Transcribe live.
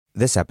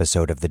This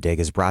episode of The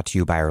Dig is brought to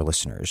you by our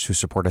listeners who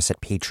support us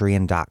at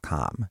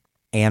patreon.com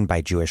and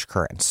by Jewish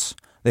Currents,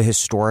 the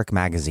historic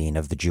magazine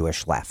of the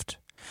Jewish left.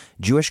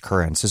 Jewish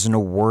Currents is an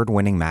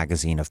award-winning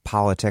magazine of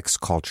politics,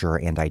 culture,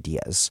 and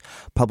ideas,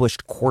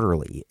 published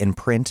quarterly in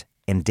print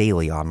and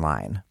daily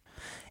online.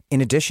 In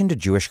addition to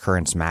Jewish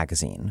Currents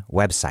magazine,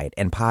 website,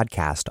 and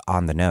podcast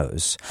On the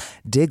Nose,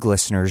 Dig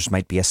listeners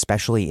might be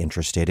especially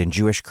interested in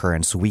Jewish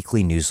Currents'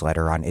 weekly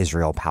newsletter on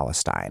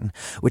Israel-Palestine,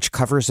 which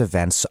covers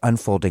events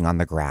unfolding on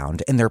the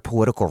ground and their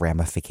political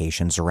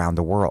ramifications around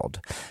the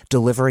world,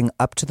 delivering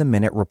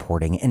up-to-the-minute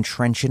reporting and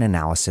trenchant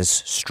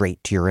analysis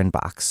straight to your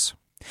inbox.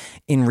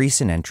 In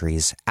recent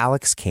entries,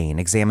 Alex Kane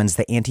examines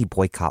the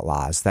anti-boycott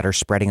laws that are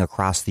spreading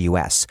across the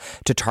U.S.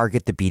 to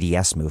target the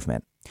BDS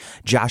movement.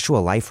 Joshua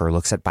Leifer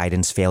looks at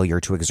Biden's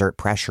failure to exert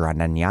pressure on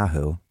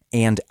Netanyahu,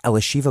 and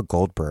Elishiva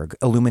Goldberg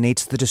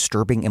illuminates the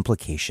disturbing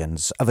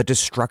implications of a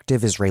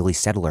destructive Israeli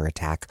settler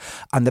attack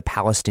on the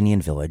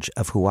Palestinian village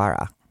of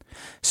Huwara.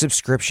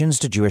 Subscriptions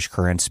to Jewish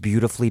Currents'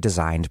 beautifully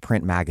designed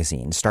print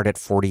magazine start at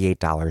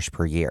 $48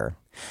 per year.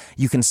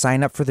 You can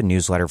sign up for the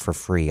newsletter for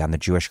free on the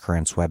Jewish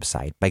Currents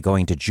website by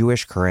going to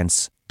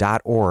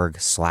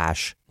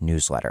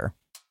jewishcurrents.org/newsletter.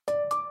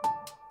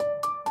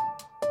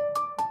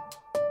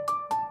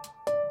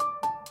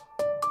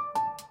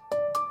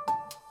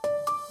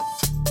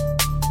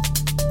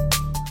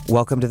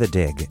 Welcome to The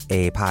Dig,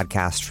 a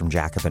podcast from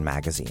Jacobin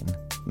Magazine.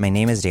 My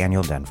name is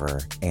Daniel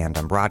Denver, and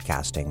I'm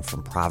broadcasting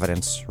from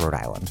Providence, Rhode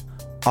Island.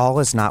 All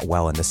is not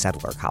well in the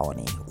settler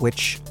colony,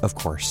 which, of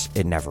course,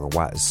 it never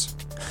was.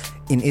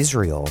 In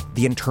Israel,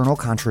 the internal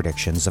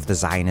contradictions of the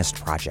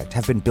Zionist project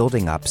have been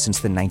building up since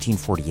the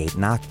 1948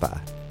 Nakba,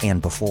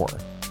 and before.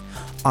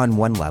 On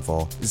one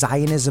level,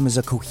 Zionism is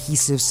a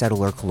cohesive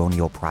settler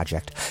colonial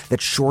project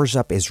that shores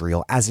up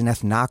Israel as an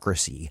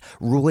ethnocracy,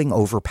 ruling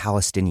over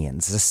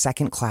Palestinians as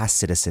second-class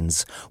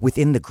citizens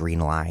within the Green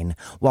Line,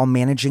 while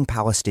managing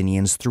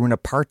Palestinians through an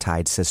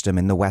apartheid system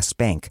in the West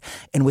Bank,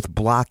 and with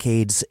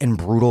blockades and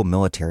brutal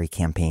military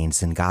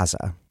campaigns in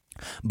Gaza.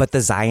 But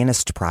the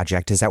Zionist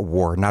project is at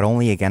war not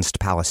only against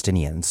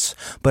Palestinians,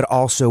 but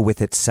also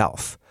with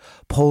itself,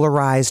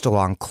 polarized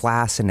along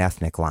class and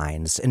ethnic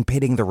lines and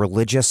pitting the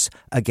religious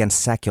against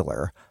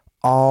secular,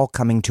 all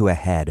coming to a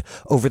head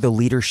over the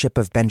leadership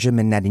of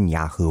Benjamin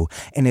Netanyahu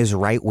and his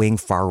right-wing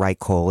far-right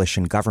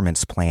coalition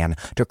government's plan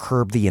to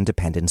curb the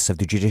independence of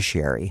the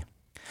judiciary.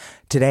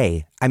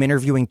 Today, I'm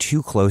interviewing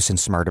two close and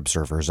smart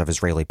observers of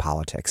Israeli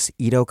politics,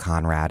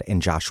 Konrad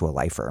and Joshua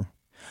Leifer.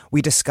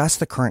 We discuss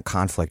the current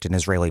conflict in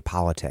Israeli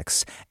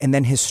politics and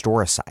then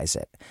historicize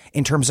it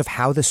in terms of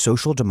how the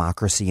social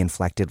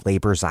democracy-inflected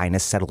labor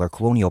Zionist settler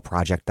colonial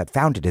project that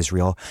founded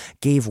Israel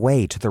gave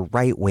way to the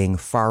right-wing,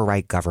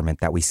 far-right government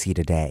that we see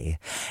today,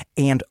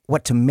 and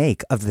what to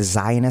make of the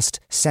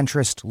Zionist,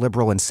 centrist,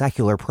 liberal, and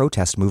secular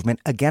protest movement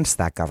against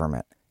that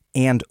government,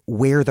 and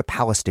where the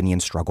Palestinian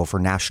struggle for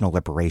national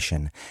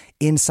liberation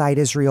inside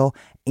Israel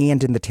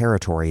and in the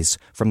territories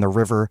from the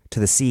river to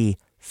the sea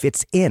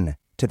fits in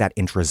to that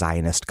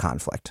intra-Zionist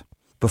conflict.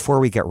 Before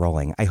we get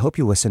rolling, I hope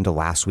you listened to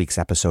last week's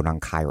episode on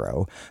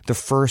Cairo, the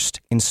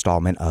first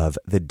installment of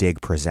The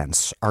Dig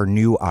Presents, our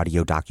new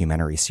audio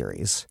documentary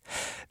series.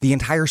 The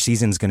entire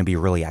season is going to be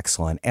really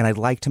excellent, and I'd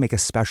like to make a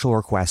special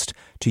request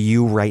to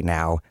you right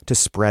now to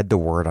spread the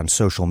word on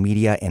social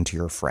media and to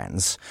your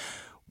friends.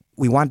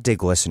 We want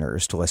Dig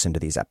listeners to listen to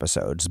these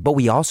episodes, but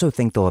we also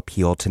think they'll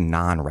appeal to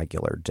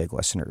non-regular Dig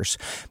listeners,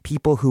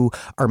 people who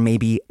are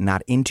maybe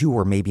not into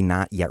or maybe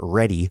not yet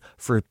ready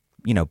for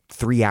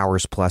 3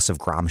 hours plus of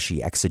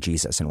Gramsci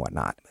exegesis and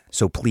whatnot.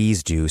 So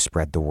please do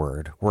spread the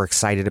word. We're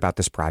excited about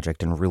this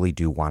project and really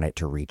do want it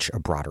to reach a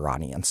broader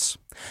audience.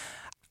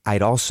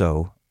 I'd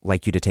also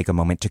like you to take a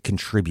moment to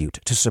contribute,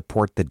 to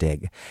support The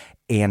Dig,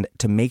 and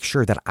to make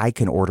sure that I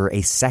can order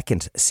a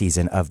second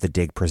season of The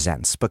Dig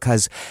Presents,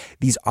 because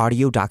these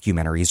audio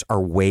documentaries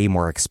are way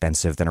more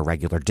expensive than a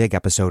regular Dig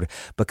episode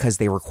because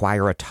they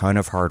require a ton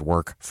of hard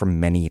work from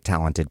many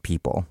talented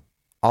people.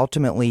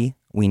 Ultimately,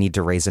 we need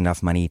to raise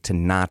enough money to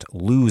not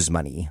lose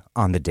money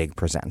on The Dig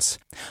Presents.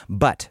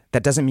 But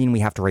that doesn't mean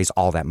we have to raise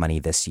all that money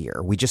this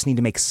year. We just need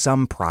to make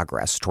some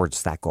progress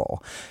towards that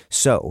goal.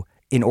 So,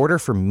 in order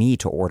for me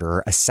to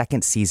order a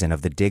second season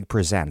of The Dig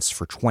Presents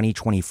for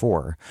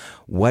 2024,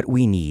 what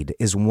we need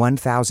is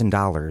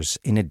 $1,000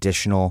 in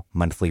additional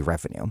monthly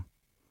revenue.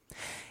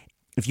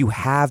 If you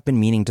have been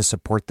meaning to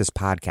support this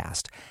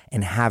podcast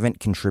and haven't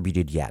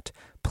contributed yet,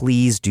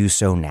 please do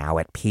so now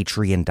at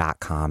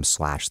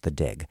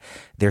patreon.com/thedig.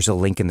 There's a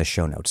link in the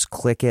show notes.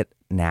 Click it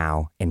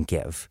now and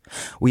give.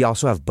 We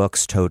also have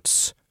books,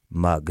 totes,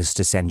 mugs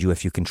to send you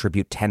if you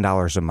contribute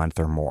 $10 a month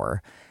or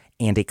more.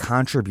 And a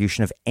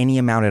contribution of any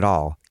amount at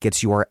all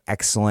gets you our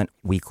excellent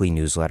weekly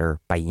newsletter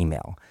by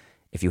email.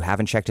 If you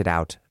haven't checked it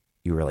out,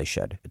 you really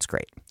should. It's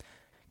great.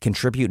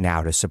 Contribute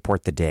now to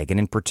support The Dig, and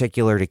in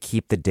particular to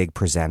keep The Dig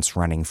Presents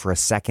running for a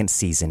second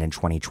season in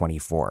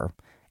 2024.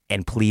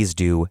 And please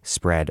do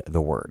spread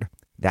the word.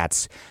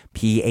 That's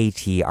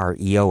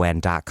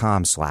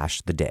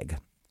patreon.com/thedig.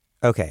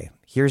 Okay,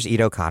 here's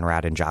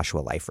Konrad and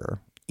Joshua Leifer.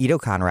 Ido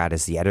Konrad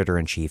is the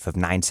editor-in-chief of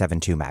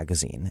 972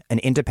 magazine, an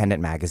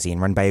independent magazine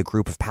run by a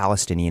group of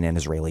Palestinian and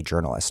Israeli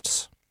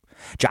journalists.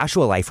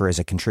 Joshua Leifer is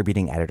a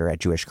contributing editor at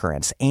Jewish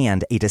Currents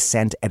and a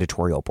Dissent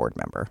editorial board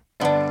member.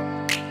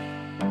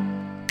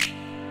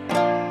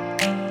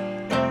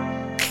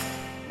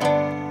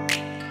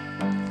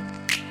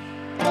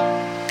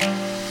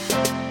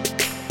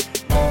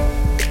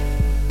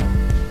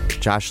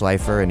 Josh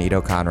Leifer and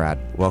Ido Konrad,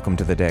 welcome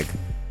to The Dig.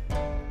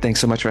 Thanks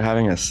so much for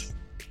having us.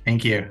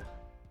 Thank you.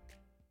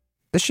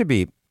 This should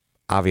be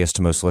obvious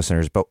to most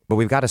listeners, but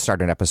we've got to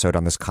start an episode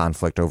on this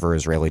conflict over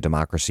Israeli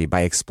democracy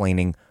by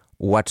explaining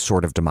what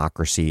sort of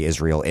democracy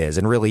Israel is,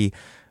 and really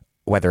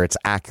whether it's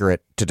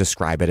accurate to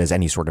describe it as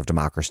any sort of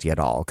democracy at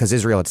all. Because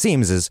Israel, it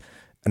seems, is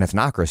an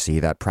ethnocracy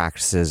that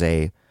practices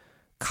a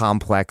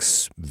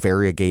complex,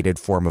 variegated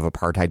form of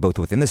apartheid, both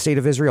within the state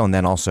of Israel and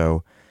then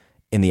also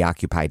in the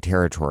occupied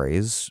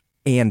territories.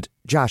 And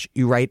Josh,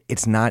 you write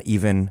it's not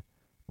even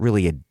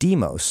really a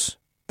demos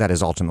that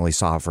is ultimately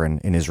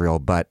sovereign in Israel,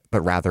 but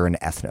rather an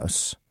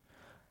ethnos.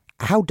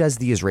 How does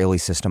the Israeli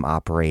system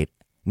operate,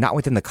 not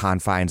within the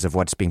confines of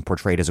what's being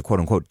portrayed as a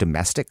quote-unquote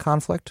domestic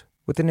conflict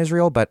within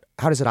Israel, but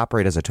how does it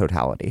operate as a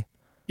totality?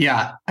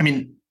 Yeah, I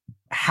mean,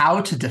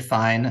 how to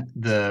define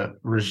the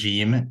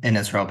regime in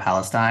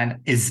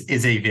Israel-Palestine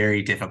is a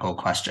very difficult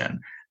question.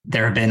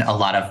 There have been a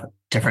lot of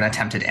different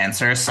attempted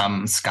answers.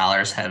 Some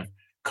scholars have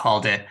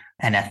called it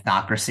an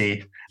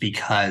ethnocracy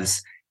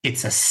because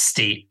it's a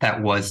state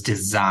that was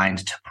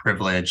designed to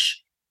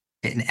privilege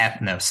an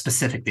ethnos,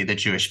 specifically the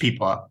Jewish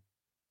people.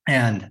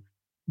 And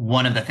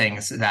one of the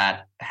things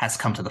that has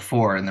come to the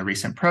fore in the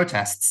recent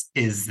protests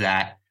is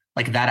that,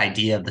 like, that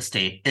idea of the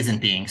state isn't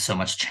being so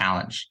much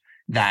challenged,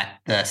 that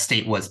the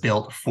state was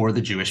built for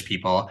the Jewish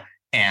people,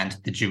 and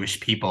the Jewish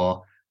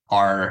people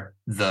are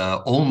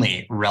the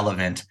only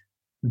relevant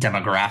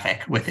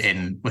demographic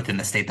within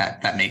the state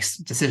that makes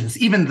decisions,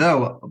 even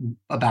though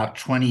about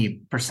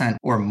 20%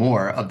 or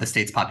more of the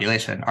state's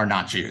population are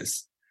not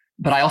Jews.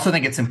 But I also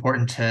think it's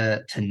important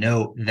to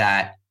note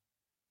that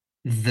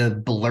the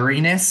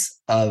blurriness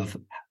of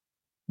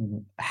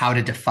how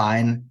to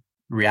define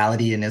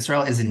reality in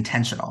Israel is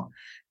intentional.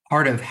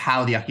 Part of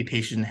how the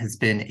occupation has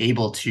been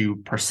able to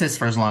persist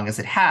for as long as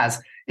it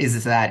has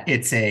is that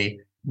it's a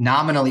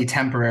nominally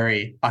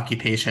temporary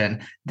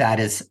occupation that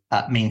is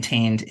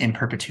maintained in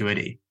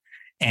perpetuity,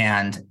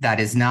 and that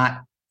is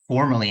not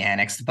formally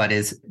annexed, but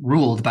is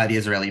ruled by the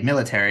Israeli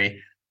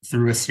military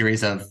through a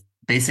series of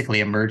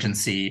basically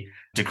emergency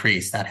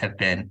decrees that have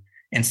been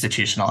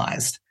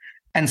institutionalized.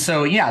 And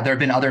so, yeah, there have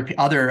been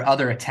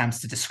other attempts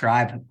to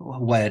describe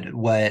what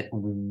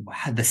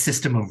the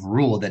system of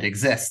rule that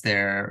exists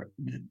there.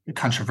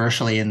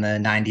 Controversially, in the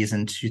 90s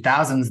and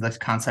 2000s, the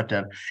concept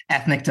of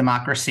ethnic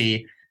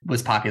democracy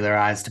was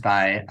popularized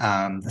by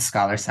the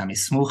scholar Sami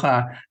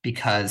Smucha,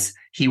 because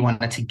he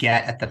wanted to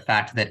get at the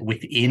fact that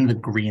within the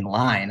Green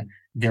Line,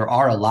 there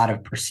are a lot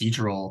of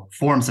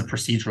forms of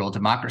procedural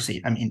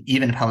democracy. I mean,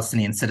 even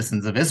Palestinian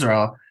citizens of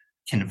Israel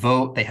can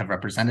vote, they have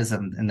representatives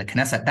in the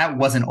Knesset. That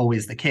wasn't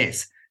always the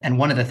case. And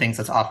one of the things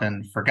that's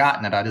often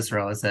forgotten about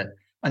Israel is that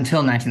until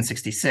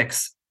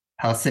 1966,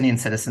 Palestinian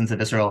citizens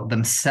of Israel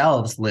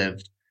themselves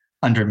lived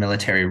under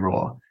military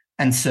rule.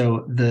 And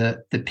so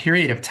the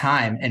period of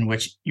time in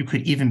which you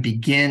could even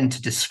begin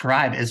to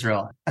describe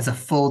Israel as a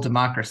full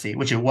democracy,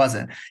 which it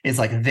wasn't, is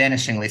like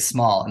vanishingly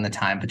small in the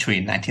time between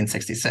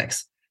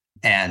 1966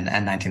 and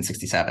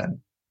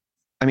 1967.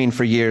 I mean,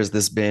 for years,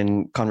 there's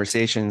been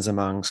conversations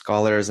among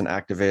scholars and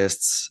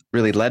activists,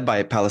 really led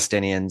by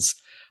Palestinians,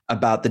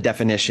 about the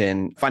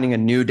definition, finding a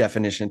new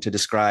definition to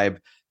describe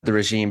the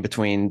regime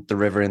between the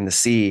river and the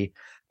sea.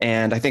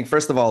 And I think,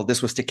 first of all,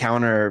 this was to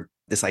counter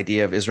this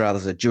idea of Israel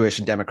as a Jewish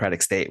and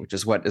democratic state, which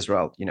is what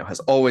Israel, has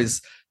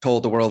always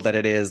told the world that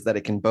it is, that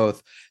it can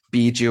both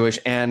be Jewish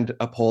and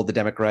uphold the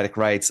democratic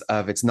rights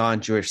of its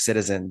non-Jewish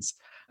citizens.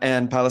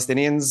 And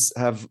Palestinians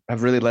have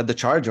really led the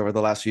charge over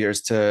the last few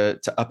years to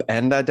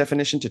upend that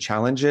definition, to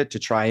challenge it, to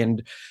try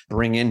and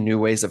bring in new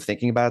ways of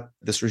thinking about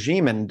this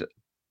regime. And,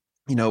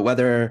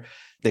 whether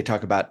they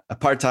talk about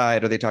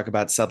apartheid or they talk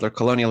about settler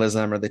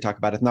colonialism or they talk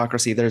about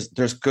ethnocracy,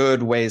 there's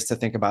good ways to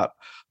think about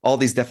all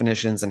these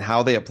definitions and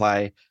how they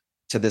apply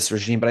to this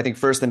regime. But I think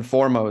first and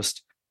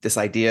foremost, this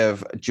idea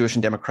of Jewish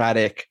and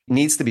democratic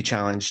needs to be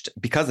challenged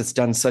because it's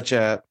done such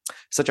a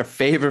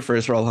favor for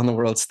Israel on the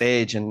world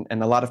stage. And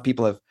a lot of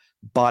people have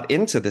bought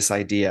into this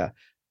idea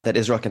that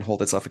Israel can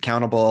hold itself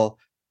accountable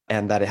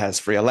and that it has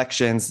free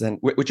elections, and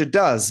which it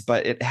does,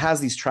 but it has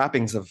these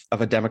trappings of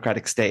a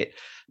democratic state.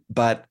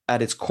 But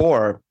at its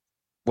core,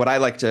 what I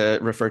like to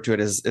refer to it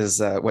is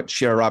what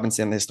Shira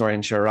Robinson, the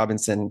historian Shira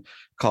Robinson,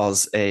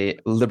 calls a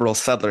liberal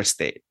settler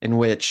state, in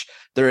which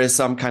there is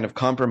some kind of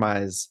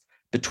compromise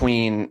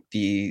between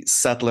the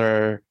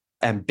settler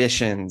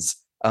ambitions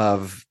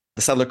of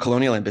the settler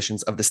colonial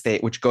ambitions of the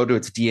state, which go to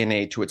its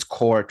DNA, to its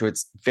core, to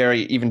its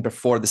even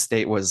before the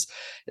state was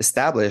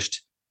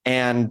established,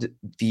 and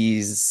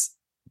these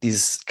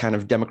these kind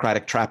of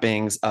democratic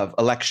trappings of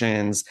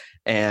elections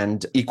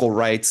and equal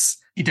rights.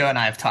 Ido and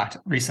I have talked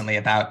recently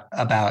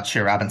about Shea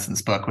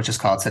Robinson's book, which is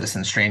called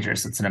Citizen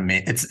Strangers.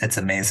 It's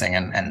amazing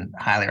and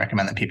highly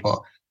recommend that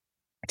people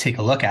take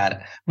a look at it,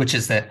 which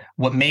is that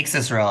what makes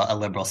Israel a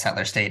liberal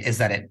settler state is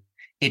that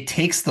it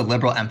takes the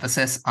liberal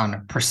emphasis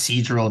on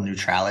procedural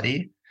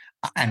neutrality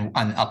and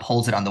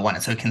upholds it on the one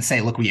hand. So it can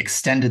say, look, we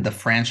extended the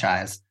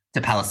franchise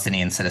to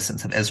Palestinian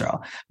citizens of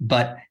Israel,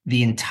 but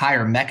the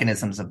entire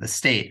mechanisms of the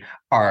state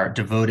are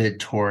devoted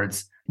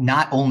towards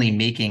not only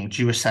making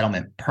Jewish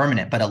settlement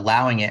permanent, but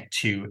allowing it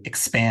to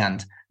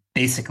expand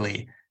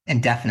basically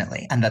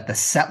indefinitely. And that the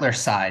settler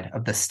side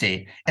of the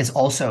state is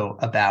also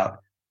about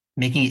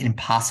making it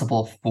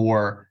impossible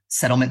for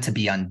settlement to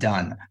be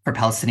undone, for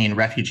Palestinian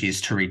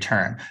refugees to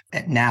return,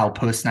 now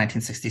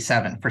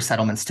post-1967, for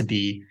settlements to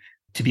be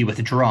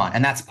withdrawn.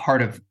 And that's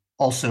part of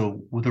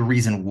also the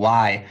reason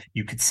why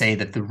you could say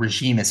that the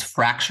regime is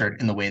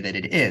fractured in the way that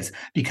it is,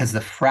 because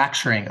the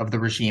fracturing of the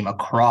regime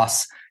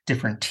across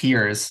different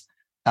tiers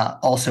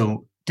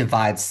also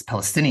divides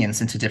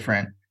Palestinians into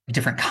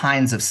different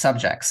kinds of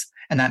subjects.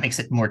 And that makes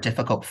it more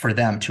difficult for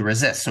them to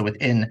resist. So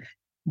within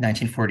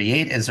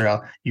 1948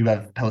 Israel, you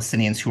have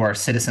Palestinians who are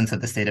citizens of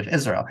the state of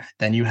Israel.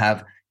 Then you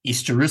have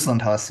East Jerusalem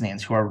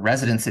Palestinians who are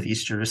residents of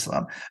East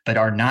Jerusalem, but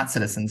are not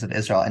citizens of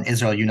Israel. And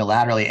Israel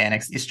unilaterally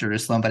annexed East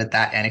Jerusalem, but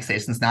that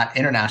annexation is not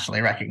internationally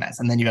recognized.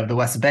 And then you have the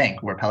West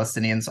Bank, where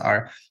Palestinians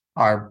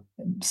are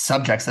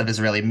subjects of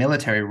Israeli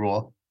military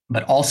rule,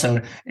 but also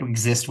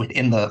exist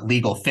within the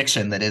legal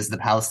fiction that is the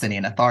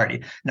Palestinian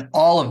Authority. And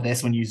all of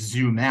this, when you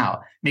zoom out,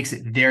 makes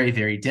it very,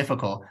 very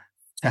difficult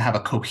to have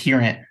a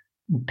coherent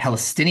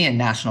Palestinian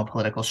national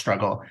political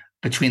struggle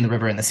between the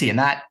river and the sea. And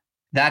that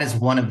is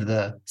one of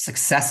the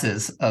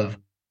successes of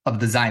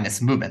the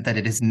Zionist movement, that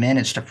it has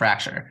managed to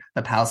fracture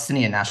the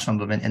Palestinian national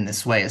movement in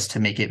this way, is to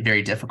make it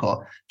very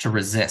difficult to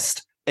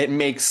resist. It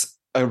makes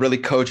a really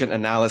cogent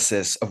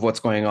analysis of what's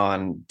going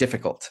on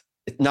difficult,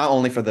 not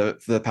only for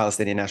the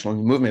Palestinian national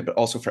movement, but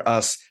also for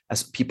us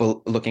as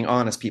people looking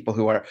on, as people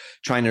who are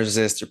trying to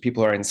resist, or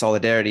people who are in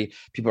solidarity,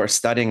 people who are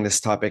studying this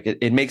topic.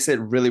 It makes it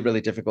really,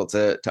 really difficult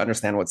to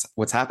understand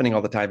what's happening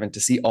all the time, and to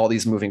see all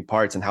these moving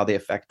parts and how they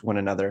affect one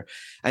another.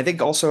 I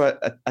think also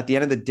at the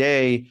end of the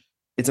day,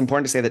 it's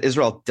important to say that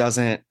Israel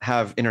doesn't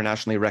have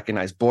internationally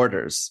recognized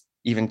borders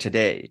even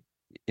today.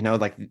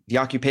 Like the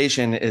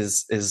occupation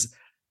is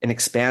an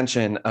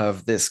expansion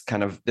of this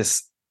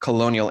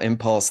colonial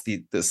impulse,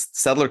 this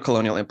settler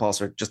colonial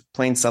impulse, or just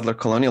plain settler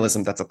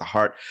colonialism that's at the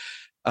heart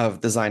of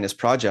the Zionist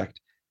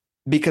project,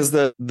 because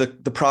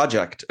the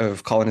project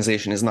of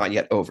colonization is not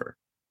yet over.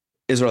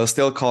 Israel is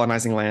still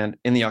colonizing land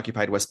in the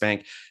occupied West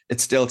Bank.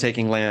 It's still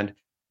taking land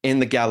in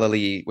the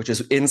Galilee, which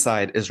is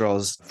inside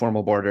Israel's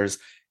formal borders,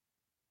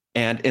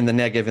 and in the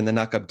Negev, in the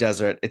Nakab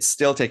Desert. It's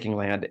still taking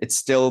land. It's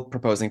still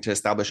proposing to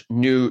establish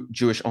new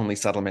Jewish-only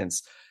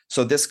settlements.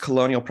 So this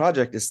colonial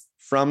project is,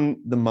 from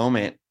the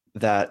moment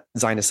that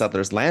Zionist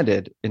settlers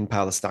landed in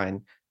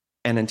Palestine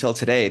and until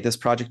today, this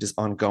project is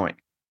ongoing.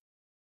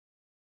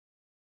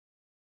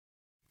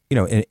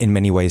 In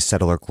many ways,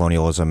 settler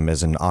colonialism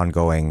is an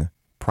ongoing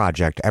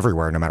project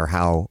everywhere, no matter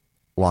how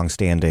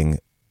longstanding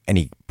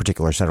any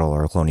particular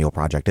settler or colonial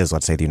project is,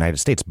 let's say the United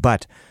States.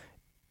 But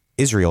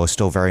Israel is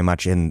still very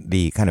much in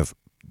the kind of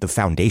the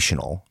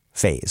foundational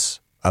phase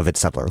of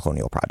its settler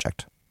colonial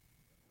project.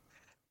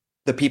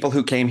 The people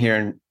who came here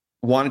and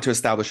wanted to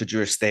establish a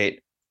Jewish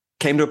state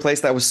came to a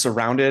place that was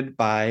surrounded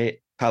by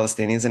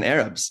Palestinians and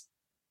Arabs.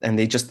 And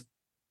they just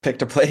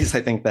picked a place,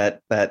 I think,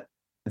 that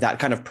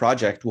kind of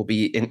project will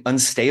be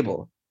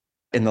unstable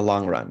in the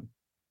long run.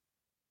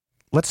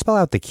 Let's spell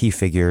out the key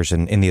figures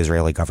in the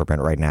Israeli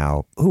government right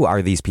now. Who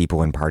are these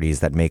people and parties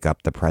that make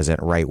up the present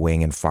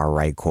right-wing and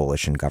far-right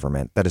coalition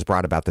government that has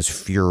brought about this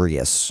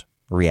furious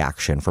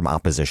reaction from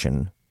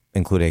opposition,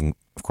 including,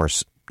 of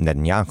course,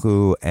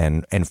 Netanyahu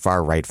and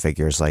far-right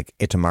figures like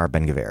Itamar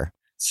Ben-Gvir?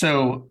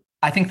 So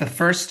I think the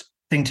first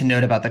thing to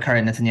note about the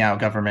current Netanyahu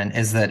government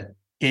is that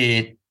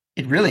it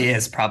really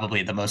is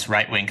probably the most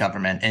right-wing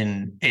government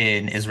in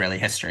Israeli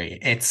history.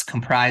 It's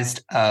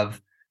comprised of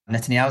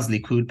Netanyahu's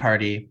Likud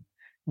party,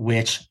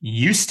 which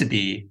used to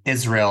be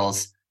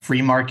Israel's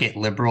free market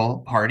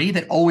liberal party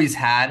that always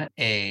had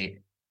a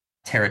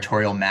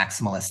territorial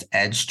maximalist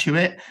edge to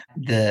it.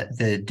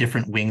 The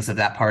different wings of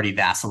that party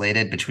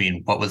vacillated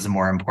between what was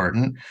more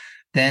important.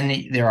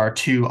 Then there are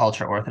two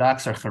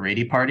ultra-Orthodox or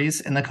Haredi parties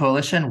in the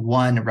coalition.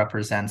 One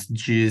represents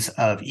Jews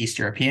of East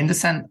European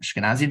descent,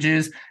 Ashkenazi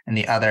Jews, and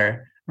the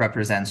other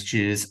represents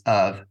Jews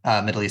of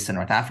Middle East and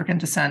North African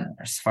descent,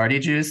 or Sephardi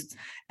Jews.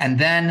 And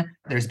then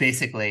there's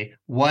basically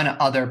one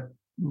other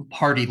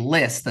party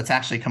list that's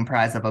actually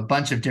comprised of a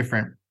bunch of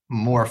different,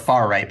 more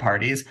far-right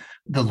parties.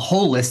 The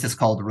whole list is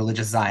called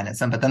Religious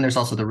Zionism, but then there's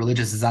also the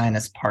Religious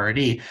Zionist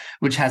Party,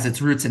 which has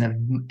its roots in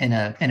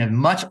a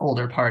much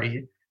older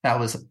party that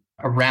was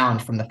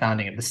around from the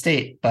founding of the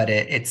state, but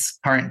its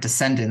current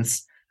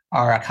descendants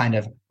are a kind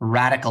of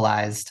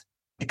radicalized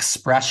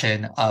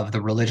expression of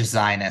the religious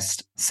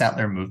Zionist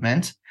settler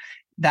movement.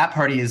 that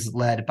party is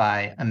led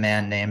by a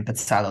man named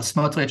Bezalel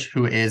Smotrich,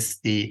 who is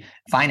the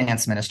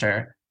finance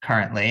minister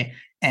currently.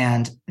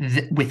 And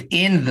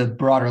within the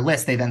broader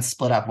list, they then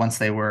split up once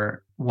they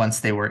were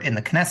in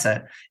the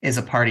Knesset, is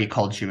a party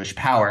called Jewish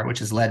Power, which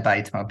is led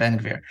by Itamar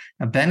Ben-Gvir.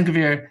 Now,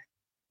 Ben-Gvir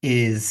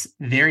is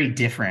very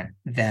different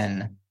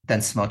than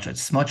Smotrich.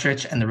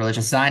 Smotrich and the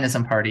Religious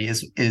Zionism Party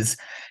is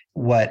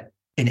what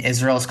in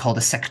Israel is called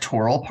a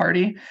sectoral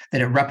party,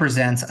 that it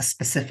represents a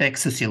specific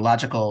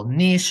sociological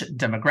niche,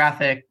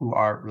 demographic, who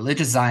are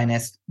religious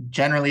Zionists,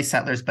 generally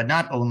settlers, but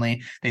not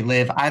only. They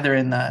live either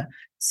in the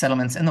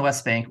settlements in the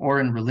West Bank or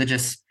in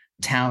religious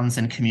towns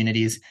and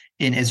communities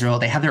in Israel.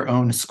 They have their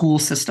own school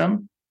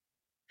system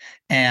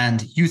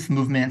and youth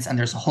movements, and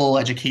there's a whole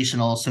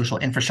educational, social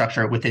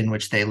infrastructure within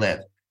which they live.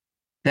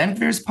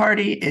 Ben-Gvir's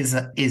party is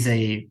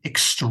a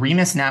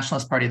extremist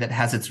nationalist party that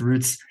has its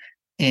roots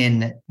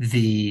in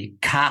the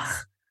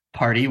Kach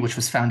party, which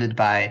was founded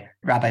by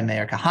Rabbi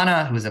Meir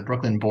Kahane, who was a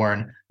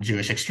Brooklyn-born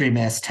Jewish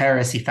extremist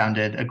terrorist. He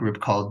founded a group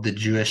called the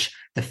Jewish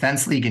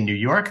Defense League in New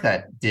York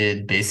that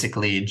did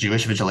basically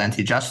Jewish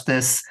vigilante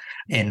justice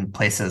in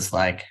places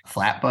like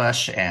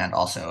Flatbush, and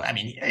also,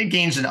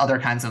 engaged in other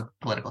kinds of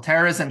political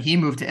terrorism. He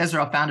moved to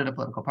Israel, founded a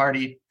political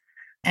party.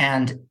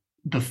 And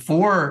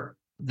before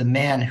the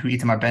man who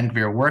Itamar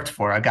Ben-Gvir worked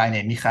for, a guy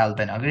named Michael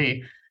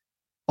Ben-Ari,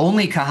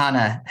 only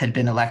Kahane had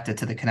been elected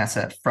to the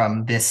Knesset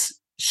from this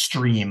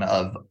stream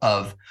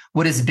of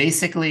what is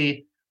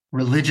basically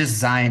religious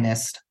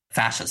Zionist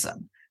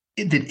fascism.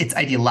 Its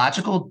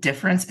ideological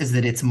difference is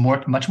that it's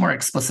much more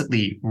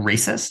explicitly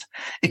racist.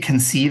 It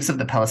conceives of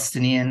the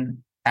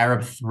Palestinian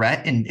Arab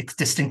threat in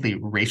distinctly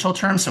racial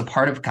terms. So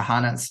part of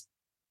Kahane's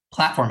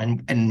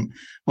platform and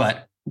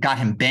what got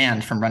him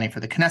banned from running for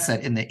the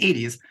Knesset in the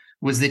 80s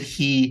was that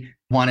he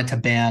wanted to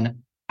ban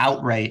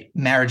outright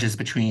marriages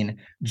between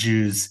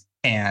Jews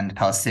and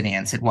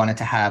Palestinians. It wanted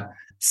to have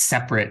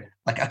separate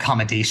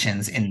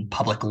accommodations in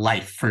public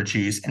life for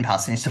Jews and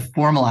Palestinians to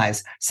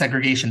formalize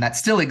segregation that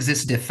still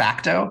exists de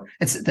facto.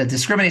 The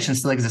discrimination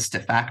still exists de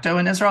facto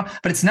in Israel,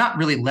 but it's not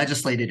really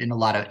legislated in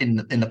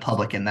the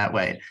public in that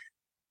way.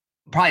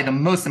 Probably the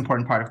most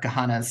important part of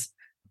Kahane's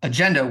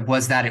agenda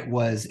was that it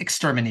was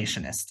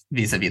exterminationist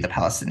vis-a-vis the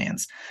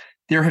Palestinians.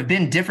 There have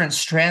been different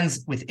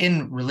strands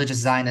within religious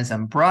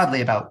Zionism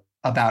broadly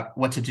about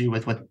what to do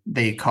with what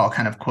they call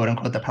kind of quote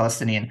unquote the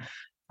Palestinian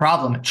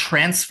problem.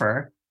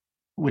 Transfer,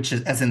 which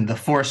is as in the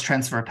forced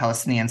transfer of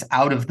Palestinians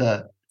out of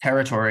the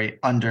territory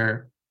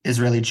under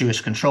Israeli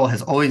Jewish control,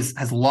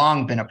 has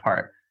long been a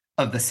part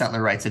of the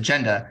settler rights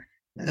agenda.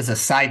 As a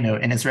side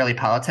note, in Israeli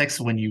politics,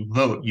 when you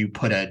vote, you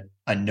put a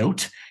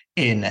note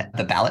in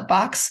the ballot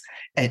box,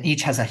 and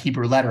each has a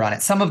Hebrew letter on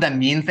it. Some of them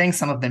mean things,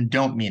 some of them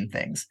don't mean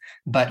things.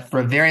 But for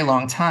a very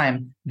long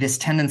time, this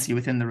tendency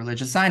within the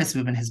religious Zionist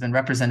movement has been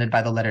represented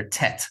by the letter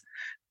Tet,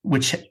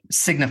 which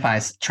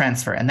signifies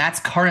transfer. And that's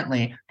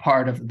currently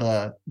part of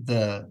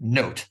the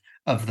note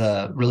of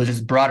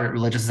the broader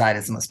religious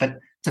Zionism list. But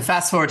to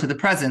fast forward to the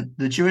present,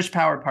 the Jewish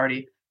Power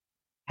Party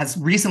has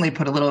recently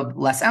put a little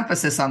less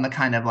emphasis on the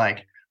kind of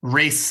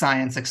race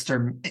science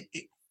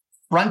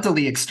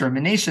frontally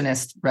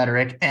exterminationist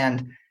rhetoric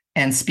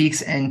and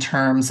speaks in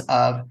terms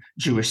of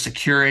Jewish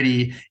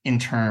security, in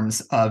terms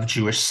of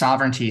Jewish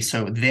sovereignty.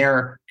 So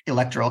their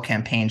electoral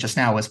campaign just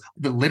now was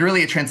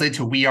literally, it translated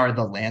to "we are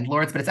the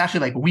landlords," but it's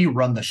actually "we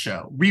run the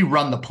show, we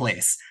run the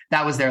place."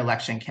 That was their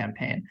election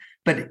campaign.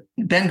 But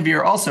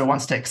Ben-Gvir also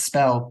wants to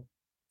expel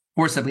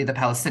forcibly the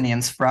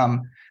Palestinians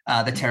from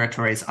the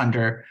territories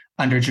under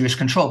Jewish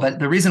control. But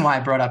the reason why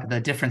I brought up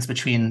the difference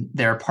between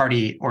their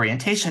party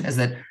orientation is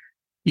that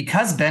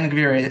because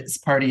Ben-Gvir's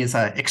party is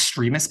an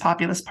extremist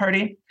populist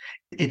party,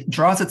 it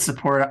draws its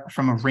support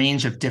from a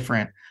range of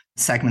different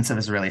segments of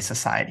Israeli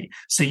society.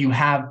 So you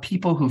have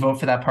people who vote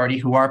for that party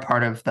who are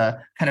part of the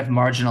kind of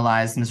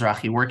marginalized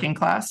Mizrahi working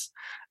class.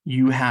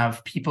 You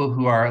have people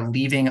who are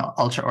leaving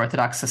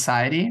ultra-Orthodox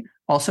society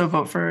also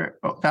vote for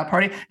that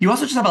party. You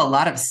also just have a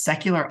lot of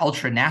secular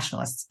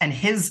ultra-nationalists, and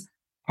his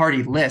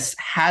party list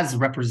has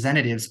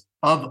representatives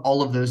of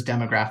all of those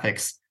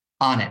demographics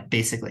on it,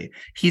 basically.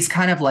 He's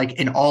kind of like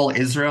an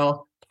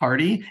all-Israel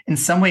party. In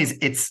some ways,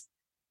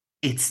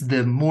 it's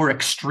the more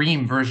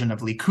extreme version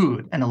of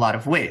Likud in a lot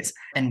of ways.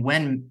 And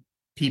when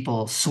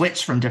people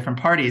switch from different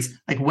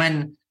parties,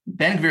 when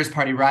Ben-Gvir's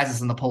party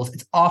rises in the polls,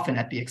 it's often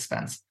at the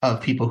expense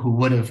of people who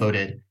would have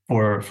voted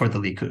for the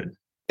Likud.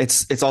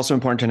 It's also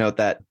important to note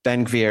that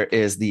Ben-Gvir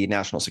is the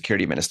national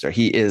security minister.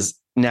 He is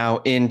now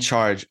in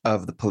charge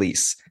of the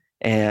police.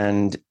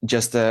 And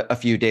just a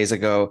few days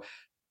ago,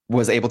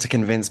 was able to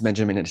convince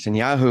Benjamin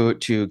Netanyahu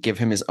to give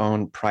him his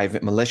own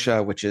private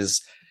militia,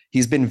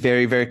 he's been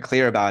very, very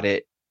clear about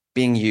it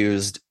being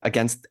used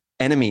against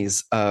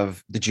enemies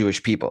of the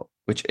Jewish people,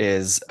 which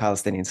is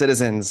Palestinian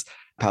citizens,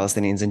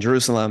 Palestinians in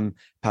Jerusalem,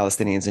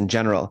 Palestinians in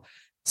general.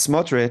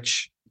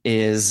 Smotrich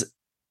is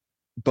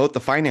both the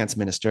finance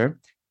minister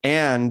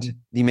and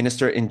the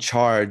minister in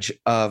charge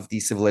of the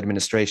civil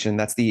administration.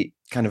 That's the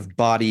kind of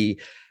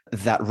body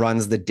that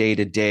runs the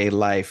day-to-day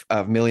life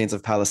of millions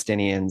of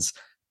Palestinians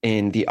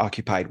in the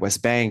occupied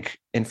West Bank,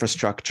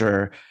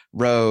 infrastructure,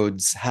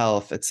 roads,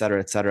 health, et cetera,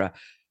 et cetera.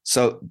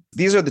 So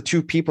these are the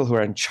two people who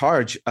are in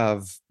charge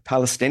of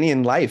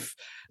Palestinian life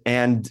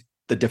and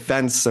the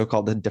defense,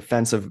 so-called the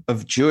defense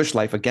of Jewish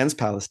life against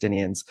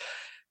Palestinians.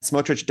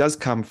 Smotrich does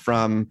come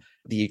from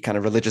the kind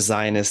of religious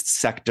Zionist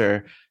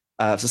sector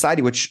of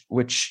society,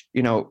 which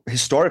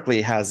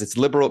historically has its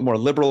more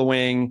liberal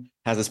wing,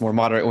 has its more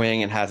moderate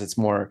wing, and has its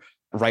more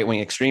right-wing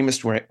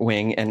extremist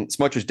wing. And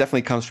Smotrich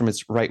definitely comes from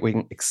its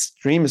right-wing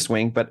extremist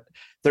wing. But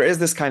there is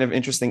this kind of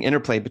interesting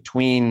interplay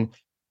between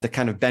the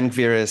kind of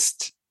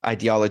Ben-Gvirist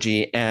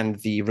ideology and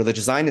the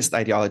religious Zionist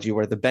ideology,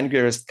 where the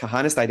Ben-Gvirist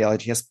Kahanist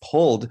ideology has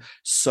pulled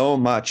so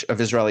much of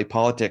Israeli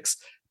politics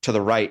to the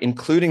right,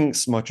 including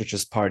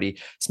Smotrich's party.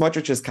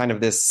 Smotrich is kind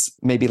of this,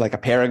 maybe like a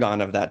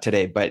paragon of that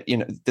today, but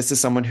this is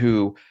someone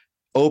who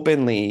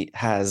openly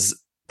has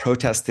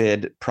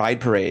protested pride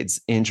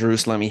parades in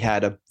Jerusalem. He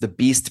had the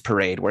Beast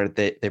Parade where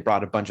they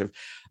brought a bunch of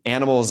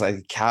animals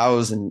like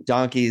cows and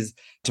donkeys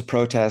to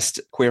protest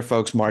queer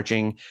folks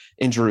marching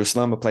in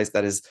Jerusalem, a place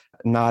that is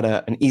not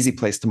an easy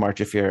place to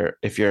march if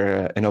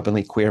you're an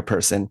openly queer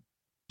person.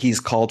 He's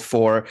called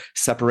for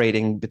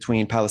separating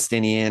between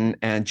Palestinian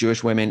and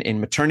Jewish women in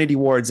maternity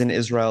wards in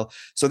Israel.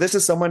 So this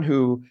is someone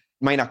who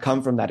might not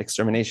come from that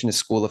exterminationist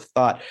school of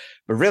thought,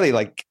 but really,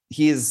 like,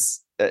 he is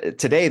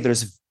today,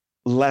 there's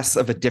less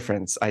of a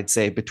difference, I'd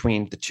say,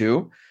 between the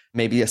two,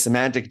 maybe a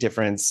semantic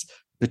difference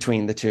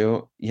between the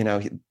two.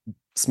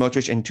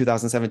 Smotrich in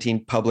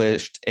 2017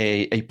 published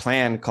a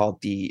plan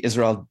called the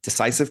Israel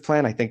Decisive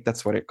Plan. I think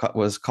that's what it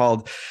was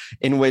called,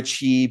 in which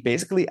he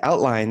basically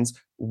outlines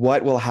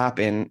what will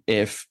happen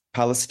if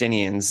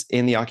Palestinians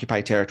in the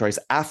occupied territories,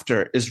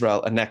 after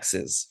Israel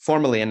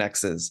formally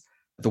annexes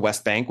the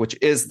West Bank, which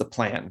is the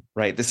plan,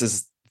 right? This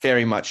is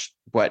very much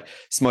what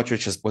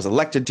Smotrich was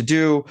elected to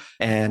do,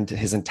 and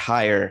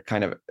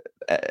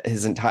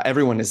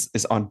everyone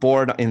is on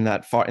board in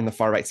the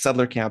far right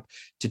settler camp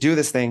to do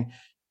this thing.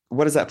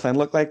 What does that plan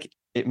look like?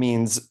 It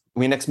means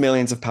we annex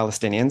millions of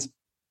Palestinians,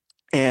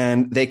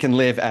 and they can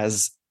live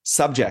as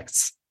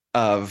subjects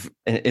of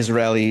an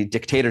Israeli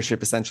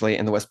dictatorship, essentially,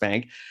 in the West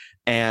Bank.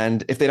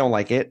 And if they don't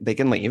like it, they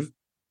can leave.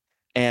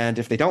 And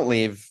if they don't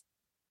leave,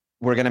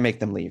 we're going to make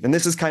them leave. And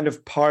this is kind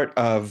of part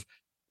of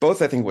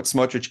both, I think, what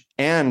Smotrich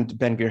and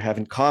Ben-Gvir have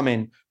in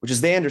common, which is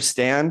they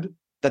understand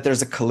that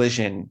there's a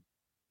collision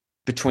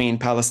between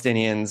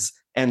Palestinians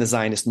and the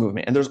Zionist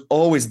movement. And there's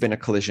always been a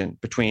collision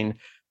between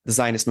the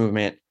Zionist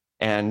movement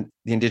and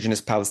the indigenous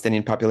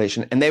Palestinian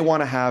population. And they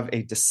want to have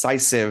a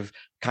decisive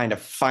kind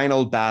of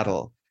final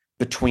battle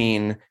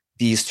between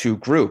these two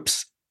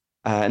groups.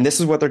 And this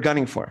is what they're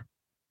gunning for.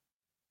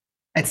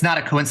 It's not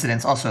a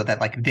coincidence also that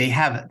they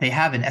have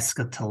an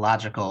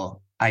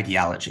eschatological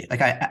ideology.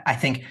 I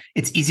think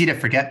it's easy to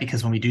forget,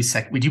 because when we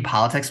do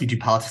politics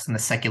in the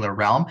secular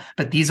realm,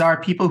 but these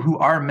are people who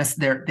are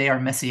they are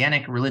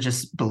messianic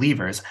religious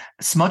believers.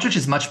 Smotrich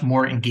is much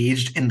more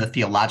engaged in the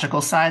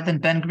theological side than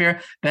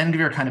Ben-Gvir.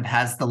 Ben-Gvir kind of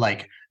has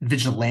the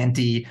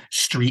vigilante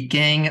street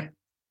gang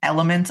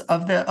element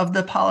of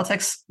the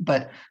politics,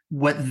 but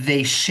what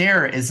they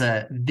share is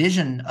a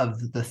vision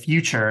of the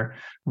future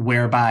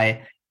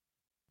whereby,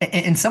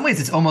 in some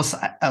ways, it's almost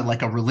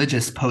like a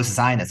religious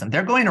post-Zionism.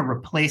 They're going to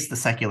replace the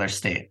secular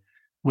state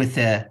with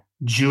a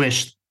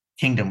Jewish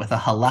kingdom, with a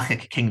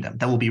halachic kingdom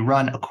that will be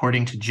run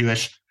according to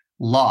Jewish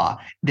law.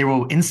 They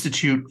will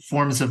institute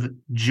forms of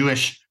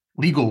Jewish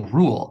legal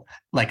rule,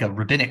 like a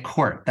rabbinic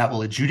court that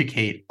will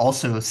adjudicate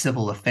also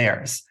civil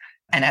affairs.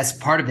 And as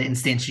part of the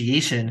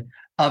instantiation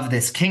of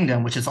this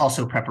kingdom, which is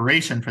also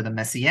preparation for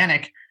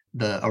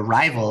the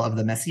arrival of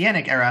the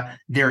Messianic era,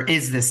 there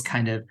is this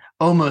kind of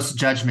almost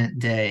Judgment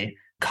Day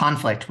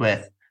conflict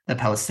with the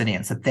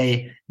Palestinians,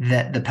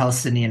 that the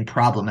Palestinian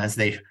problem, as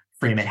they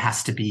frame it,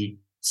 has to be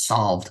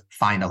solved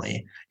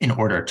finally in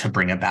order to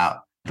bring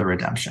about the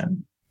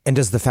redemption. And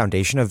does the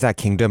foundation of that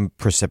kingdom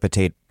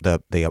precipitate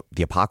the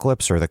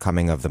apocalypse or the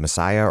coming of the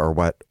Messiah, or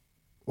what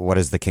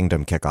does the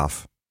kingdom kick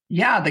off?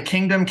 Yeah, the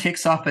kingdom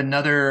kicks off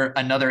another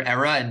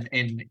era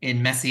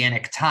in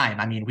messianic time.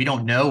 I mean, we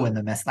don't know when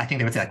I think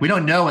they would say, we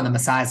don't know when the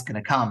Messiah is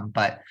going to come.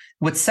 But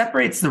what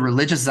separates the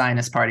religious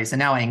Zionist parties, and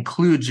now I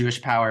include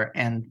Jewish power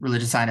and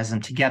religious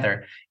Zionism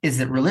together, is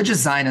that religious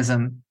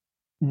Zionism,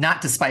 not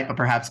despite, but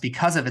perhaps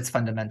because of its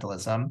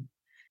fundamentalism,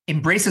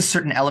 embraces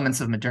certain elements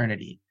of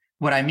modernity.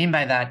 What I mean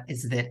by that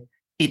is that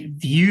it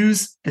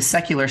views the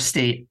secular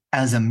state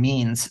as a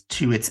means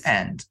to its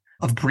end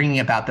of bringing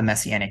about the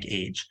Messianic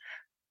age.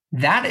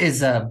 That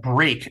is a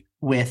break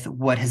with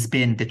what has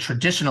been the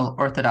traditional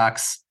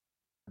Orthodox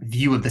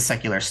view of the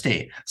secular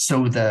state.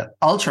 So the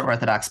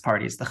ultra-Orthodox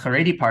parties, the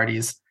Haredi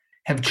parties,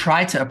 have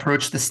tried to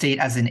approach the state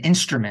as an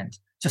instrument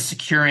to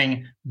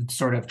securing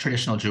sort of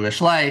traditional Jewish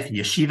life,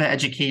 yeshiva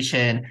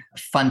education,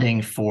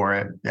 funding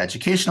for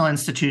educational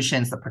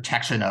institutions, the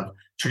protection of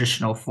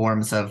traditional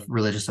forms of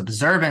religious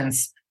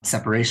observance,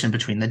 separation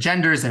between the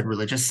genders at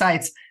religious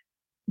sites.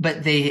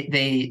 But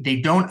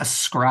they don't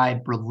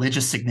ascribe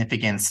religious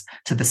significance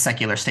to the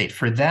secular state.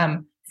 For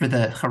them, for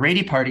the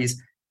Haredi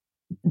parties,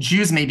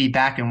 Jews may be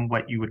back in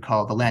what you would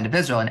call the land of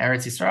Israel and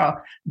Eretz Yisrael,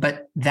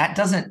 but that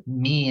doesn't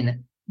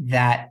mean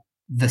that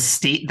the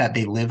state that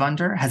they live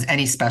under has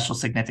any special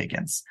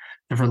significance.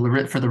 For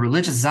the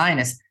religious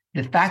Zionists,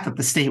 the fact that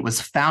the state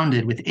was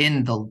founded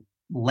within the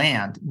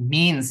land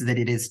means that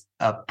it is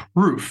a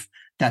proof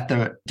that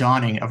the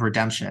dawning of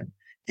redemption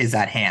is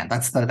at hand.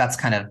 That's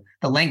kind of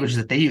the language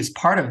that they use.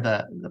 Part of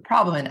the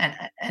problem,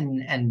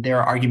 and there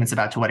are arguments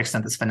about to what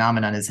extent this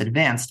phenomenon is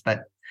advanced,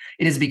 but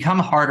it has become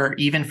harder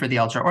even for the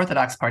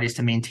ultra-Orthodox parties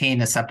to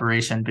maintain a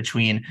separation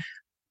between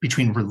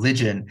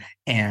religion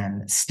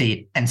and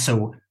state. And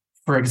so,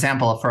 for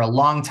example, for a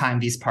long time,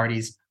 these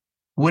parties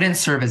wouldn't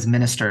serve as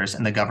ministers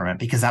in the government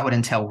because that would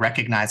entail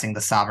recognizing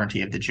the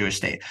sovereignty of the Jewish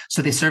state.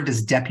 So they served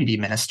as deputy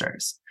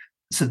ministers,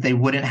 so they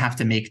wouldn't have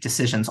to make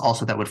decisions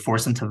also that would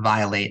force them to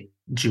violate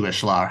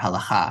Jewish law or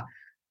halakha.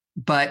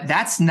 But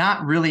that's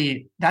not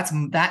really,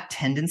 that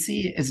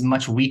tendency is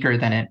much weaker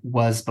than it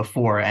was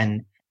before.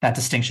 And that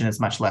distinction is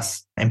much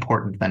less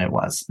important than it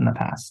was in the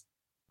past.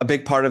 A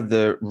big part of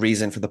the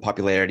reason for the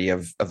popularity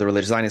of the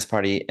Religious Zionist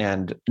Party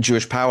and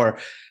Jewish power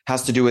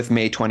has to do with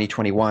May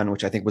 2021,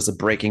 which I think was a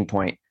breaking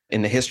point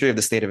in the history of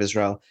the State of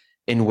Israel,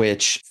 in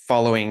which,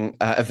 following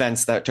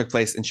events that took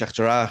place in Sheikh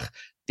Jarrah,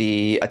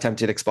 the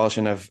attempted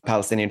expulsion of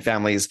Palestinian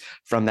families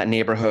from that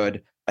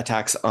neighborhood,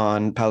 attacks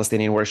on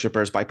Palestinian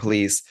worshippers by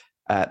police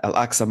at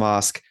Al-Aqsa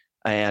Mosque,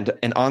 and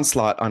an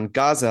onslaught on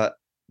Gaza,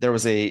 there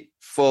was a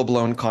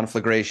full-blown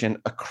conflagration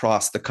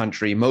across the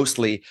country,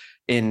 mostly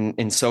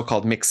in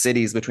so-called mixed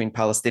cities between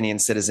Palestinian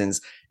citizens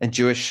and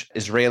Jewish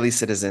Israeli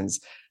citizens.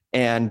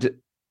 And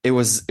it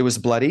was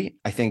bloody.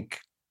 I think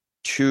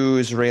 2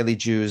 Israeli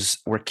Jews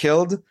were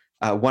killed.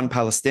 1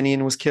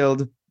 Palestinian was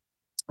killed,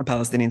 a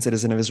Palestinian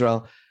citizen of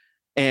Israel.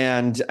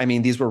 And I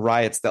mean, these were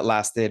riots that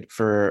lasted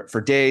for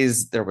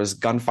days. There was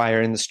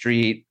gunfire in the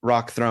street,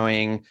 rock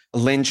throwing,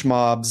 lynch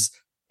mobs,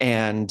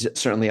 and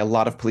certainly a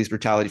lot of police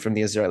brutality from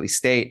the Israeli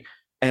state.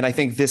 And I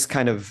think this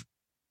kind of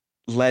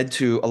led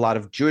to a lot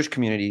of Jewish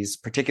communities,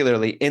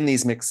 particularly in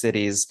these mixed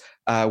cities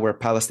where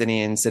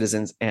Palestinian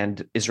citizens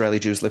and Israeli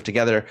Jews live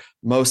together.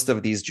 Most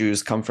of these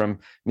Jews come from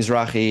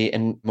Mizrahi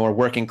and more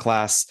working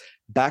class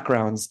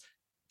backgrounds,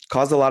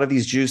 caused a lot of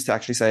these Jews to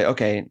actually say,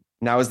 okay,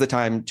 now is the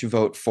time to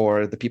vote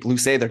for the people who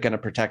say they're going to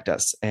protect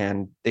us.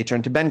 And they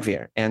turned to Ben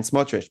Gvir and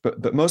Smotrich,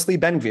 but mostly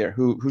Ben Gvir,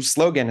 whose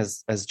slogan,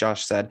 as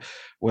Josh said,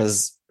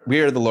 was, "We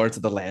are the lords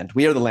of the land.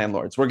 We are the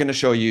landlords. We're going to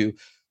show you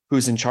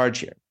who's in charge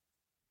here."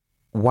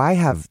 Why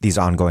have these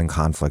ongoing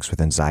conflicts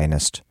within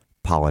Zionist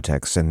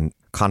politics, and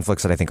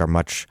conflicts that I think are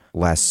much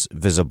less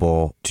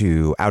visible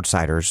to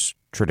outsiders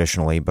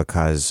traditionally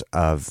because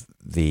of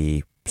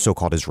the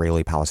so-called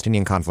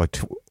Israeli-Palestinian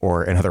conflict,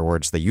 or in other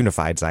words, the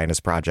unified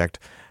Zionist project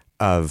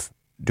of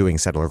doing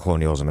settler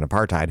colonialism and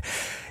apartheid?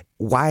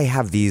 Why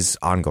have these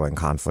ongoing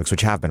conflicts,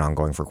 which have been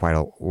ongoing for quite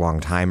a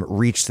long time,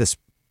 reached this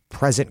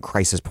present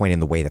crisis point in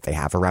the way that they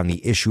have around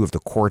the issue of the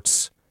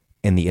courts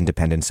and the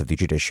independence of the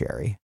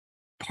judiciary?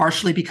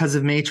 Partially because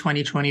of May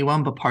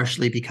 2021, but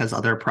partially because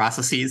other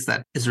processes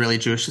that Israeli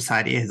Jewish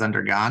society has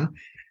undergone.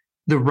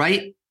 The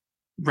right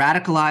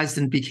radicalized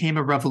and became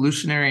a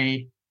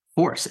revolutionary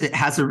force. It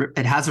has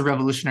a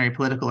revolutionary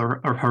political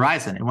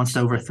horizon. It wants to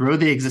overthrow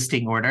the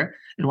existing order.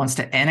 It wants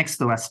to annex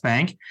the West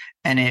Bank,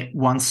 and it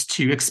wants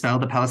to expel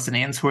the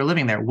Palestinians who are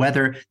living there,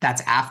 whether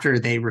that's after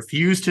they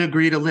refuse to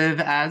agree to live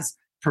as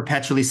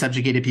perpetually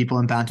subjugated people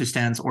in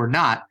Bantustans or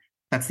not.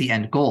 That's the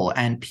end goal.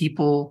 And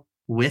people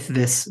with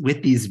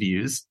these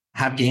views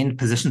have gained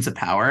positions of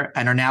power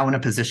and are now in a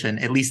position,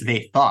 at least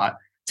they thought,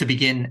 to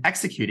begin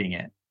executing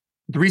it.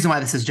 The reason why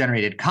this has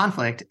generated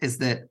conflict is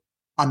that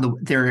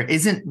there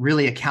isn't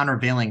really a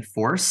countervailing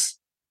force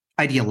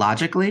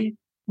ideologically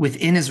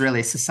within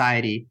Israeli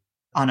society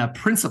on a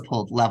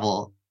principled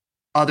level,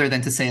 other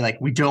than to say, like,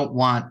 we don't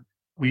want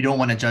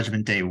a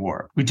Judgment Day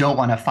war. We don't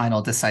want a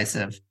final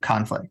decisive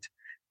conflict.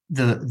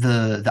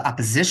 The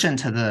opposition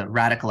to the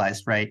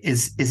radicalized right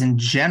is in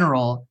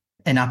general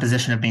in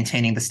opposition of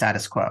maintaining the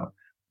status quo,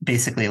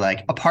 basically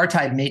like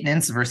apartheid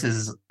maintenance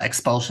versus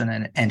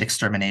expulsion and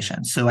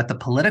extermination. So at the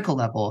political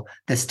level,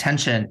 this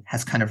tension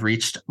has kind of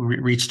reached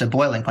a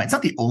boiling point. It's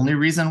not the only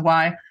reason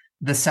why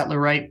the settler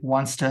right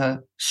wants to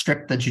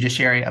strip the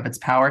judiciary of its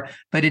power,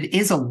 but it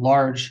is a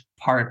large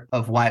part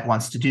of why it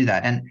wants to do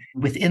that. And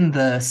within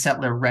the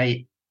settler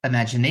right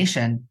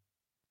imagination,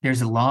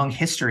 there's a long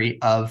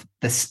history of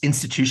the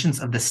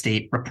institutions of the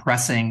state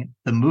repressing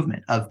the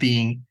movement, of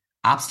being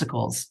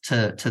obstacles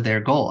to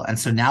their goal. And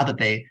so now that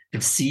they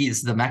have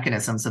seized the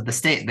mechanisms of the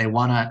state, they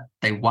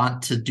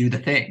want to do the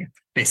thing,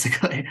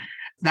 basically.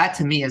 That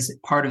to me is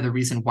part of the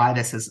reason why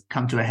this has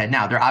come to a head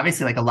now. There are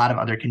obviously like a lot of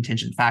other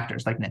contingent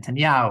factors like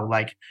Netanyahu,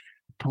 like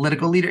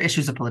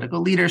issues of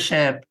political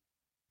leadership,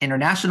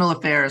 international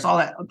affairs, all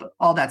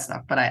that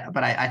stuff. But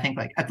I think,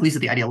 like, at least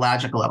at the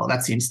ideological level,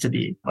 that seems to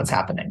be what's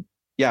happening.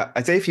 Yeah,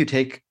 I'd say if you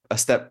take a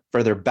step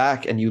further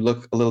back and you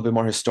look a little bit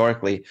more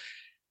historically,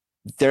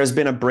 there's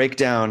been a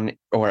breakdown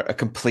or a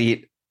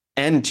complete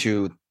end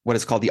to what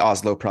is called the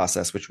Oslo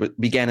process, which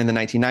began in the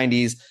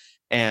 1990s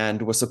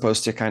and was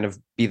supposed to kind of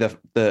be the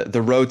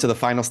road to the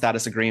final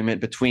status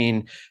agreement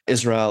between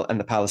Israel and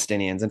the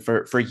Palestinians. And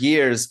for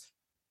years,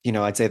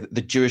 I'd say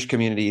the Jewish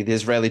community, the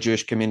Israeli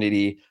Jewish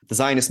community, the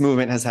Zionist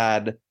movement has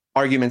had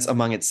arguments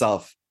among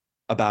itself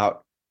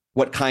about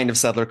what kind of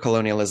settler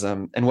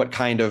colonialism and what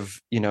kind of,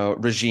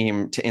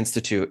 regime to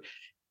institute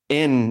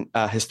in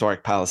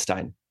historic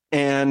Palestine.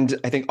 And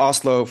I think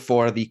Oslo,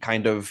 for the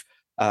kind of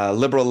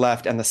liberal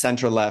left and the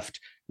center left,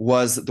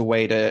 was the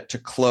way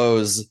to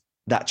close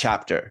that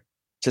chapter,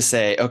 to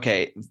say,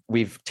 okay,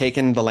 we've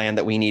taken the land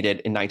that we needed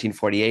in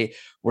 1948.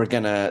 We're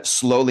going to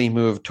slowly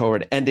move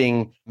toward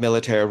ending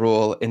military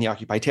rule in the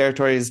occupied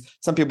territories.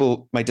 Some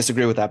people might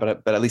disagree with that,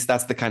 but at least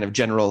that's the kind of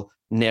general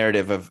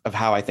narrative of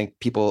how I think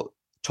people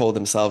told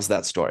themselves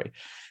that story.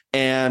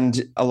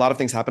 And a lot of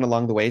things happened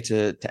along the way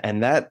to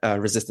end that.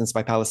 Resistance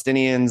by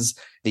Palestinians,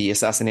 the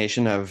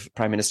assassination of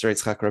Prime Minister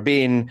Yitzhak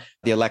Rabin,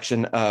 the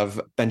election of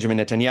Benjamin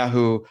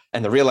Netanyahu,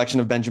 and the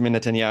re-election of Benjamin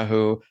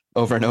Netanyahu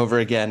over and over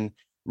again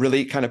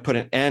really kind of put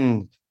an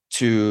end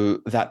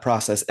to that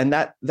process. And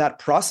that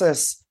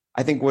process,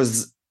 I think,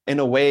 was in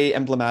a way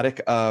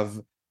emblematic of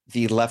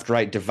the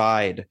left-right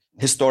divide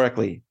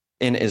historically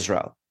in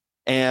Israel.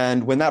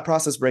 And when that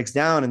process breaks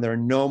down and there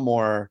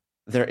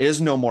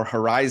is no more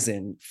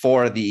horizon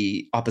for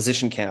the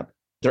opposition camp,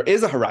 there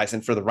is a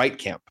horizon for the right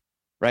camp,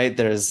 right?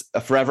 There's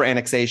a forever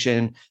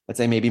annexation, let's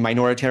say maybe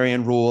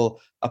minoritarian rule,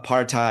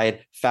 apartheid,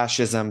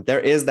 fascism. There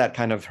is that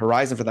kind of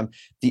horizon for them.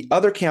 The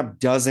other camp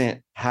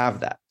doesn't have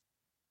that.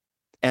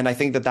 And I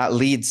think that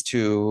leads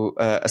to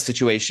a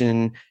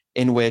situation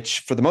in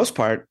which, for the most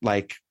part,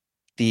 like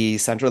the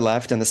center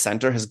left and the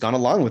center has gone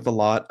along with a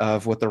lot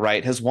of what the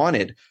right has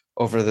wanted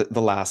over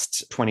the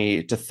last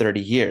 20 to 30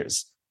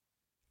 years.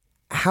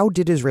 How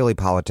did Israeli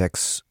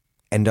politics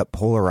end up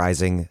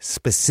polarizing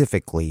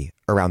specifically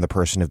around the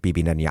person of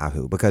Bibi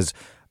Netanyahu? Because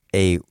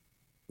a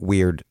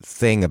weird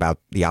thing about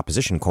the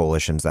opposition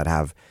coalitions that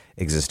have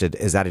existed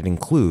is that it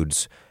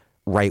includes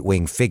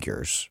right-wing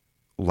figures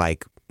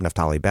like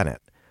Naftali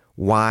Bennett.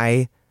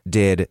 Why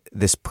did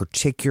this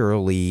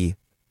particularly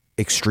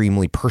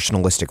extremely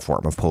personalistic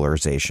form of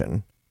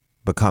polarization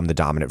become the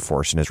dominant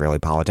force in Israeli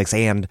politics?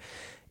 And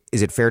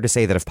is it fair to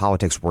say that if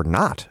politics were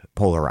not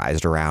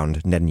polarized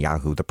around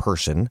Netanyahu, the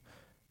person,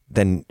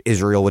 then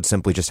Israel would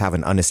simply just have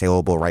an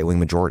unassailable right-wing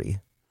majority?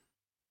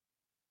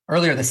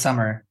 Earlier this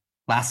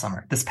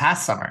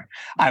past summer,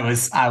 I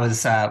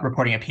was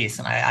reporting a piece,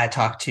 and I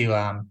talked to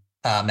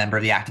a member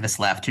of the activist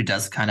left who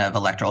does kind of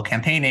electoral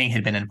campaigning,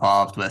 had been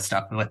involved with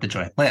stuff with the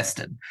Joint List.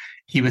 And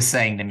he was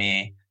saying to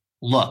me,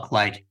 look,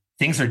 like,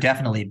 things are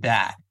definitely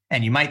bad.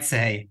 And you might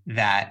say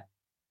that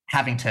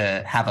having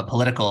to have a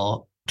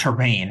political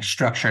terrain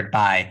structured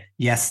by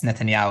yes,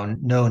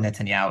 Netanyahu, no,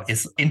 Netanyahu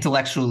is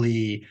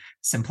intellectually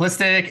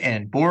simplistic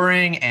and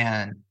boring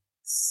and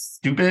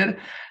stupid,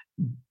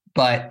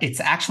 but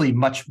it's actually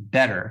much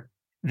better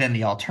than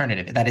the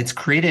alternative, that it's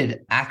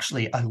created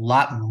actually a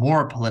lot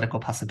more political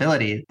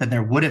possibility than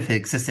there would have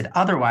existed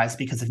otherwise,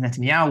 because if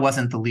Netanyahu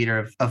wasn't the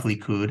leader of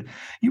Likud,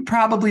 you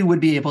probably would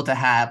be able to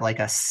have like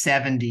a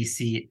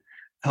 70-seat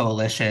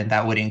coalition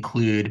that would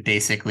include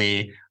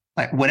basically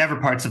like whatever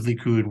parts of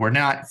Likud were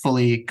not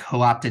fully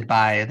co-opted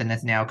by the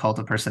Netanyahu cult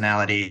of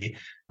personality.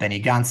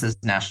 Benny Gantz's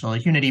National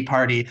Unity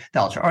Party,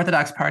 the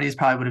ultra-Orthodox parties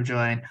probably would have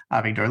joined,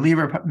 Avigdor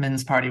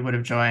Lieberman's party would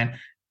have joined,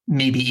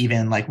 maybe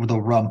even like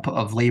the rump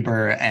of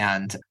labor,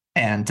 and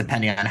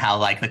depending on how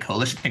like the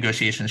coalition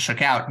negotiations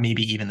shook out,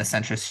 maybe even the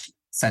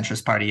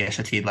centrist party Yesh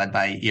Atid led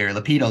by Yair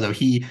Lapid, although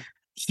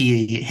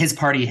his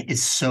party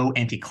is so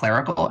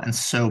anti-clerical and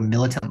so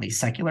militantly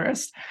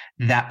secularist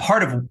that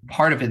part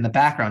of in the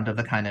background of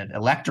the kind of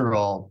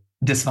electoral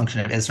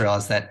dysfunction of Israel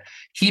is that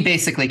he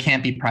basically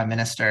can't be prime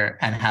minister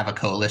and have a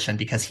coalition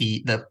because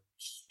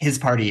his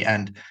party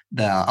and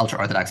the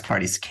ultra-Orthodox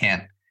parties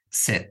can't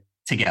sit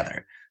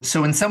together.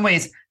 So in some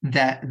ways,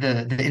 that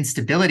the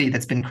instability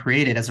that's been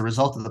created as a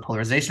result of the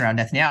polarization around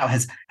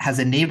Netanyahu has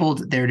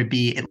enabled there to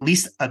be at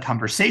least a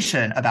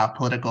conversation about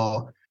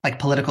political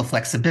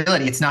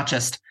flexibility. It's not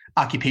just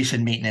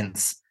occupation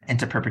maintenance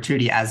into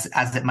perpetuity as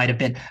it might have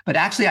been. But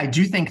actually, I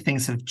do think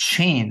things have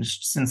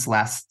changed since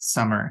last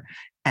summer,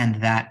 and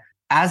that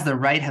as the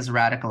right has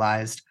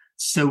radicalized,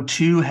 so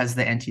too has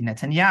the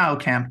anti-Netanyahu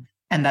camp,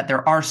 and that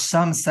there are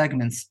some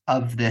segments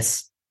of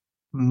this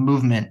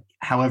movement,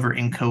 however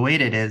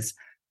inchoate it is,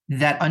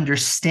 that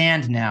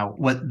understand now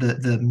what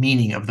the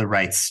meaning of the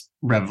right's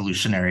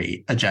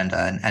revolutionary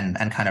agenda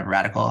and kind of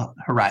radical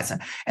horizon.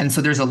 And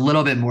so there's a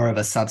little bit more of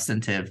a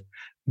substantive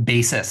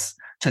basis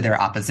to their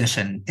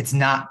opposition. It's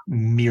not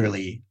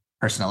merely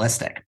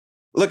personalistic.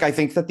 Look, I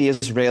think that the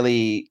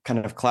Israeli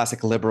kind of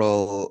classic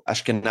liberal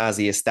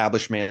Ashkenazi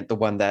establishment, the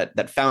one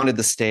that founded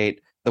the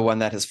state, the one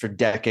that has for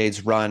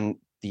decades run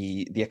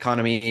the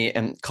economy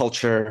and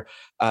culture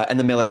and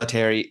the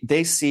military,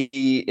 they see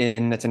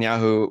in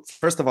Netanyahu,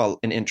 first of all,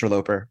 an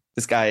interloper.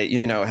 This guy,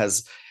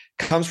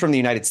 comes from the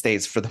United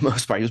States for the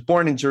most part. He was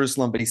born in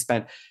Jerusalem, but he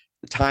spent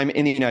time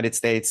in the United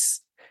States.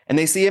 And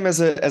they see him as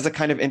a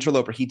kind of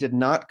interloper. He did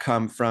not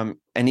come from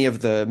any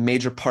of the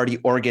major party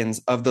organs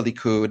of the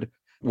Likud.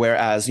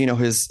 Whereas,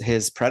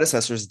 his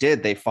predecessors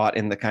did. They fought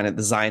in the kind of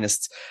the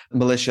Zionist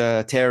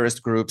militia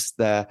terrorist groups,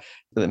 the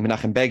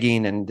Menachem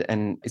Begin and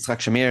Yitzhak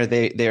Shamir.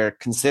 They are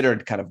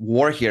considered kind of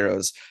war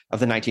heroes of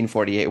the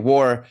 1948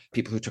 war,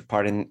 people who took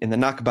part in the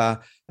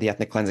Nakba, the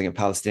ethnic cleansing of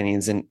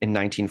Palestinians in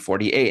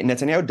 1948. And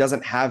Netanyahu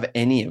doesn't have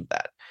any of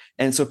that.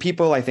 And so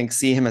people, I think,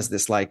 see him as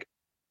this, like,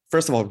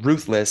 first of all,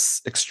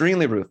 ruthless,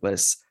 extremely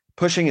ruthless,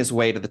 pushing his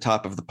way to the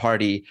top of the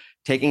party,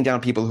 taking down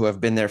people who have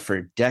been there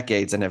for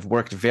decades and have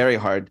worked very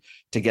hard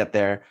to get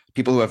there,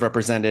 people who have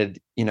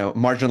represented,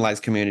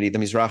 marginalized community, the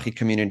Mizrahi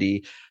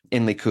community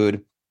in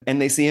Likud.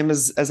 And they see him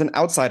as an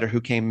outsider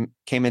who came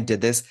and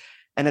did this.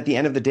 And at the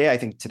end of the day, I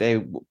think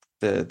today,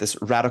 this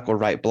radical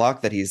right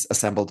bloc that he's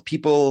assembled,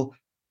 people,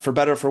 for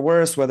better or for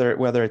worse,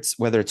 whether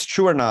it's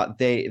true or not,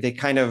 they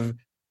kind of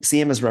see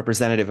him as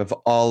representative of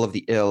all of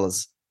the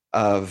ills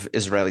of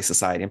Israeli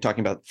society. I'm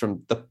talking about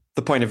from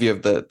the point of view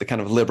of the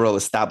kind of liberal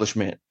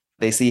establishment.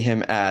 They see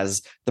him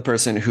as the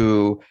person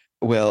who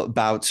will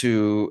bow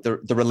to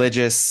the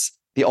religious,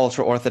 the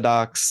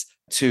ultra-Orthodox,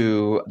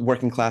 to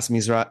working class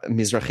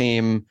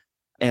Mizrahim.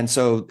 And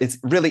so it's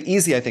really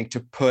easy, I think, to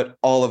put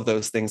all of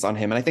those things on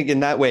him. And I think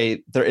in that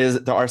way, there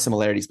are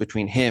similarities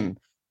between him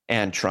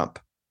and Trump.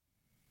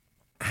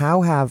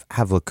 How have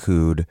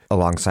Likud,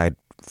 alongside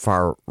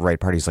far-right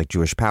parties like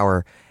Jewish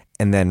Power,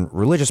 and then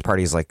religious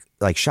parties like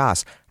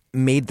Shas,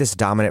 made this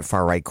dominant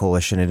far-right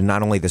coalition into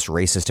not only this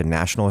racist and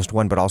nationalist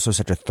one, but also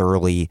such a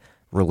thoroughly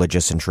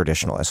religious and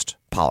traditionalist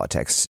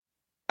politics?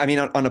 I mean,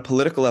 on a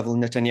political level,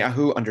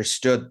 Netanyahu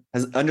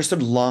has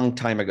understood long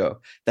time ago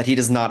that he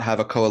does not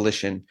have a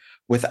coalition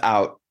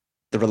without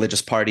the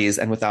religious parties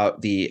and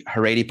without the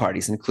Haredi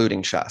parties,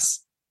 including Shas.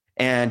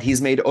 And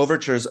he's made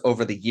overtures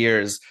over the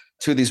years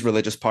to these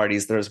religious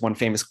parties. There's one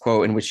famous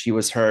quote in which he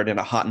was heard in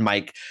a hot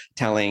mic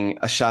telling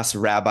a Shas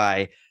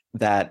rabbi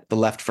that the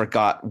left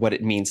forgot what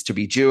it means to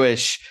be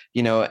Jewish,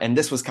 and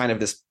this was kind of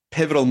this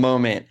pivotal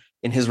moment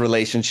in his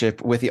relationship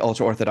with the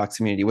ultra-Orthodox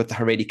community, with the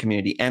Haredi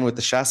community, and with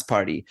the Shas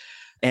party.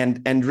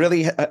 And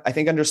really, I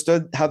think,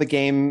 understood how the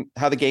game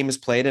is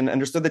played, and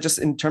understood that just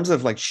in terms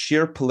of like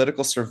sheer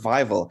political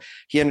survival,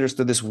 he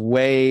understood this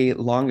way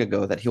long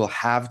ago that he will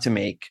have to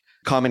make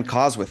common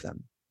cause with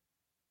them.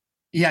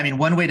 Yeah, I mean,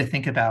 one way to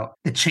think about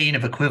the chain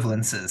of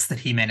equivalences that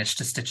he managed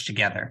to stitch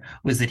together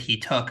was that he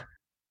took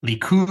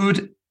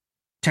Likud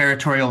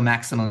territorial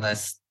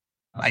maximalist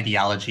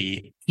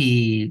ideology.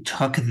 He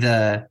took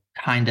the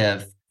kind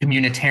of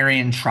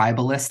communitarian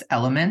tribalist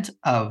element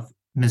of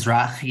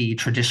Mizrahi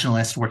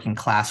traditionalist working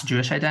class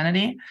Jewish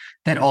identity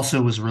that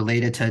also was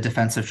related to a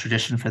defensive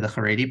tradition for the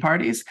Haredi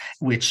parties,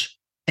 which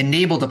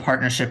enabled a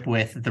partnership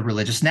with the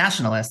religious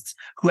nationalists,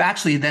 who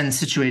actually then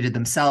situated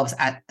themselves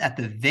at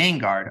the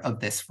vanguard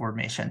of this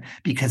formation,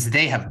 because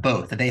they have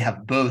both. They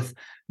have both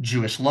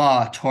Jewish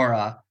law,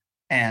 Torah,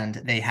 and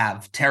they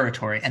have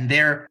territory. And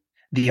they're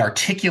the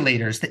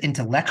articulators, the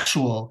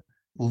intellectual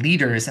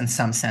leaders, in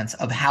some sense,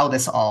 of how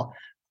this all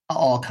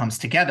comes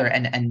together,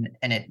 and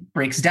it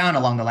breaks down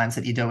along the lines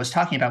that Ido was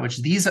talking about, which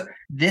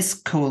this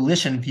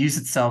coalition views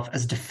itself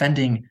as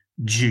defending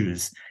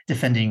Jews,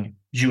 defending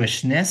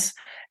Jewishness,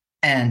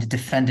 and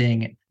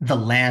defending the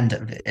land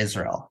of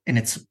Israel in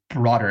its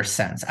broader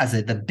sense, as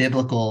the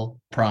biblical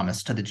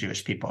promise to the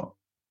Jewish people.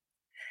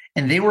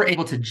 And they were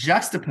able to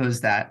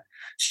juxtapose that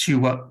to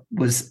what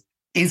was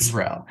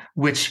Israel,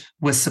 which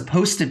was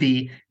supposed to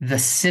be the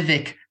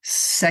civic,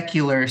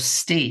 secular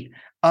state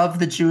of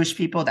the Jewish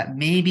people that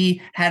maybe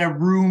had a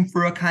room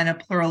for a kind of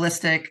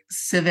pluralistic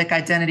civic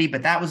identity,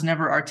 but that was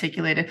never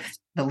articulated.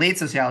 The late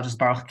sociologist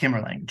Baruch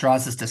Kimmerling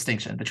draws this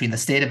distinction between the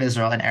state of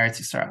Israel and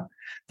Eretz Yisrael,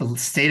 the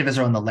state of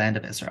Israel and the land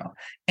of Israel,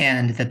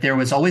 and that there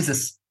was always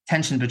this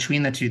tension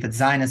between the two that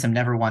Zionism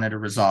never wanted to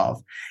resolve.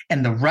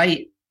 And the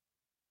right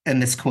and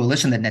this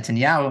coalition that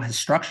Netanyahu has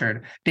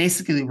structured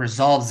basically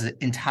resolves it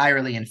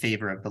entirely in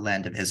favor of the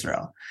land of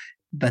Israel.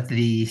 But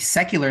the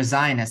secular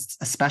Zionists,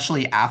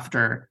 especially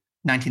after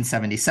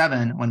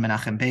 1977, when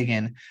Menachem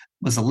Begin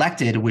was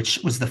elected, which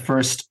was the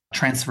first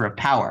transfer of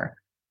power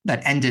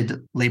that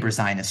ended labor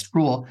Zionist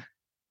rule,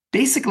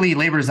 basically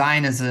labor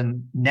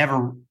Zionism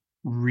never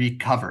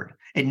recovered.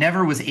 It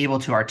never was able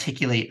to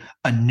articulate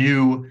a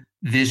new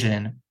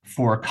vision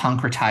for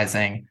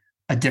concretizing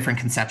a different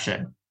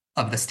conception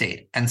of the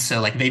state. And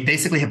so they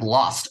basically have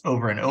lost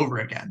over and over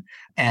again.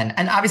 And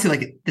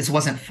obviously this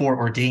wasn't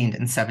foreordained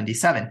in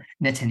 77.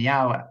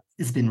 Netanyahu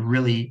has been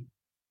really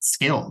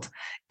skilled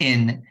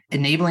in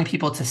enabling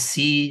people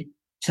to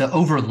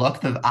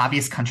overlook the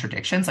obvious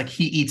contradictions. Like,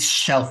 he eats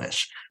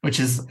shellfish, which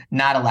is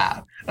not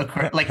allowed,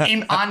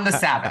 on the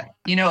Sabbath.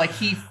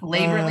 He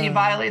flagrantly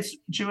violates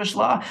Jewish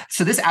law.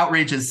 So this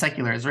outrages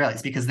secular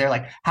Israelis, because they're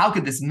like, how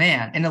could this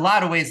man, in a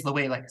lot of ways, the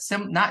way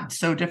not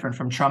so different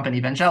from Trump and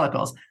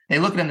evangelicals, they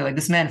look at him, they're like,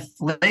 this man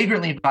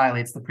flagrantly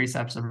violates the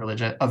precepts of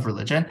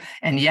religion,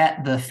 and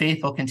yet the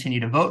faithful continue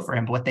to vote for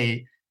him. But what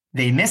they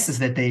miss is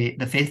that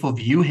the faithful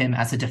view him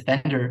as a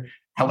defender,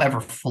 however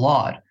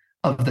flawed,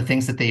 of the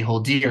things that they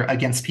hold dear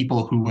against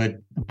people who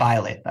would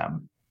violate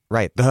them.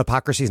 Right. The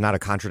hypocrisy is not a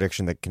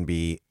contradiction that can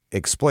be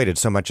exploited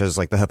so much as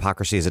like the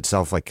hypocrisy is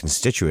itself like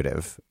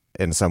constitutive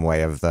in some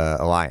way of the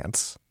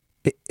alliance.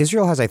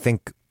 Israel has, I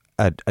think,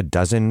 a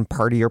dozen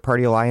party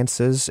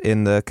alliances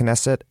in the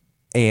Knesset,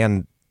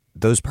 and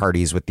those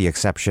parties, with the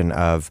exception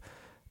of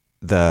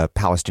the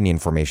Palestinian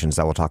formations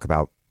that we'll talk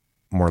about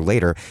more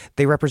later,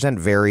 they represent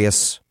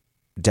various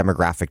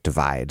demographic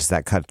divides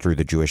that cut through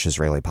the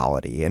Jewish-Israeli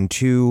polity. And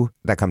two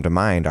that come to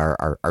mind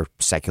are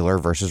secular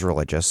versus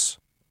religious,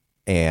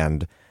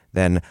 and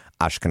then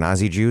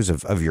Ashkenazi Jews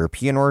of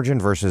European origin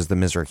versus the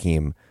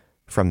Mizrahim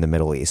from the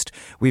Middle East.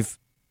 We've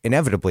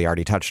inevitably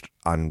already touched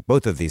on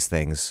both of these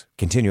things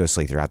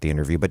continuously throughout the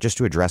interview, but just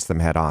to address them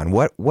head on,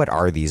 what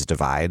are these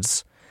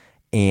divides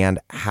and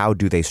how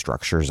do they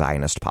structure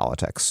Zionist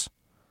politics?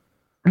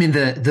 I mean,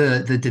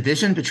 the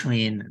division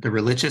between the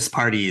religious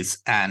parties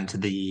and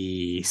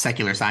the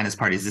secular Zionist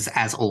parties is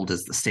as old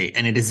as the state,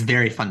 and it is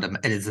very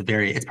fundamental.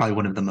 It's probably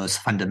one of the most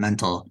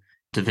fundamental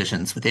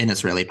divisions within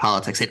Israeli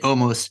politics.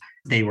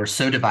 They were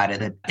so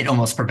divided that it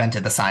almost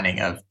prevented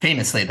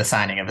famously the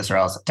signing of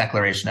Israel's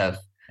Declaration of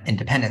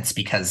Independence,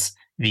 because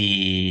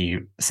the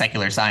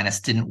secular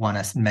Zionists didn't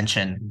want to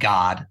mention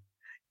God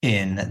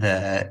in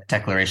the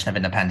Declaration of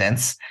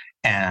Independence,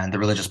 and the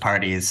religious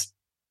parties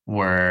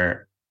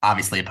were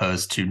obviously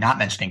opposed to not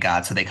mentioning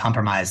God, so they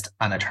compromised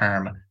on a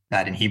term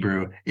that in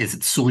Hebrew is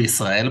Tzur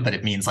Yisrael, but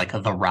it means like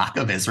the rock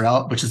of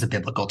Israel, which is a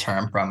biblical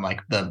term from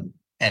like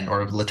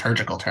or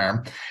liturgical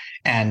term.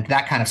 And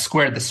that kind of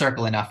squared the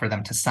circle enough for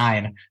them to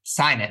sign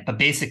it. But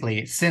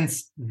basically,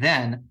 since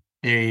then,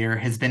 there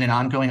has been an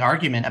ongoing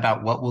argument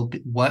about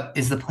what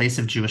is the place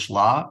of Jewish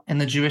law in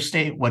the Jewish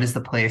state? What is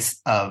the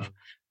place of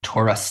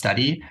Torah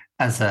study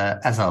as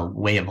a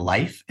way of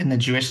life in the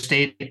Jewish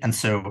state? And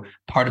so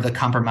part of the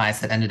compromise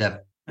that ended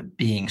up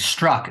being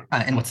struck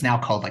in what's now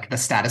called like the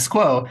status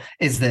quo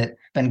is that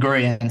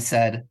Ben-Gurion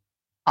said,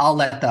 I'll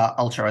let the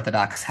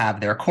ultra-Orthodox have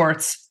their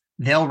courts.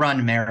 They'll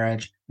run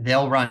marriage.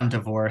 They'll run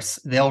divorce.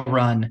 They'll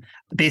run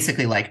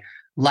basically like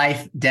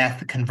life,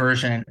 death,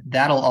 conversion.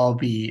 That'll all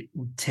be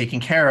taken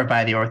care of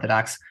by the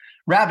Orthodox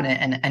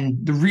rabbinate.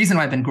 And the reason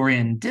why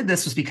Ben-Gurion did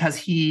this was because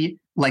he,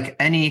 like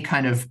any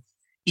kind of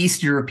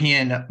East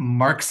European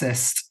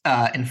Marxist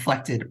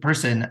inflected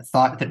person,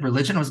 thought that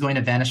religion was going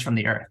to vanish from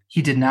the earth.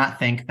 He did not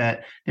think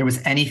that there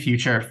was any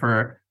future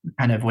for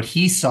kind of what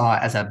he saw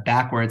as a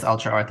backwards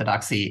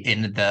ultra-Orthodoxy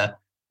in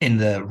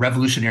the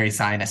revolutionary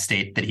Zionist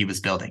state that he was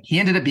building. He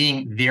ended up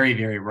being very,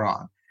 very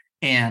wrong.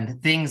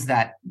 And things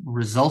that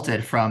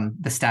resulted from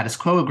the status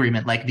quo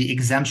agreement, like the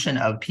exemption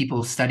of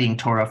people studying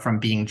Torah from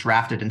being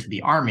drafted into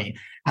the army,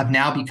 have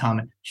now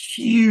become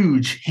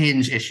huge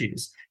hinge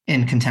issues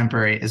in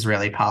contemporary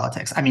Israeli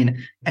politics. I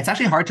mean, it's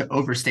actually hard to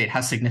overstate how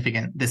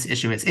significant this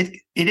issue is.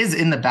 It is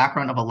in the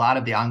background of a lot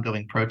of the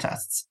ongoing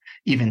protests,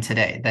 even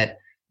today,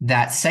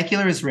 that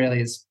secular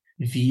Israelis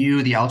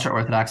view the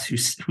ultra-Orthodox who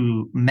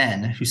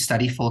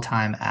study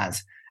full-time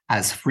as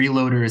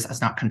freeloaders,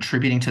 as not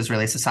contributing to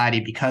Israeli society,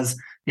 because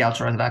the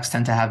ultra-Orthodox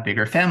tend to have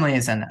bigger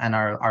families and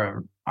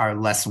are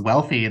less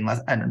wealthy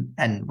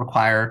and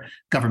require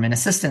government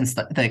assistance.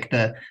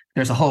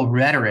 There's a whole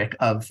rhetoric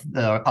of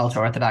the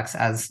ultra-Orthodox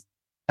as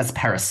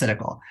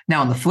parasitical.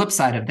 Now, on the flip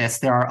side of this,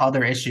 there are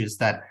other issues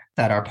that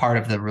are part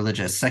of the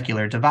religious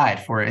secular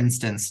divide. For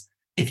instance,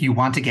 if you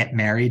want to get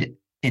married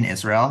in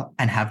Israel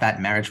and have that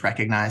marriage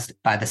recognized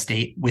by the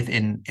state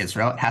within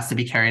Israel, it has to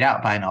be carried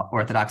out by an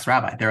Orthodox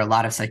rabbi. There are a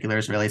lot of secular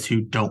Israelis who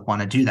don't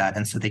want to do that.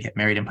 And so they get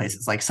married in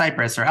places like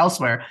Cyprus or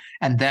elsewhere.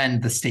 And then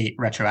the state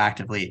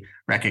retroactively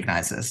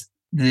recognizes.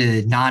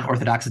 The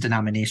non-Orthodox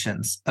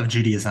denominations of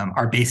Judaism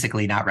are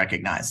basically not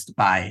recognized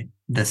by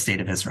the state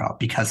of Israel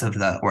because of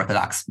the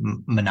Orthodox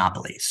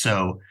monopoly.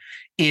 So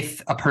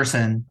if a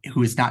person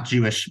who is not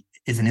Jewish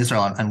is in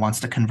Israel and wants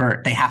to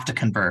convert, they have to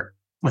convert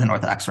with an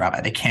Orthodox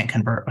rabbi. They can't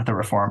convert with a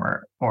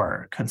reformer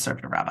or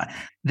conservative rabbi.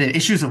 The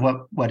issues of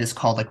what is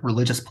called like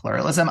religious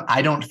pluralism,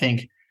 I don't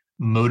think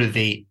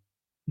motivate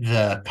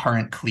the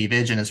current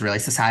cleavage in Israeli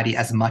society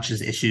as much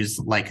as issues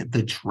like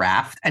the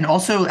draft and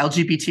also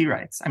LGBT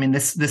rights. I mean,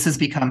 this has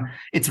become,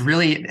 I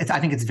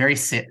think it's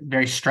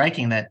very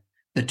striking that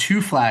the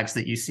two flags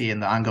that you see in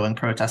the ongoing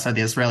protests are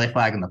the Israeli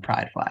flag and the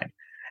pride flag.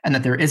 And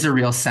that there is a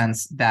real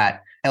sense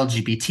that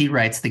LGBT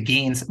rights, the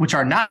gains, which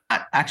are not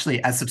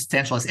actually as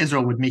substantial as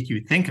Israel would make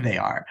you think they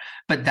are,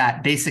 but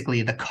that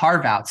basically the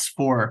carve-outs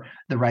for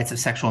the rights of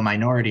sexual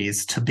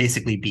minorities to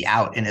basically be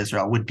out in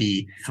Israel would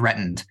be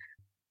threatened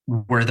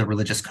were the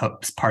religious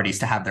parties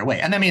to have their way.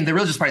 And I mean, the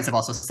religious parties have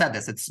also said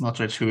this. It's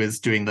Smotrich who is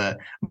doing the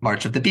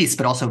March of the Beast,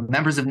 but also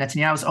members of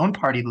Netanyahu's own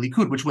party, the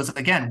Likud, which was,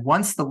 again,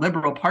 once the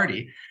liberal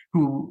party,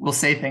 who will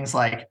say things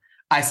like,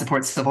 I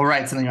support civil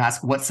rights. And then you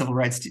ask, what civil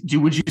rights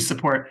would you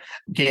support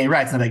gay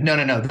rights? And they're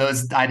like, no,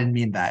 those, I didn't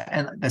mean that.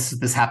 And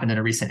this happened in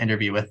a recent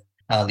interview with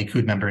a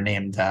Likud member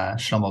named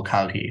Shlomo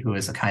Kalki, who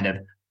is a kind of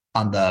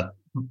on the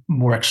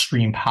more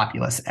extreme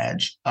populist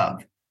edge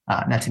of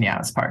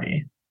Netanyahu's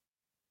party.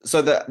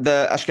 So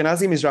the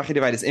Ashkenazi Mizrahi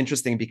divide is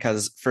interesting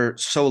because for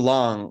so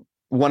long,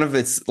 one of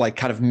its like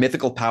kind of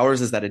mythical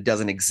powers is that it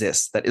doesn't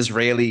exist, that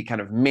Israeli kind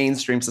of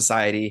mainstream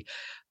society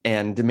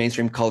and the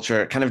mainstream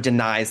culture kind of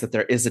denies that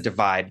there is a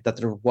divide, that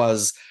there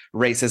was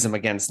racism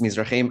against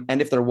Mizrahim.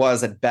 And if there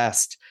was, at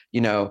best,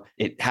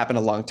 it happened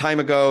a long time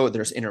ago.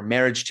 There's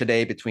intermarriage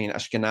today between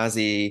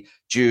Ashkenazi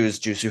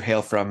Jews who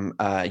hail from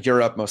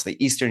Europe, mostly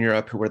Eastern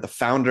Europe, who were the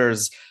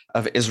founders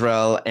of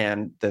Israel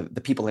and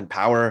the people in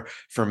power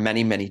for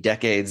many, many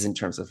decades in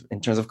terms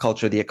of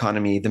culture, the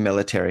economy, the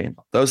military, and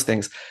those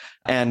things.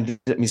 And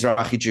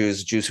Mizrahi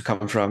Jews who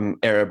come from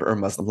Arab or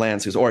Muslim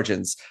lands, whose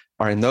origins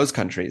are in those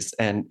countries,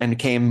 and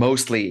came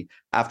mostly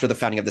after the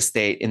founding of the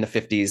state in the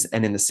 50s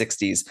and in the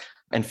 60s,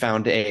 and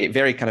found a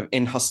very kind of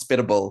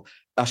inhospitable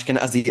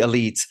Ashkenazi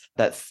elite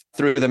that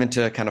threw them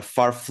into kind of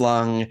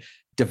far-flung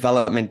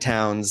development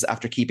towns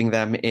after keeping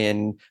them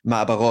in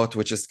Ma'abarot,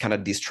 which is kind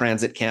of these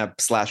transit camp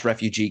 /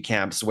 refugee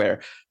camps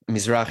where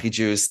Mizrahi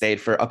Jews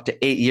stayed for up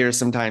to 8 years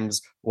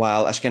sometimes,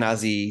 while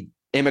Ashkenazi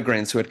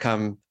immigrants who had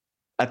come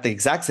at the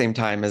exact same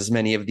time as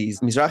many of these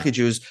Mizrahi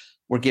Jews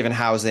were given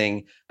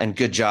housing and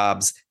good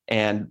jobs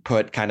and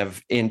put kind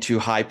of into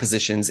high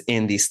positions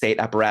in the state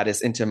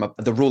apparatus, into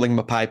the ruling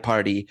Mapai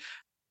party.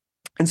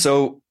 And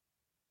so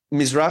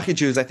Mizrahi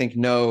Jews, I think,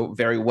 know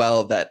very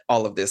well that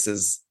all of this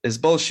is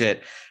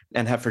bullshit,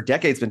 and have for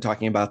decades been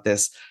talking about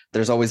this.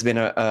 There's always been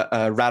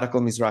a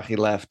radical Mizrahi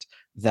left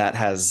that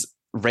has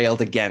railed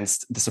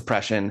against the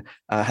suppression,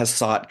 has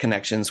sought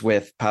connections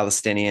with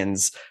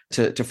Palestinians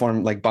to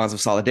form like bonds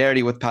of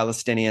solidarity with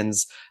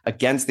Palestinians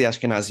against the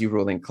Ashkenazi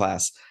ruling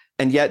class.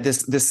 And yet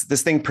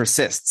this thing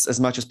persists as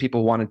much as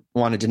people want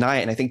to deny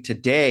it. And I think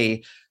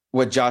today,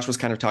 what Josh was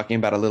kind of talking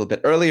about a little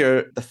bit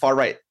earlier, the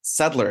far-right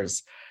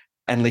settlers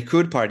and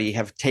Likud party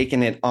have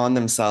taken it on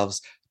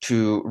themselves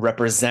to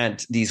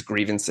represent these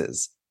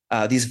grievances,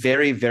 these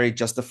very, very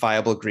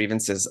justifiable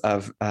grievances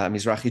of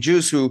Mizrahi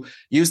Jews who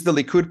used the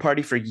Likud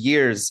party for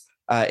years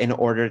in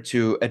order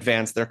to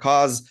advance their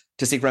cause,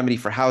 to seek remedy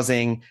for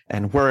housing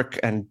and work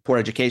and poor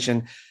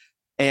education.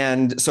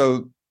 And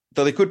so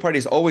the Likud party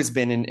has always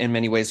been in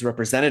many ways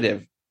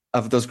representative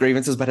of those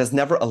grievances, but has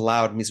never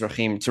allowed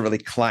Mizrahim to really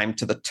climb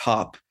to the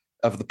top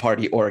of the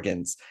party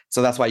organs.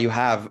 So that's why you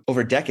have,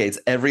 over decades,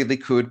 every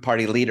Likud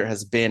party leader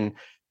has been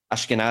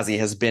Ashkenazi,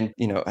 has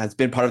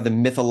been part of the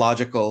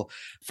mythological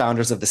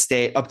founders of the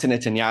state up to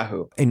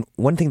Netanyahu. And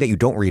one thing that you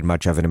don't read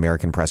much of in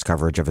American press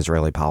coverage of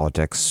Israeli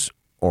politics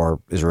or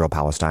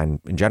Israel-Palestine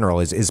in general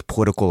is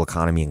political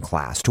economy and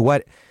class. To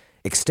what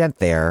extent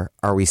there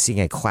are we seeing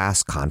a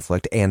class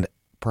conflict, and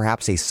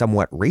perhaps a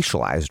somewhat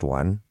racialized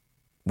one,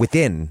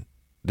 within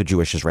the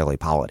Jewish-Israeli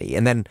polity?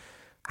 And then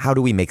how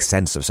do we make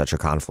sense of such a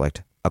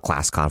conflict, a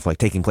class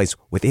conflict, taking place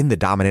within the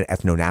dominant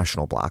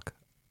ethno-national bloc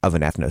of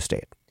an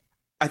ethno-state?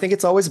 I think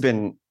it's always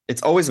been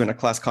a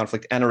class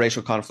conflict and a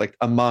racial conflict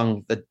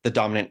among the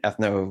dominant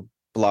ethno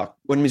bloc.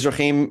 When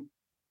Mizrahim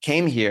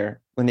came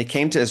here, when they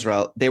came to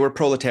Israel, they were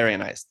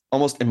proletarianized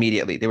almost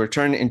immediately. They were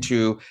turned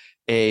into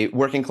a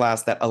working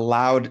class that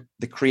allowed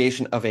the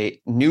creation of a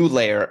new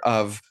layer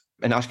of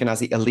an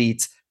Ashkenazi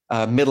elite,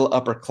 middle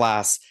upper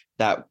class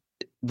that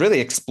really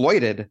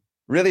exploited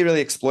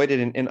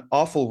in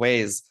awful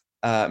ways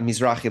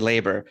Mizrahi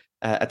labor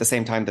at the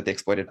same time that they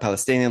exploited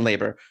Palestinian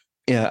labor.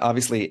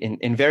 Obviously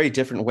in very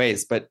different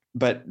ways,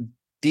 but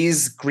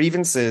these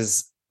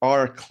grievances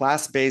are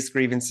class-based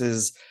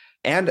grievances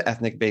and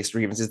ethnic-based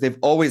grievances. They've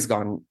always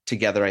gone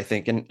together, I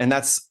think, and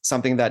that's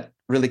something that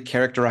really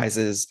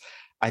characterizes,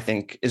 I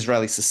think,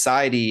 Israeli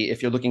society.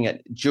 If you're looking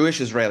at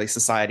Jewish Israeli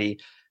society,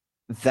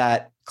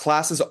 that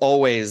class is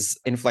always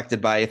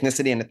inflected by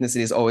ethnicity, and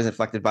ethnicity is always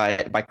inflected by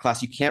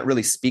class. You can't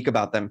really speak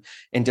about them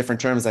in different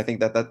terms. I think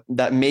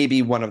that may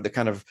be one of the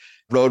kind of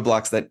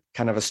roadblocks that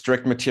kind of a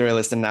strict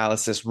materialist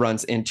analysis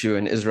runs into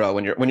in Israel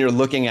when you're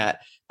looking at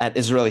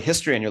Israeli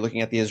history and you're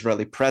looking at the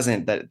Israeli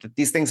present, that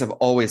these things have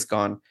always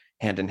gone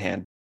hand in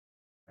hand.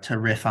 To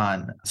riff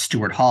on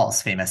Stuart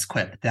Hall's famous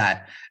quip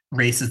that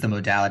race is the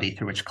modality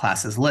through which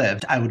classes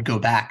lived, I would go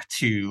back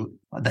to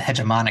the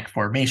hegemonic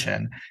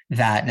formation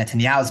that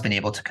Netanyahu has been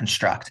able to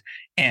construct.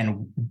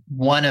 And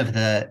one of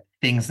the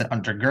things that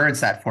undergirds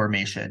that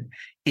formation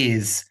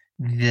is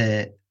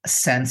the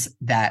sense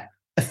that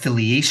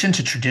affiliation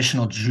to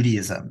traditional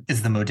Judaism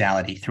is the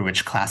modality through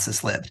which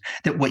classes lived.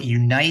 That what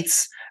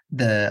unites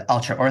the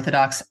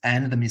ultra-Orthodox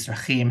and the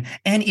Mizrahim,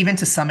 and even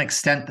to some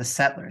extent the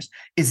settlers,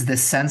 is the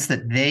sense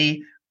that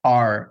they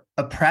are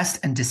oppressed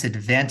and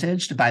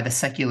disadvantaged by the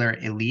secular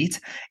elite.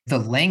 The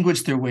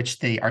language through which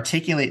they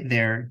articulate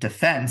their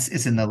defense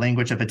is in the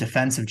language of a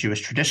defense of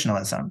Jewish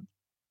traditionalism,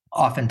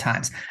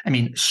 oftentimes. I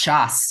mean,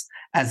 Shas,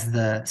 as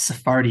the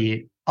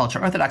Sephardi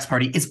ultra-Orthodox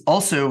party, is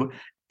also,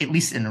 at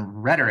least in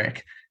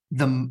rhetoric,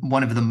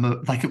 one of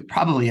the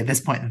probably at this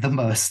point, the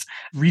most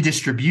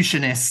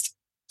redistributionist,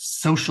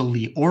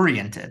 socially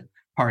oriented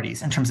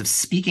parties in terms of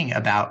speaking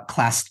about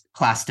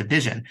class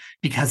division,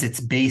 because its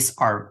base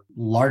are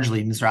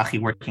largely Mizrahi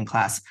working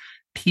class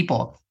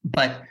people.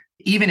 But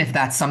even if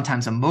that's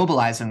sometimes a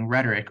mobilizing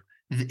rhetoric,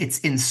 it's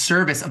in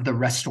service of the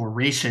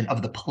restoration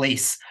of the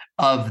place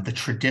of the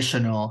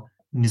traditional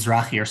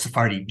Mizrahi or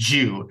Sephardi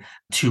Jew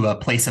to a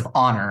place of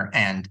honor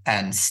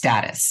and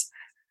status.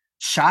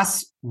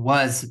 Shas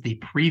was the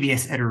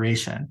previous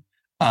iteration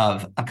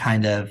of a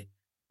kind of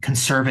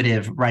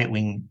conservative,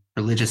 right-wing,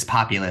 religious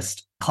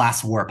populist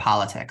class war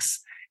politics.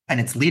 And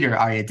its leader,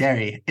 Aryeh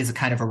Deri, is a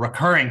kind of a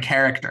recurring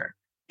character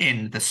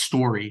in the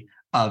story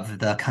of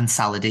the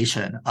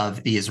consolidation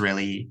of the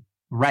Israeli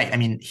right. I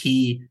mean,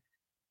 he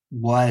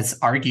was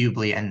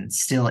arguably and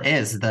still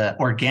is the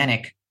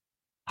organic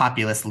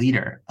populist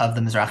leader of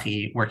the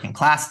Mizrahi working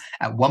class.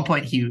 At one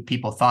point,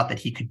 people thought that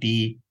he could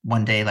be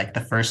one day like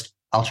the first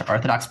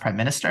ultra-Orthodox prime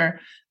minister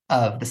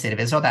of the state of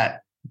Israel.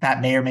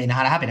 That may or may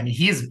not happen. I mean,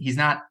 he's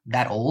not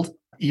that old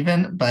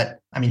even, but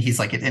I mean, he's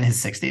like in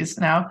his 60s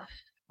now,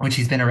 which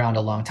he's been around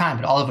a long time.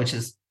 But all of which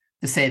is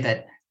to say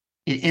that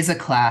it is a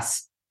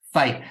class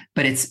fight,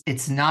 but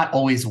it's not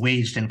always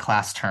waged in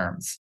class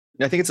terms.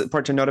 I think it's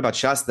important to note about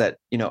Shas that,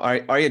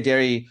 Aryeh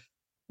Deri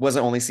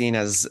wasn't only seen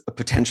as a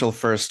potential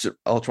first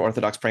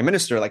ultra-Orthodox prime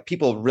minister. Like,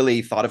 people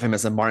really thought of him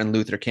as a Martin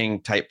Luther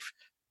King type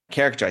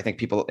character. I think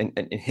people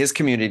in his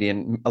community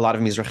and a lot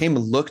of Mizrahim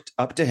looked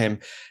up to him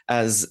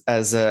as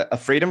a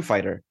freedom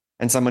fighter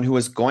and someone who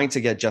was going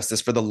to get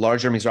justice for the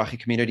larger Mizrahi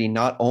community,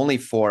 not only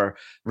for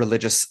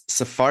religious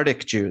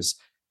Sephardic Jews.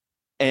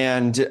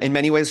 And in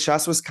many ways,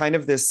 Shas was kind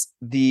of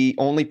the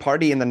only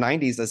party in the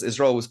 90s as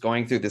Israel was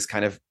going through this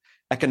kind of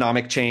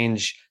economic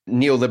change,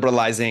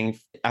 neoliberalizing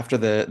after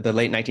the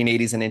late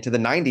 1980s and into the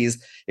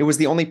 90s. It was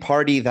the only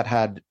party that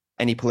had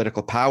any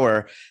political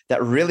power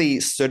that really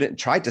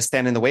tried to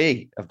stand in the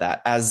way of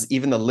that, as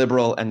even the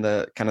liberal and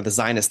the kind of the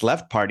Zionist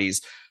left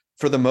parties,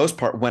 for the most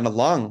part, went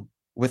along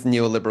with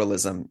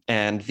neoliberalism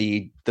and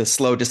the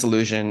slow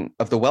dissolution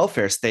of the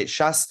welfare state.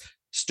 Shas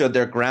stood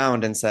their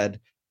ground and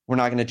said, we're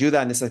not going to do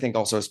that. And this, I think,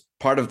 also is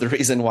part of the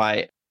reason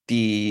why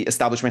the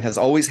establishment has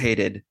always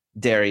hated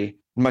Deri,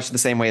 much the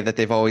same way that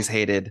they've always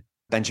hated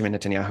Benjamin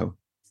Netanyahu.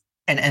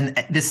 And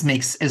this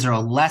makes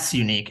Israel less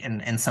unique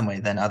in some way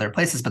than other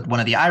places. But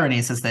one of the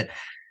ironies is that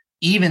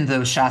even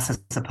though Shas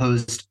has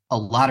opposed a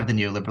lot of the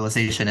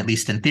neoliberalization, at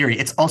least in theory,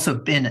 it's also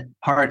been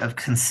part of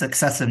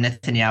successive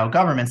Netanyahu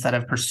governments that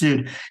have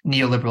pursued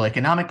neoliberal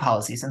economic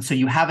policies. And so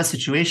you have a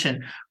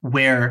situation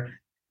where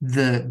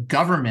the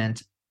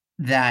government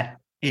that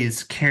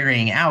is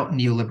carrying out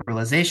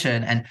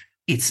neoliberalization, and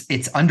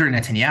it's under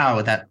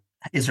Netanyahu that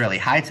Israeli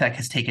high tech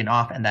has taken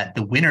off, and that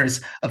the winners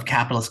of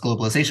capitalist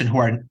globalization,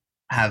 who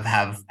have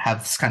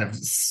kind of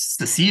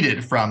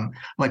seceded from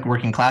like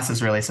working class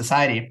Israeli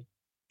society,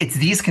 it's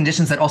these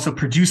conditions that also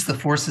produce the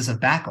forces of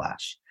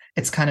backlash.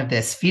 It's kind of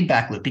this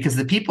feedback loop, because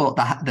the people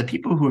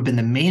who have been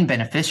the main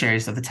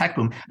beneficiaries of the tech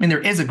boom, I mean, there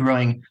is a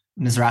growing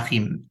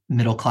Mizrahi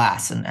middle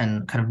class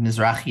and kind of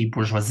Mizrahi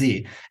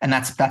bourgeoisie, and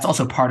that's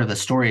also part of the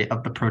story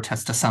of the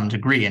protest to some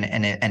degree,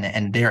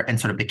 and they're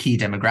sort of the key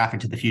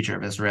demographic to the future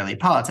of Israeli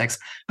politics.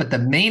 But the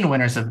main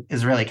winners of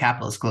Israeli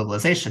capitalist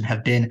globalization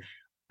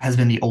has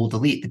been the old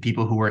elite, the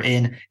people who were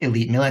in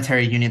elite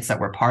military units that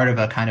were part of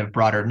a kind of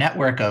broader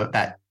network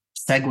that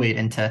segued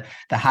into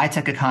the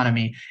high-tech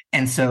economy.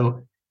 And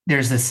so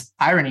there's this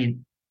irony,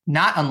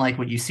 not unlike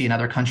what you see in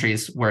other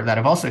countries that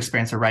have also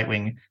experienced a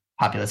right-wing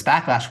populist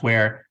backlash,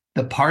 where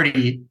the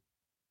party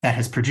that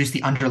has produced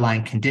the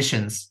underlying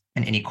conditions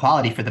and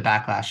inequality for the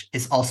backlash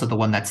is also the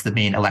one that's the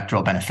main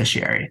electoral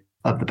beneficiary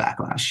of the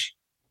backlash.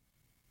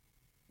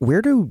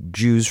 Where do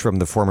Jews from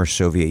the former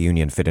Soviet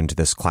Union fit into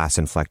this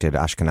class-inflected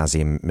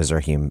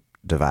Ashkenazi-Mizrahim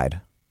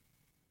divide?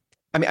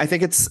 I mean, I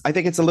think it's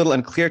a little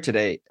unclear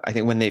today. I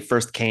think when they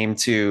first came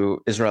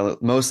to Israel,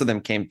 most of them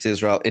came to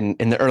Israel in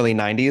the early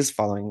 90s,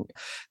 following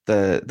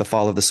the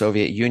fall of the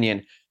Soviet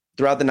Union.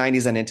 Throughout the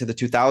 90s and into the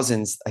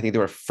 2000s, I think they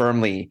were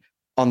firmly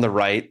on the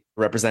right,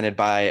 represented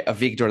by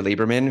Avigdor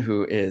Lieberman,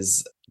 who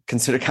is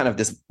considered kind of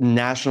this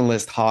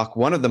nationalist hawk,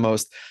 one of the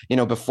most,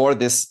 before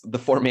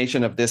the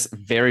formation of this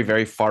very,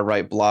 very far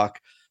right bloc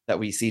that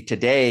we see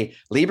today.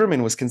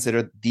 Lieberman was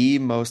considered the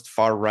most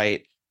far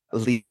right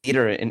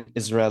leader in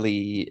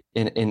Israeli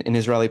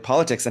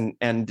politics,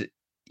 and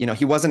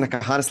he wasn't a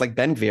Kahanist like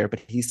Ben Gvir, but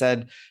he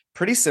said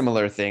pretty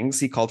similar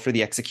things. He called for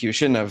the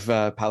execution of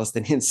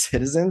Palestinian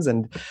citizens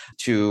and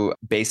to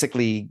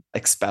basically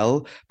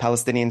expel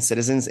Palestinian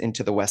citizens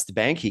into the West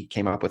Bank. He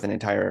came up with an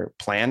entire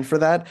plan for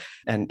that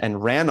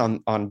and ran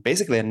on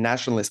basically a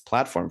nationalist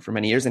platform for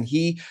many years. And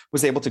he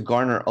was able to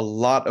garner a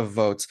lot of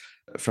votes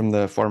from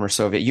the former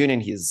Soviet Union.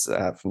 He's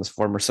from the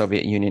former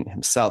Soviet Union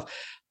himself.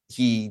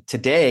 He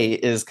today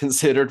is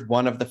considered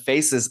one of the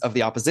faces of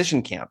the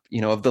opposition camp,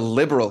 of the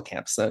liberal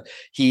camp. So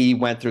he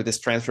went through this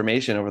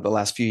transformation over the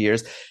last few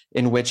years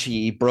in which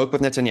he broke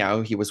with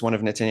Netanyahu. He was one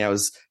of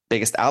Netanyahu's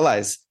biggest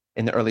allies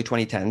in the early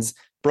 2010s,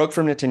 broke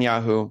from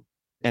Netanyahu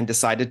and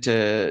decided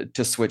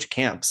to switch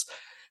camps.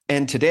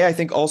 And today, I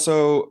think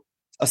also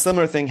a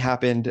similar thing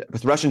happened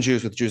with Russian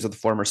Jews, with Jews of the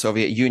former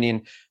Soviet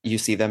Union. You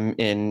see them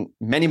in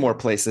many more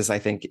places, I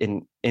think,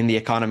 in the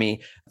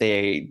economy.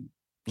 They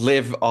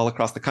live all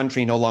across the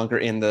country, no longer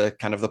in the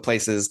kind of the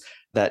places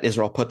that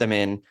Israel put them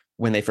in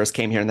when they first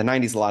came here in the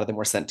 90s. A lot of them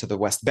were sent to the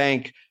West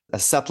Bank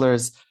as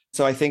settlers.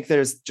 So I think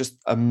there's just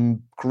a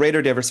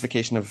greater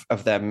diversification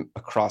of them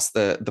across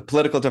the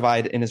political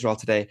divide in Israel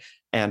today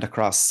and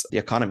across the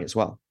economy as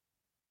well.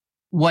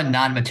 one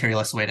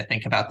non-materialist way to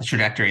think about the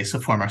trajectories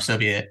of former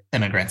Soviet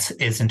immigrants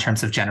is in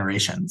terms of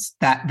generations,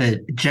 that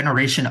the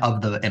generation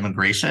of the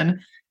immigration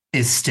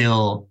is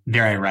still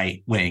very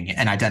right-wing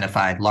and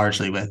identified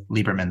largely with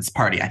Lieberman's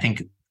party. I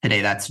think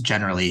today that's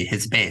generally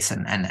his base,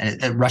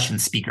 and Russian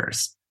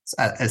speakers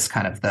is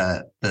kind of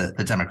the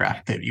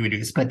demographic that you would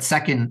use. But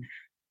second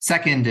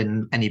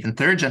and even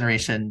third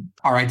generation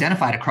are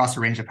identified across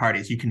a range of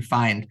parties. You can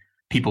find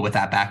people with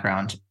that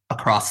background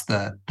across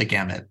the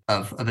gamut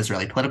of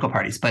Israeli political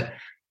parties. But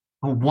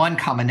one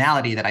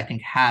commonality that I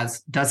think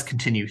does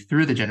continue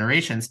through the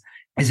generations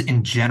is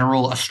in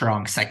general a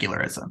strong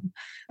secularism,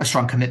 a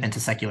strong commitment to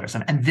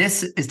secularism. And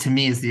this is, to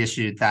me, is the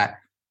issue that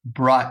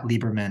brought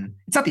Lieberman.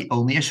 It's not the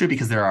only issue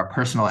because there are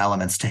personal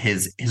elements to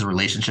his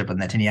relationship with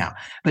Netanyahu.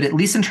 But at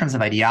least in terms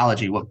of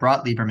ideology, what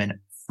brought Lieberman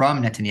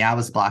from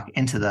Netanyahu's bloc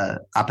into the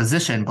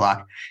opposition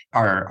bloc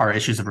are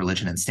issues of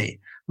religion and state.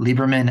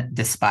 Lieberman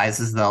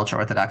despises the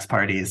ultra-Orthodox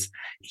parties.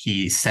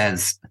 He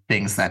says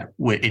things that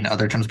would, in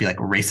other terms, be like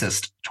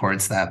racist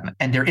towards them.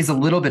 And there is a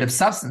little bit of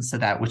substance to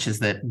that, which is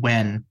that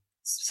when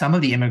some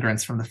of the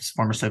immigrants from the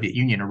former Soviet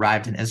Union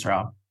arrived in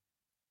Israel,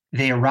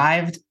 they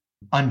arrived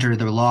under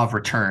the law of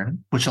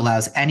return, which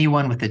allows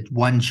anyone with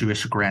one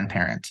Jewish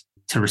grandparent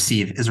to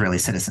receive Israeli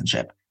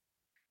citizenship.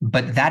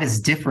 But that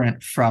is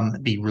different from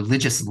the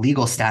religious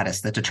legal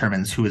status that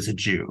determines who is a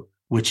Jew,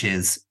 which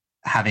is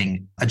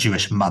having a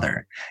Jewish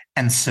mother.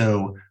 And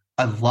so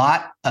a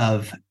lot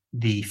of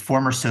the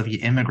former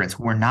Soviet immigrants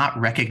were not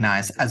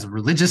recognized as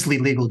religiously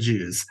legal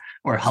Jews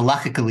or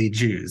halakhically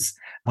Jews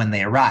when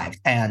they arrived.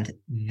 And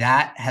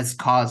that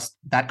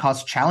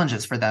caused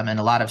challenges for them in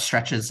a lot of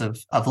stretches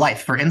of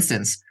life. For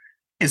instance,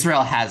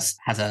 Israel has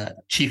a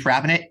chief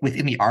rabbinate.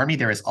 Within the army,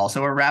 there is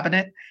also a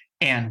rabbinate.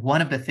 And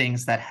one of the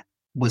things that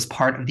was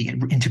part of the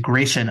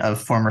integration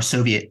of former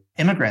Soviet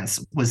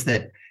immigrants was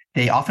that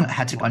they often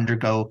had to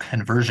undergo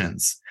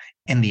conversions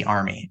in the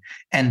army.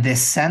 And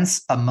this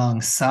sense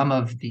among some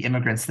of the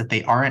immigrants that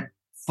they aren't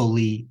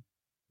fully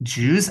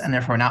Jews and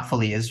therefore not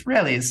fully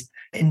Israelis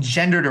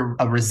engendered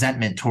a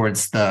resentment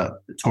towards the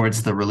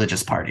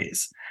religious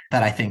parties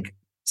that I think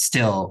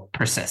still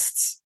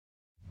persists.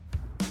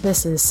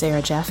 This is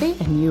Sarah Jaffe,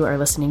 and you are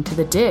listening to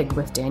The Dig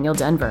with Daniel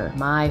Denvir,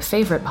 my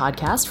favorite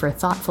podcast for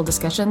thoughtful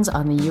discussions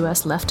on the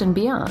U.S. left and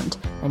beyond,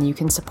 and you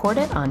can support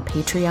it on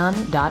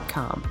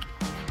patreon.com.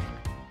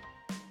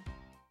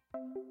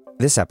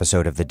 This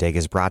episode of The Dig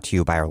is brought to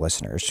you by our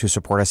listeners who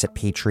support us at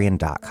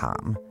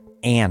patreon.com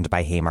and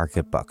by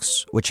Haymarket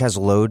Books, which has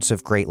loads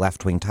of great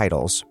left-wing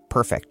titles,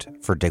 perfect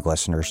for Dig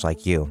listeners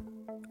like you.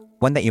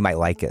 One that you might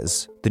like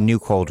is The New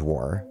Cold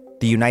War,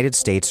 The United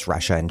States,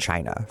 Russia, and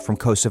China, From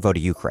Kosovo to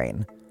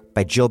Ukraine,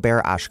 by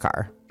Gilbert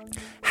Ashkar.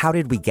 How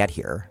did we get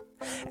here?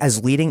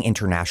 As leading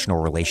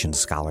international relations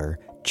scholar,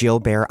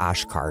 Gilbert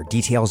Ashkar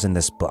details in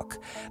this book,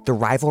 the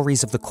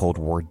rivalries of the Cold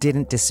War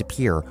didn't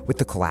disappear with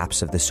the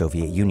collapse of the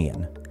Soviet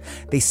Union.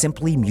 They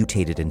simply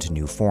mutated into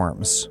new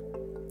forms.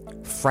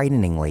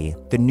 Frighteningly,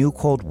 the new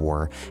Cold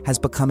War has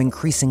become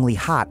increasingly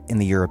hot in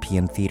the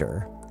European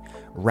theater,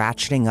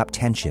 ratcheting up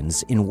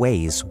tensions in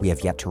ways we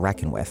have yet to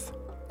reckon with.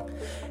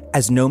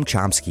 As Noam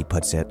Chomsky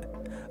puts it,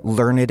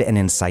 learned and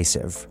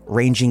incisive,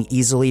 ranging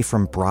easily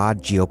from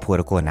broad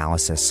geopolitical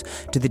analysis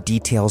to the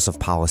details of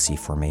policy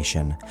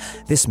formation,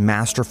 this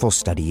masterful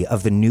study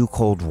of the new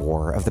Cold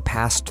War of the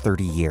past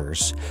 30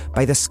 years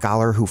by the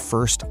scholar who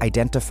first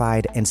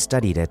identified and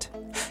studied it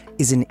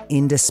is an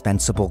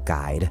indispensable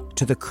guide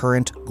to the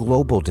current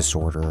global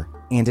disorder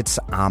and its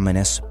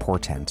ominous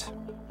portent.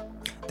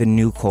 The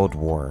New Cold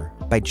War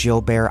by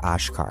Gilbert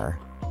Ashkar,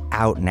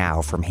 out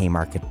now from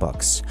Haymarket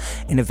Books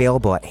and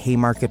available at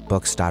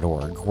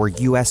haymarketbooks.org, where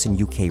US and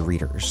UK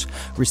readers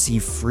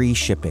receive free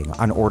shipping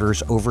on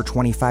orders over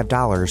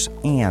 $25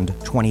 and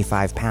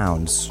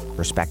 £25,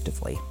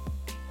 respectively.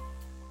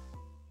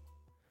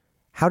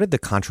 How did the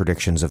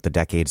contradictions of the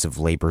decades of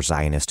labor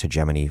Zionist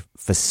hegemony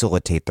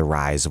facilitate the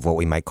rise of what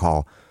we might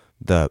call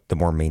the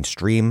more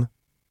mainstream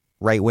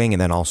right wing,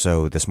 and then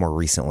also this more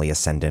recently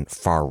ascendant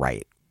far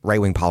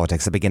right-wing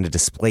politics that began to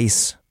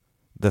displace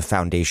the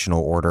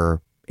foundational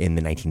order in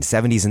the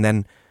 1970s and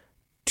then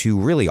to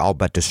really all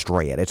but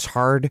destroy it? It's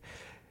hard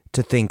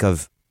to think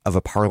of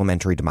a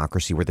parliamentary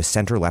democracy where the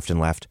center, left, and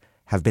left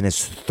have been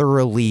as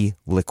thoroughly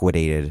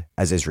liquidated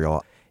as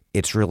Israel.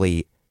 It's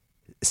really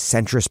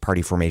centrist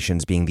party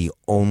formations being the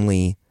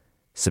only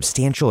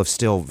substantial, if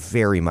still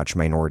very much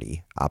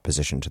minority,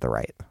 opposition to the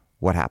right.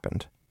 What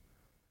happened?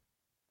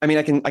 I mean,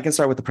 I can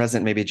start with the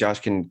present. Maybe Josh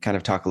can kind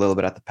of talk a little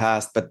bit at the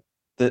past, but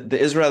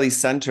the Israeli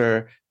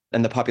center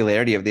and the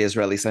popularity of the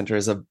Israeli center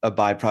is a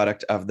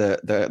byproduct of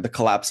the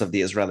collapse of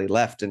the Israeli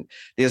left. And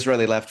the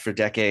Israeli left for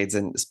decades,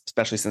 and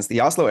especially since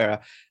the Oslo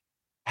era,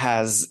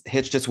 has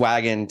hitched its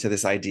wagon to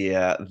this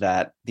idea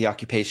that the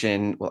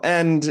occupation will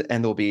end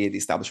and there will be the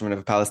establishment of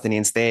a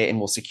Palestinian state and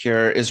will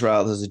secure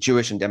Israel as a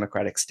Jewish and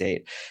democratic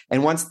state.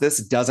 And once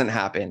this doesn't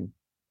happen,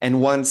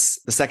 and once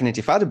the Second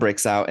Intifada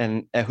breaks out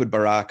and Ehud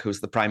Barak,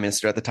 who's the prime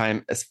minister at the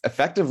time,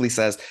 effectively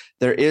says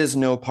there is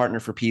no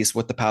partner for peace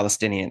with the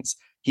Palestinians,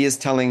 he is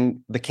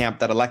telling the camp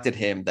that elected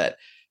him that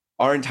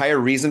our entire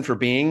reason for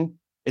being,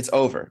 it's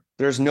over.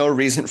 There's no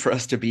reason for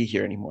us to be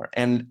here anymore.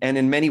 And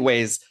in many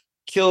ways,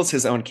 kills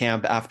his own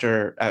camp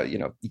after,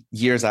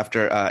 years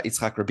after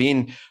Yitzhak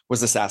Rabin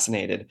was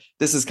assassinated.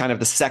 This is kind of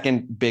the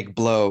second big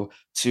blow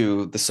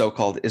to the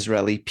so-called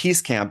Israeli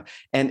peace camp.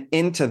 And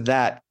into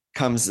that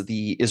comes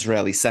the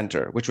Israeli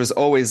Center, which was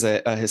always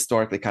a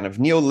historically kind of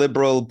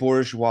neoliberal,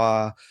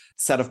 bourgeois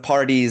set of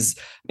parties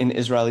in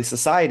Israeli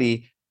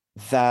society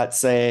that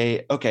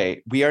say,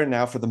 okay, we are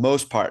now, for the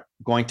most part,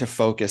 going to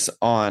focus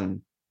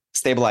on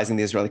stabilizing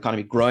the Israeli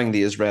economy, growing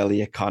the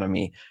Israeli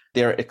economy.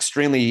 They're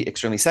extremely,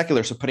 extremely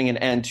secular. So putting an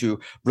end to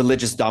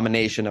religious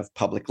domination of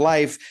public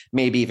life,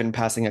 maybe even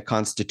passing a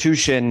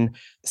constitution,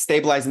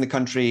 stabilizing the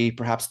country,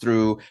 perhaps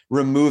through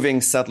removing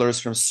settlers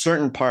from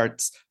certain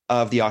parts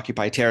of the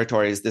occupied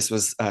territories. This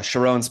was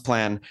Sharon's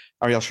plan,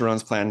 Ariel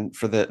Sharon's plan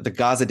for the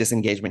Gaza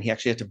disengagement. He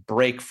actually had to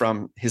break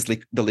from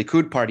the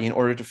Likud party in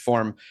order to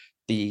form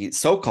the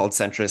so-called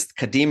centrist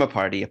Kadima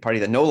party, a party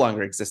that no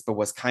longer exists, but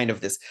was kind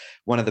of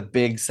one of the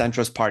big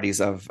centrist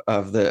parties of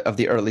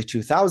the early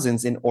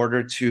 2000s in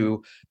order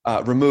to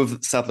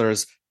remove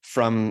settlers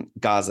from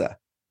Gaza.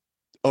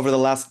 Over the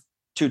last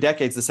 2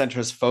 decades, the center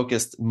has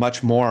focused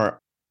much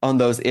more on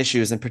those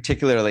issues, and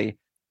particularly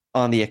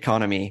on the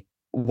economy,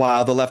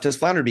 while the left has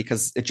floundered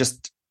because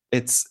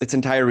its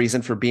entire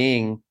reason for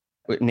being,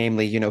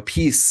 namely,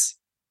 peace,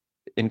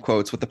 in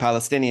quotes, with the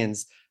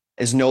Palestinians,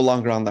 is no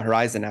longer on the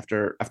horizon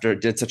after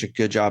it did such a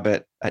good job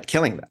at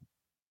killing them.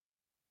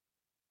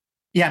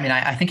 Yeah, I mean,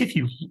 I think if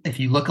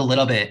you look a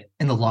little bit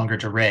in the longer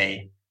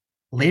array,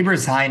 labor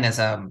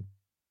Zionism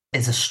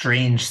is a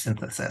strange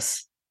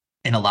synthesis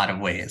in a lot of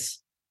ways.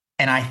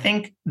 And I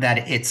think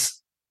that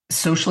its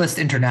socialist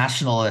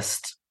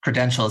internationalist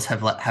credentials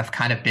have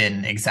kind of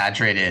been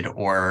exaggerated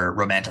or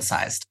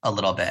romanticized a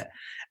little bit.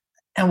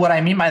 And what I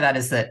mean by that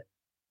is that,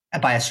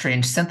 by a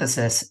strange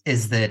synthesis,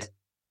 is that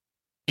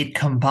it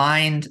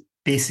combined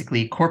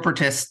basically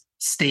corporatist,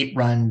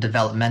 state-run,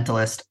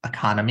 developmentalist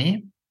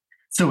economy.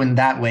 So in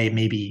that way,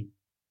 maybe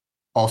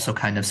also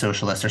kind of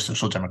socialist or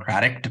social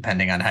democratic,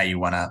 depending on how you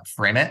want to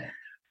frame it,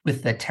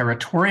 with the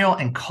territorial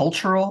and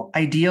cultural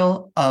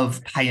ideal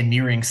of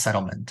pioneering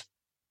settlement.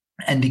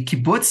 And the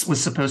kibbutz was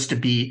supposed to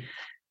be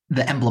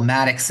the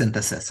emblematic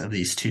synthesis of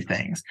these two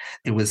things.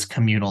 It was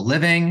communal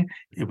living,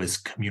 it was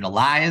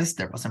communalized,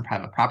 there wasn't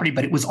private property,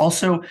 but it was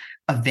also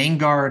a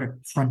vanguard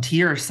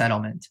frontier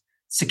settlement,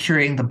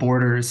 securing the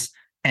borders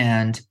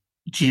and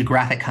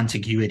geographic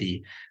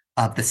contiguity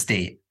of the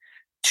state.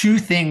 Two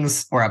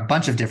things, or a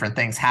bunch of different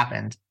things,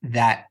 happened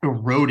that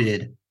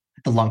eroded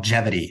the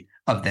longevity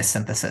of this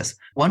synthesis.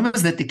 One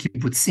was that the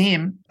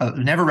kibbutzim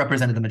never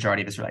represented the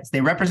majority of Israelites. They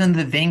represented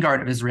the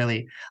vanguard of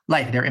Israeli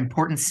life. They're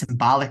important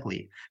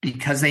symbolically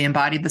because they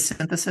embodied the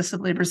synthesis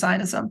of labor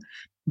Zionism.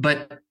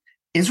 But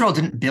Israel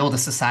didn't build a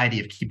society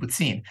of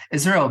kibbutzim.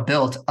 Israel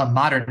built a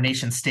modern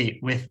nation state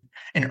with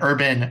an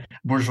urban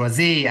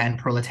bourgeoisie and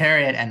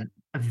proletariat, and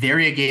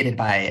variegated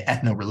by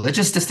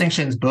ethno-religious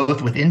distinctions,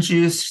 both within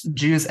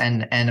Jews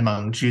and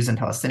among Jews and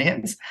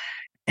Palestinians.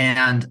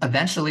 And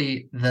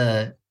eventually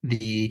the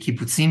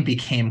kibbutzim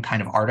became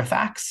kind of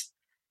artifacts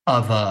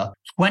of a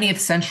 20th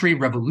century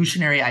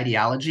revolutionary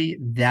ideology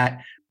that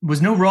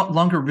was no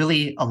longer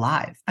really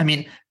alive. I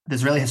mean, the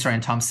Israeli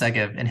historian Tom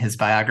Segev, in his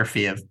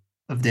biography of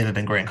David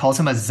Ben-Gurion, calls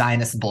him a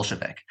Zionist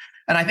Bolshevik.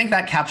 And I think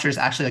that captures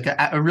actually like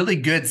a really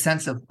good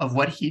sense of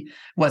what he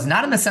was,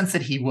 not in the sense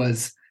that he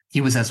was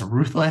as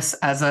ruthless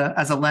as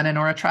a Lenin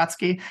or a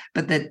Trotsky,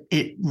 but that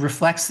it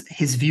reflects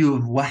his view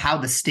of how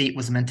the state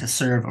was meant to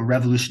serve a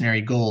revolutionary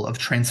goal of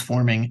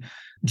transforming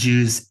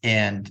Jews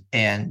and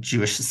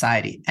Jewish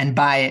society. And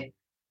by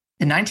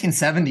the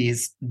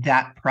 1970s,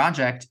 that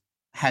project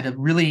had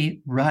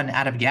really run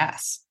out of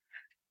gas.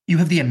 You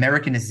have the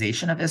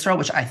Americanization of Israel,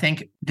 which I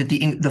think that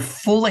the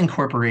full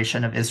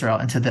incorporation of Israel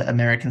into the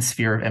American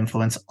sphere of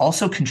influence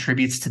also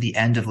contributes to the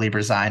end of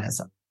labor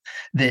Zionism.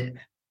 That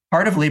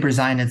part of labor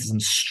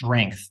Zionism's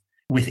strength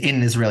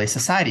within Israeli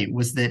society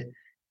was that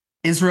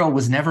Israel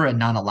was never a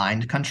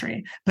non-aligned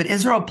country, but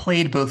Israel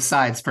played both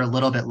sides for a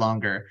little bit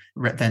longer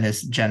than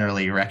is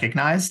generally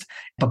recognized.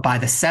 But by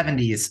the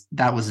 70s,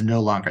 that was no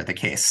longer the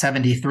case.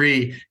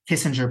 73,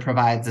 Kissinger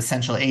provides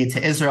essential aid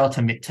to Israel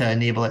to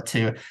enable it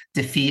to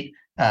defeat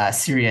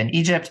Syria and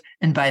Egypt.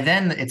 And by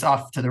then, it's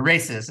off to the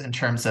races in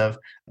terms of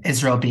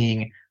Israel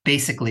being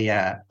basically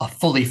a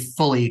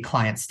fully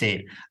client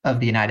state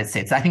of the United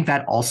States. I think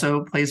that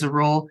also plays a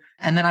role.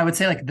 And then I would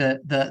say like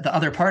the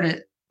other part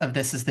of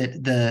this is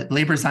that the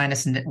labor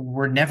Zionists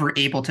were never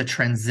able to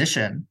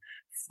transition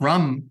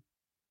from,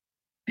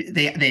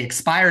 they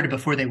expired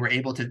before they were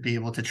able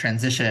to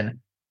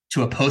transition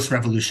to a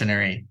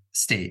post-revolutionary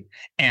state.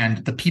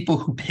 And the people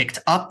who picked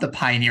up the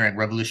pioneering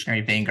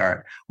revolutionary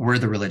vanguard were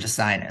the religious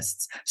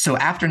Zionists. So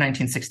after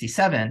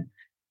 1967,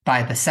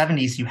 by the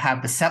 70s, you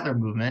have the settler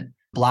movement,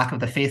 Bloc of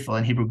the Faithful,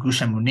 in Hebrew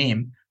Gush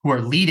Emunim, who are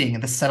leading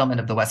the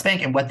settlement of the West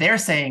Bank. And what they're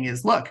saying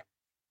is, look,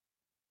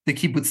 the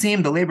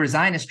kibbutzim, the labor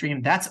Zionist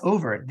dream, that's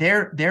over.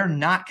 They're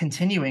not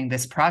continuing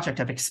this project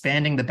of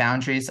expanding the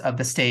boundaries of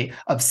the state,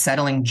 of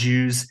settling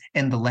Jews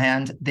in the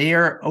land. They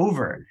are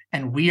over.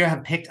 And we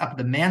have picked up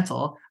the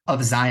mantle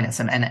of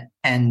Zionism,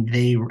 and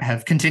they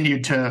have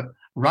continued to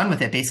run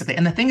with it, basically.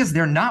 And the thing is,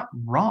 they're not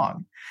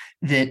wrong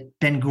that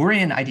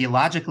Ben-Gurion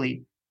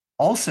ideologically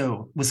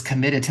also was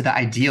committed to the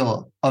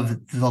ideal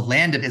of the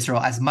land of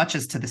Israel as much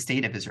as to the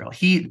state of Israel.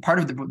 Part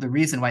of the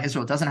reason why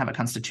Israel doesn't have a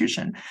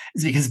constitution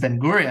is because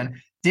Ben-Gurion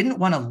didn't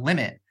want to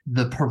limit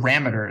the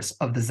parameters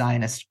of the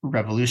Zionist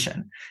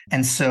revolution.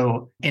 And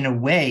so in a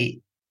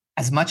way,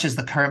 as much as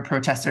the current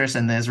protesters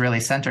and the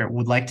Israeli center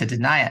would like to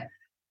deny it,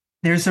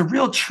 there's a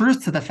real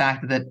truth to the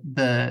fact that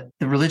the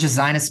religious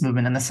Zionist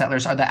movement and the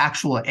settlers are the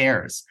actual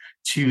heirs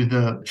to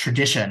the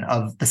tradition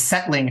of the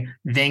settling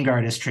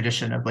vanguardist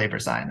tradition of labor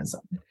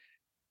Zionism.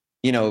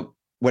 You know,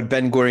 what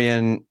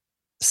Ben-Gurion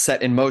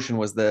set in motion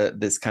was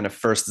this kind of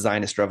first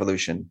Zionist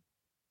revolution.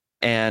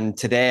 And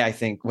today, I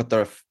think what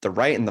the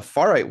right and the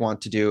far right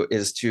want to do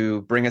is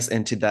to bring us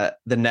into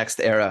the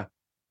next era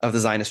of the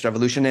Zionist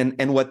revolution.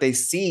 And what they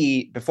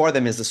see before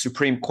them is the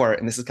Supreme Court.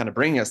 And this is kind of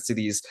bringing us to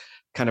these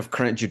kind of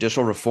current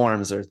judicial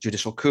reforms or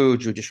judicial coup,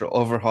 judicial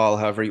overhaul,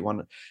 however you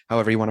want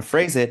to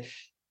phrase it.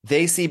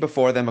 They see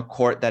before them a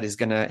court that is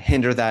going to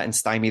hinder that and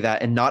stymie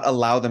that and not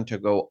allow them to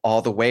go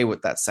all the way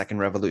with that second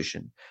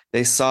revolution.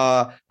 They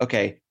saw,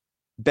 okay,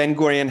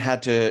 Ben-Gurion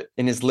had to,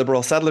 in his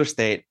liberal settler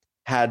state,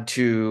 had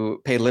to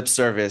pay lip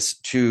service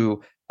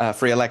to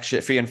free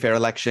and fair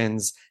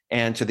elections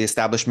and to the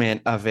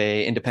establishment of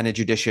a independent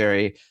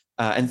judiciary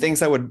and things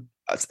that would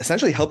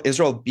essentially help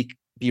Israel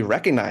be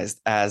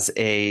recognized as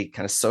a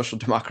kind of social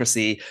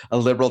democracy, a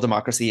liberal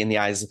democracy in the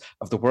eyes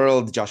of the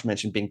world. Josh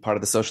mentioned being part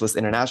of the Socialist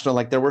International.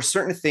 Like, there were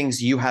certain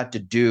things you had to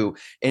do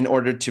in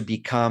order to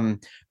become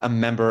a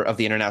member of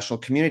the international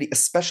community,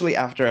 especially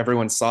after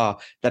everyone saw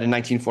that in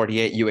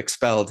 1948 you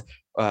expelled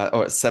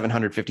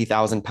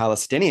 750,000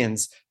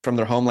 Palestinians from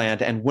their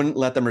homeland and wouldn't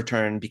let them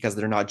return because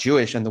they're not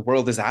Jewish. And the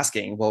world is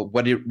asking, well,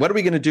 what are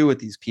we going to do with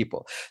these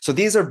people? So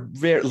these are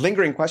very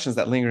lingering questions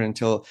that linger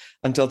until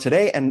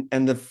today. And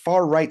the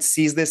far right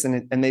sees this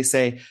and they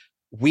say,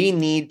 we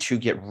need to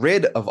get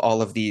rid of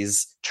all of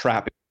these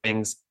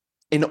trappings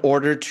in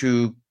order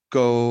to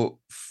go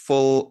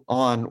full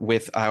on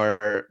with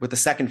the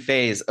second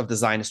phase of the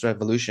Zionist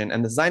revolution.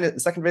 And the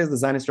second phase of the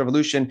Zionist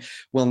revolution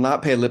will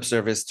not pay lip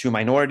service to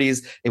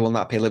minorities. It will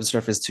not pay lip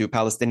service to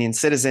Palestinian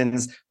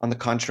citizens. On the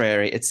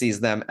contrary, it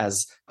sees them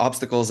as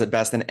obstacles at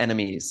best and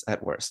enemies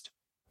at worst.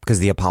 Because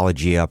the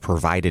apologia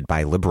provided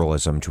by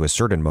liberalism to a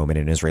certain moment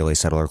in Israeli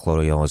settler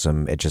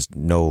colonialism, it just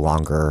no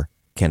longer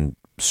can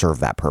serve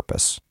that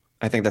purpose.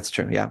 I think that's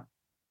true, yeah.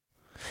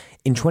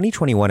 In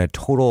 2021, a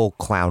total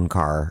clown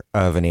car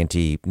of an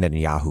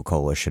anti-Netanyahu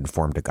coalition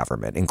formed a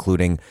government,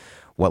 including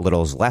what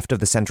little is left of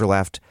the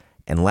center-left,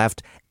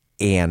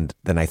 and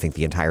then I think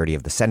the entirety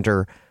of the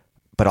center,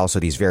 but also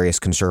these various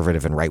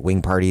conservative and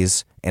right-wing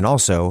parties, and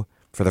also,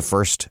 for the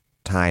first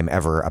time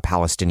ever, a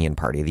Palestinian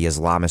party, the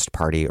Islamist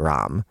party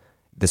Ram.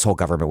 This whole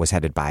government was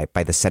headed by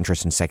the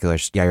centrist and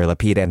secularist Yair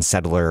Lapid and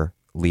settler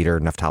leader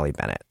Naftali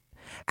Bennett.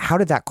 How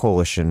did that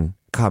coalition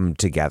come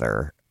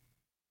together?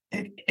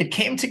 It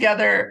came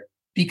together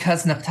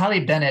because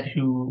Naftali Bennett,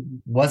 who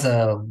was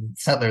a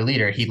settler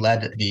leader, he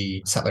led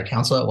the settler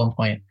council at one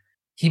point.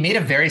 He made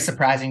a very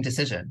surprising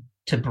decision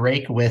to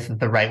break with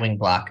the right-wing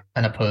bloc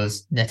and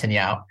oppose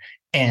Netanyahu.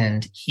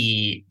 And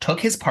he took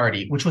his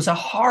party, which was a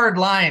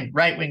hard-line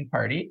right-wing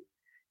party,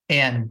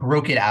 and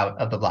broke it out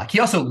of the bloc. He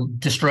also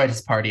destroyed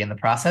his party in the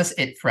process.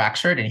 It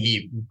fractured, and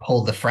he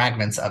pulled the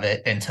fragments of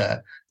it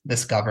into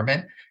this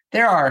government.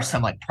 There are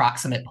some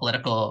proximate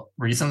political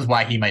reasons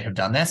why he might have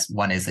done this.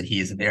 One is that he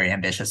is a very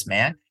ambitious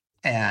man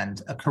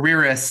and a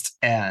careerist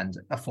and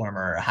a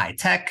former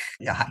high-tech.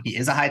 He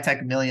is a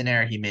high-tech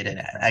millionaire. He made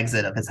an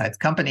exit of his high-tech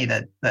company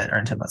that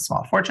earned him a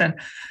small fortune.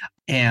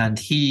 And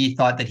he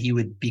thought that he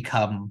would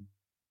become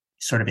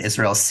sort of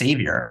Israel's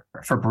savior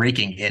for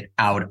breaking it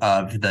out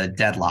of the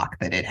deadlock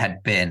that it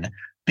had been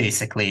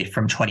basically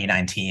from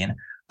 2019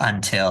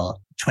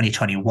 until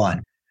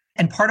 2021.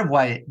 And part of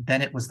why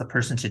Bennett was the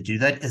person to do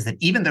that is that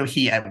even though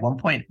he at one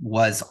point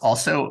was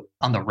also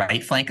on the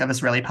right flank of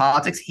Israeli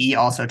politics, he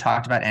also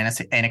talked about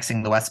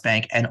annexing the West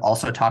Bank and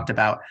also talked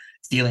about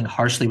dealing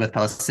harshly with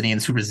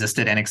Palestinians who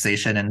resisted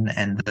annexation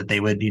and that they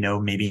would,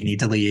 maybe need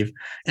to leave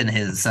in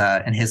his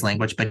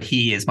language. But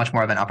he is much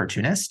more of an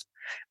opportunist,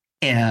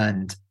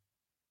 and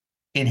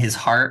in his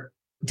heart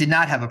did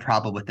not have a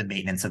problem with the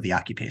maintenance of the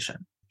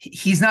occupation.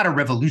 He's not a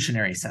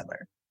revolutionary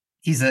settler.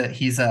 He's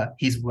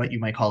what you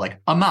might call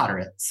a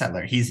moderate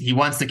settler. He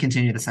wants to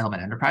continue the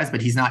settlement enterprise, but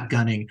he's not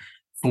gunning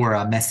for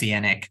a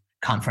messianic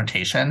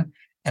confrontation.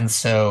 And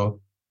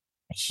so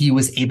he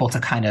was able to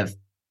kind of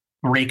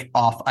break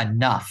off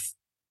enough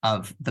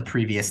of the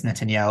previous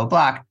Netanyahu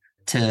bloc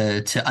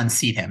to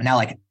unseat him.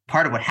 Now,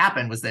 part of what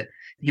happened was that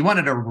he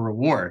wanted a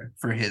reward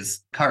for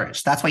his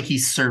courage. That's why he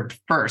served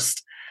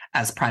first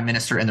as prime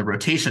minister in the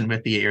rotation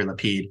with the Yair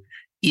Lapid,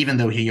 even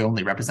though he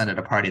only represented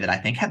a party that I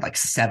think had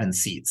 7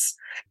 seats.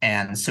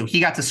 And so he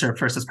got to serve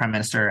first as prime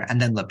minister,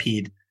 and then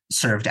Lapid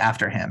served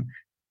after him.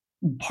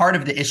 Part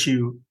of the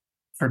issue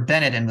for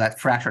Bennett and that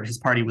fractured his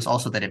party was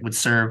also that it would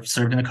served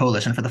in a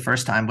coalition for the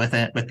first time with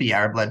the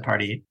Arab-led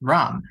party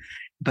Ram.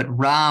 But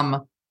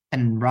Ram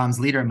and Ram's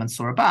leader,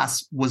 Mansour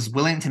Abbas, was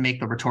willing to make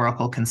the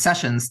rhetorical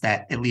concessions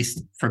that, at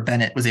least for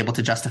Bennett, was able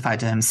to justify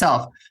to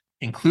himself,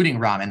 including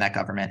Ram in that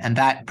government. And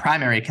that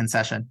primary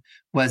concession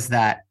was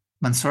that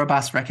Mansour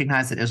Abbas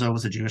recognized that Israel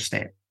was a Jewish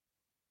state.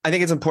 I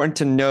think it's important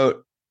to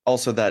note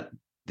also that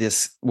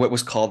this, what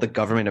was called the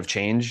government of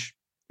change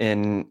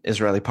in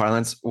Israeli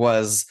parlance,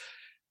 was,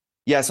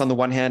 yes, on the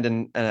one hand,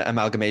 an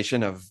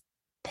amalgamation of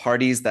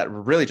parties that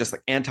were really just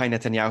like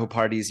anti-Netanyahu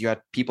parties. You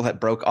had people that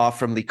broke off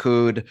from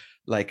Likud,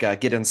 like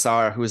Gideon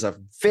Sa'ar, who is a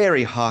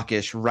very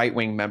hawkish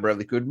right-wing member of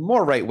Likud,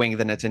 more right-wing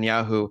than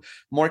Netanyahu,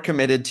 more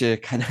committed to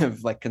kind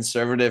of like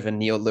conservative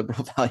and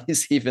neoliberal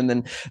values even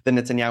than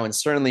Netanyahu, and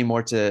certainly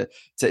more to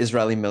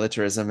Israeli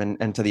militarism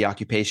and to the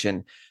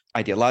occupation,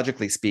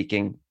 ideologically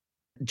speaking.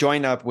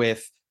 Join up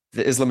with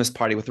the Islamist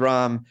party, with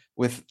Ram,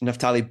 with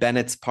Naftali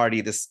Bennett's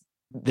party,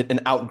 an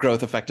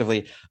outgrowth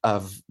effectively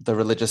of the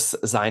religious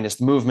Zionist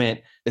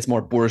movement. It's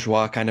more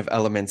bourgeois kind of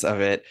elements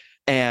of it.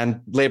 And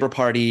the Labor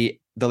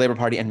Party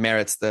and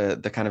Meretz,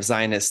 the kind of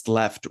Zionist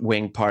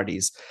left-wing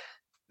parties.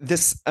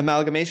 This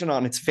amalgamation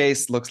on its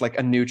face looks like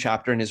a new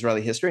chapter in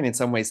Israeli history, and in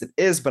some ways it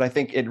is, but I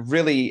think it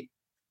really,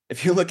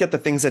 if you look at the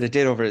things that it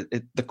did over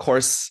the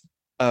course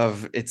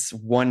of its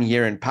 1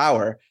 year in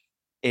power,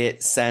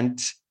 it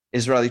sent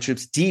Israeli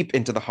troops deep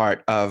into the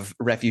heart of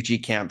refugee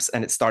camps,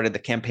 and it started the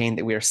campaign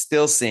that we are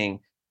still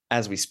seeing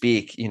as we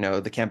speak. You know,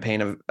 the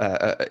campaign of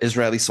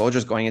Israeli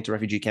soldiers going into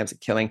refugee camps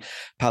and killing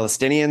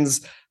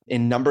Palestinians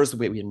in numbers that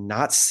we have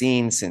not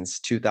seen since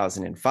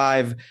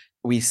 2005.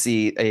 We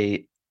see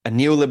a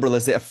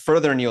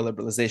further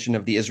neoliberalization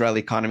of the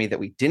Israeli economy that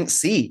we didn't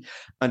see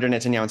under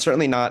Netanyahu, and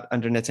certainly not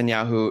under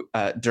Netanyahu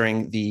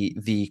during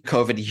the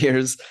COVID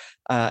years.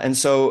 And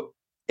so,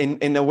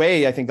 in a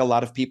way, I think a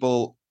lot of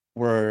people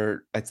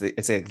I'd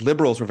say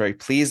liberals were very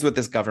pleased with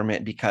this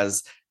government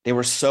because they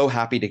were so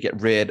happy to get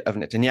rid of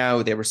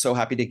Netanyahu. They were so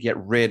happy to get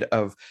rid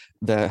of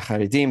the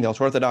Haredim, the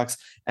ultra-Orthodox,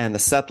 and the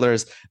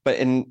settlers. But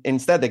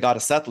instead, they got a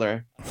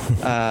settler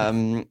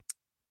and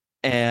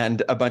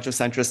a bunch of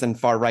centrists and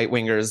far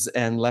right-wingers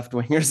and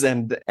left-wingers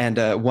and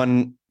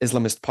one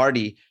Islamist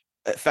party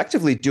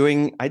effectively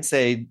doing, I'd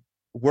say,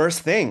 worse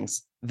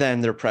things than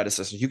their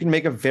predecessors. You can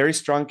make a very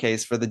strong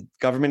case for the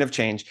government of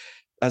change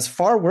as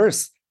far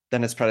worse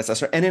than its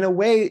predecessor, and in a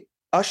way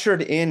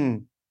ushered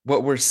in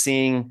what we're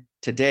seeing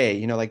today.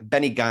 You know, like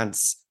Benny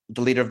Gantz, the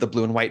leader of the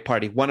Blue and White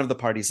Party, one of the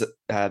parties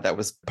that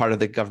was part of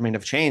the government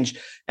of change,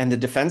 and the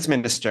defense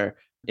minister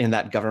in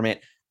that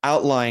government,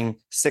 outlawing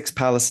 6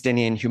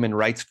 Palestinian human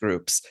rights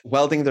groups,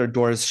 welding their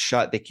doors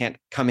shut. They can't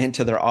come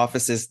into their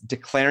offices,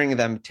 declaring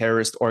them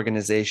terrorist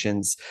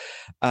organizations.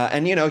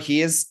 And, you know, he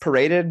is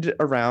paraded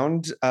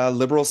around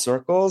liberal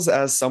circles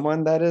as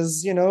someone that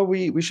is, you know,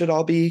 we should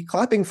all be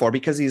clapping for,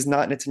 because he's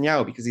not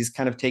Netanyahu, because he's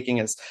kind of taking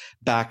us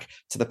back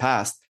to the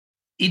past.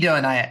 Ido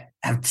and I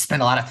have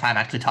spent a lot of time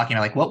actually talking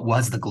about, like, what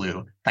was the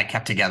glue that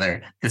kept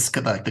together this,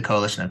 like, the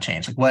coalition of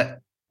change? Like,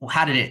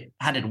 how did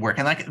it work?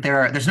 And like,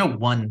 there's no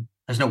one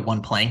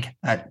plank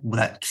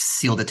that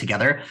sealed it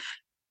together.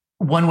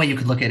 One way you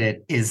could look at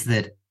it is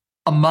that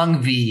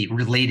among the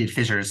related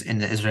fissures in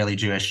the Israeli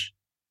Jewish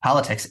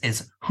politics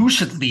is who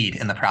should lead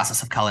in the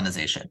process of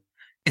colonization.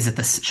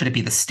 Should it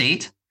be the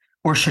state,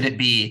 or should it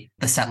be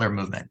the settler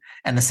movement?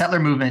 And the settler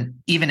movement,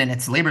 even in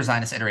its labor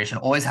Zionist iteration,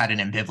 always had an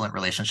ambivalent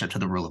relationship to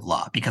the rule of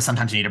law, because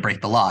sometimes you need to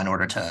break the law in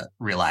order to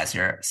realize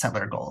your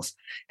settler goals.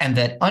 And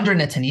that under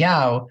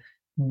Netanyahu,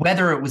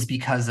 whether it was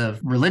because of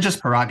religious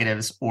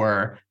prerogatives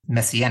or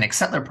messianic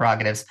settler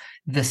prerogatives,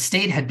 the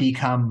state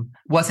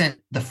wasn't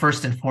the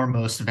first and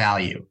foremost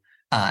value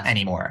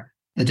anymore.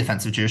 The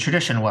defense of Jewish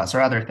tradition was,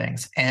 or other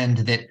things. And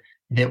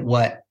that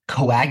what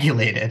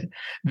coagulated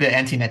the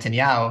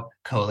anti-Netanyahu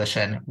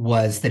coalition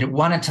was that it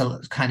wanted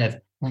to kind of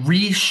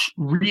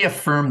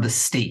reaffirm the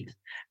state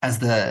as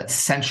the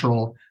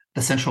central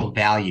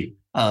value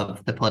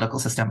of the political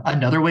system.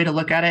 Another way to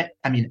look at it,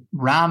 I mean,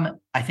 Ram,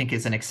 I think,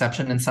 is an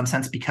exception in some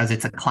sense, because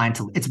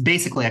it's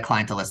basically a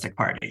clientelistic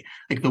party.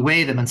 Like, the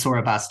way that Mansour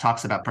Abbas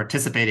talks about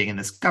participating in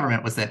this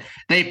government was that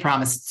they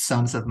promised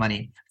sums of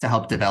money to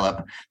help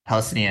develop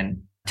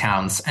Palestinian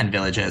towns and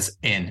villages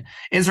in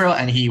Israel,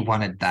 and he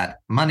wanted that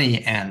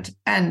money. And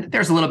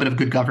there's a little bit of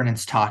good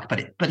governance talk,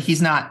 but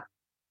he's not.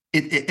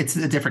 It's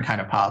a different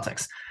kind of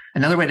politics.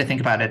 Another way to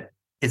think about it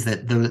is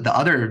that the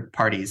other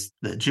parties,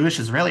 the Jewish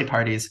Israeli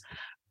parties,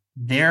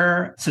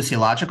 their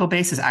sociological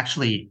bases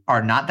actually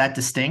are not that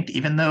distinct,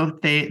 even though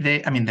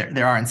they I mean,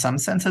 there are in some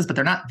senses, but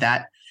they're not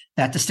that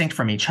distinct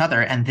from each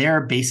other. And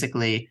they're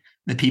basically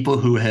the people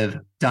who have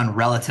done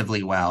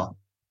relatively well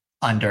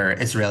under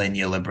Israeli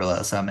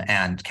neoliberalism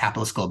and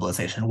capitalist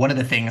globalization. One of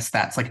the things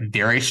that's like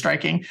very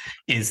striking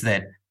is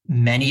that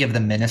many of the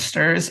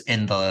ministers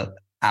in the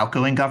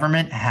outgoing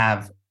government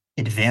have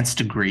advanced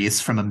degrees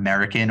from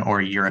American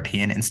or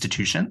European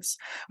institutions,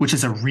 which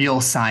is a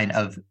real sign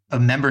of a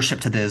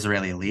membership to the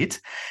Israeli elite.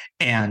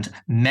 And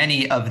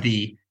many of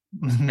the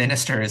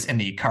ministers in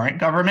the current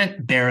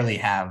government barely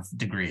have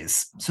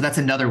degrees. So that's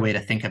another way to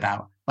think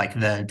about like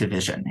the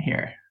division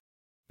here.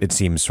 It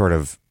seems sort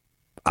of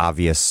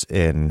obvious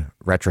in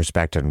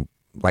retrospect, and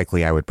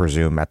likely I would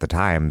presume at the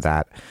time,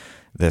 that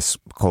this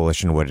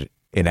coalition would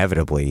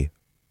inevitably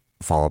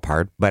fall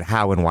apart. But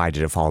how and why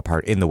did it fall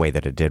apart in the way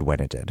that it did when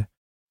it did?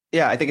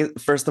 Yeah, I think,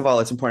 first of all,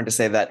 it's important to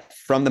say that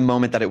from the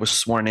moment that it was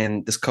sworn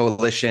in, this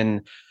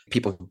coalition,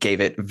 people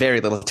gave it very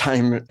little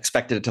time,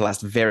 expected it to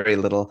last very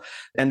little.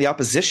 And the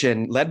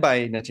opposition, led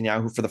by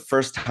Netanyahu for the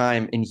first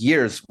time in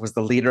years, was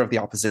the leader of the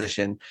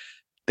opposition.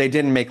 They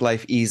didn't make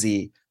life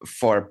easy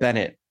for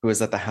Bennett, who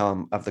was at the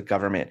helm of the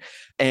government.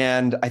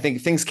 And I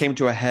think things came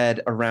to a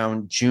head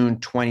around June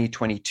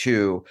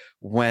 2022,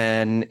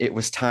 when it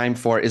was time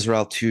for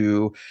Israel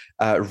to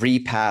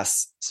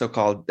repass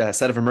so-called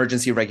set of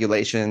emergency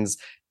regulations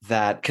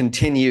that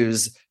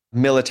continues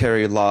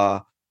military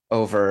law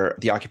over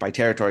the occupied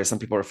territory. Some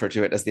people refer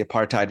to it as the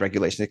apartheid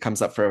regulation. It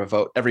comes up for a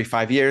vote every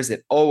 5 years.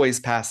 It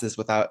always passes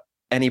without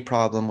any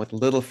problem, with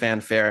little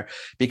fanfare,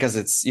 because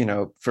it's,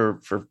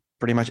 for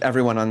pretty much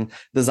everyone on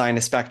the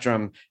Zionist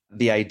spectrum,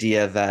 the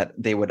idea that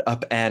they would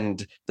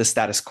upend the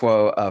status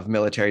quo of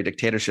military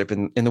dictatorship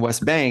in the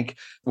West Bank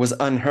was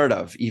unheard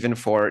of, even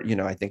for,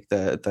 I think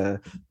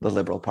the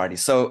Liberal Party.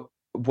 So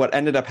what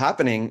ended up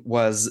happening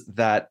was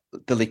that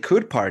the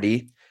Likud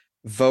party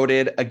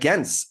voted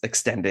against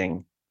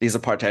extending these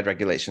apartheid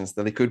regulations.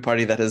 The Likud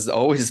party that has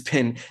always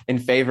been in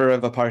favor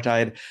of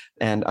apartheid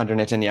and under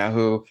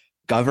Netanyahu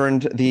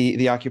governed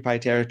the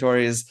occupied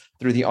territories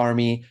through the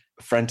army,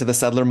 friend to the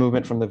settler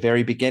movement from the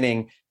very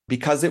beginning,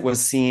 because it was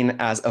seen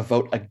as a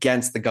vote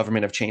against the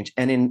government of change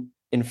and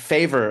in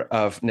favor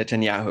of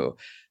Netanyahu,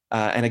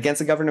 and against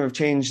a government of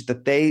change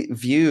that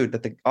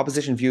the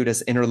opposition viewed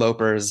as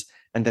interlopers,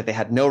 and that they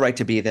had no right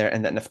to be there,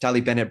 and that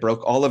Naftali Bennett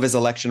broke all of his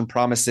election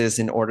promises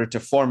in order to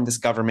form this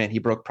government. He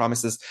broke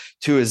promises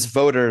to his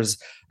voters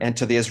and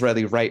to the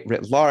Israeli right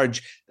writ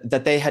large,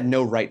 that they had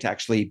no right to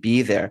actually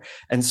be there.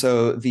 And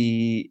so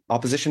the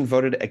opposition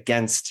voted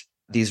against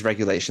these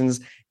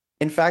regulations.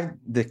 In fact,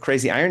 the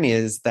crazy irony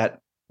is that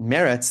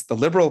Meretz, the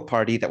Liberal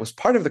Party that was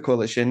part of the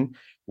coalition,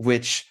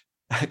 which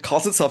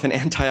calls itself an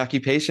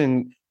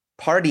anti-occupation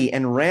party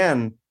and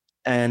ran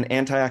an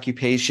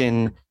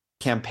anti-occupation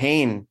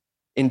campaign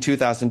in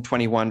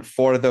 2021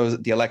 for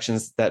the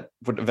elections that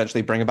would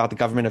eventually bring about the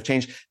government of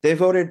change, they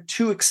voted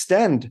to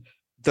extend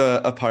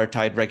the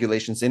apartheid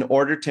regulations in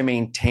order to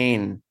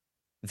maintain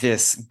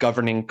this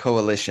governing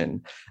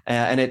coalition.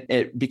 And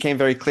it became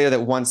very clear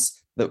that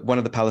once one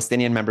of the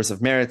Palestinian members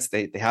of Meretz,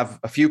 they have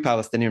a few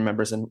Palestinian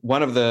members, and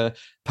one of the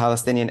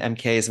Palestinian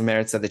MKs of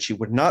Meretz said that she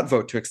would not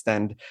vote to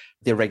extend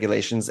the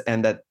regulations,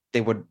 and that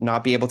they would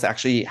not be able to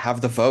actually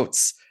have the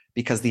votes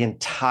because the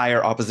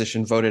entire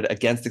opposition voted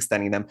against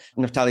extending them.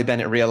 And Naftali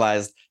Bennett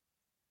realized,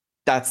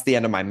 that's the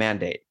end of my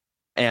mandate.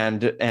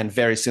 And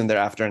very soon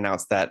thereafter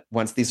announced that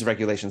once these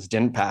regulations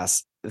didn't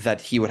pass,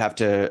 that he would have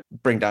to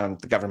bring down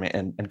the government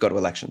and go to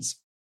elections.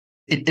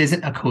 It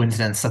isn't a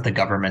coincidence that the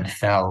government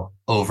fell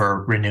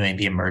over renewing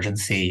the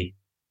emergency,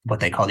 what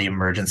they call the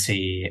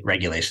emergency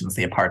regulations,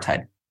 the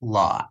apartheid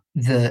law.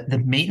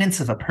 The maintenance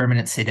of a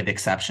permanent state of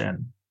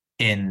exception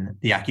in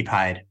the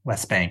occupied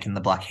West Bank and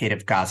the blockade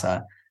of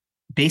Gaza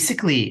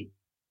basically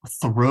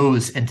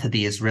throws into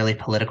the Israeli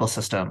political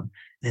system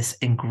this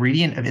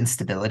ingredient of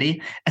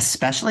instability,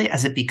 especially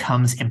as it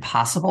becomes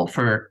impossible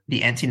for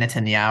the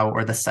anti-Netanyahu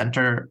or the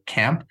center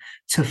camp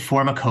to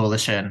form a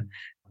coalition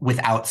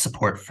without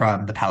support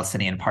from the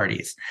Palestinian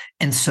parties.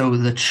 And so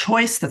the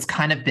choice that's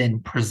kind of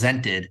been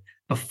presented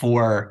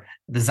before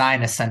the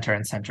Zionist center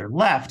and center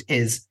left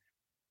is,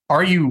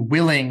 are you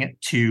willing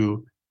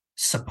to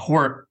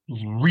support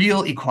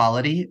real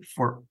equality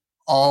for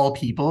all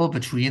people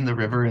between the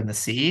river and the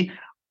sea?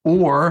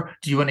 Or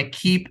do you want to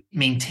keep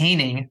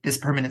maintaining this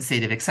permanent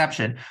state of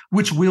exception,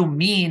 which will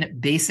mean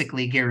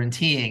basically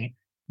guaranteeing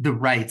the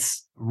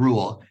rights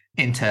rule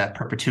into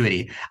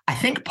perpetuity? I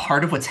think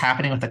part of what's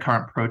happening with the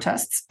current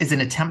protests is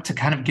an attempt to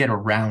kind of get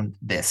around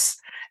this,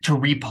 to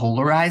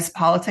repolarize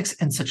politics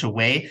in such a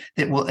way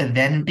that will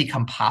then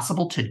become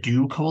possible to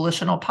do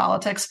coalitional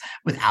politics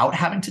without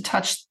having to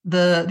touch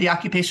the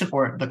occupation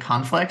or the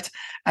conflict,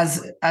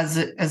 as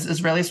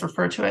Israelis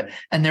refer to it,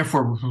 and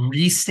therefore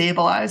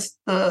restabilize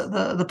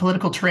the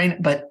political terrain.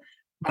 But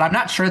I'm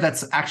not sure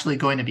that's actually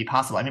going to be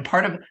possible. I mean,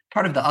 part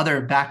of the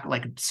other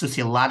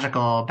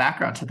sociological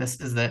background to this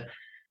is that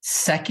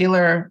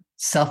secular,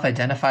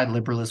 self-identified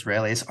liberal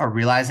Israelis are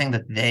realizing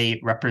that they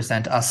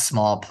represent a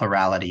small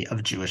plurality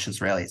of Jewish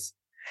Israelis.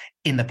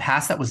 In the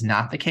past, that was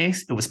not the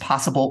case. It was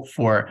possible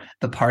for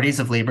the parties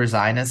of labor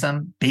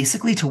Zionism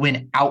basically to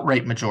win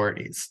outright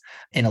majorities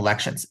in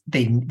elections.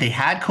 They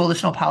had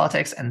coalitional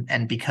politics,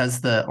 and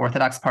because the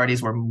Orthodox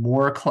parties were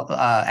more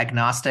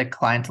agnostic,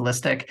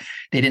 clientelistic,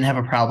 they didn't have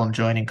a problem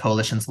joining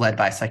coalitions led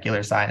by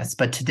secular Zionists.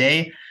 But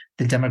today,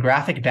 the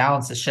demographic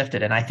balance has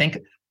shifted, and I think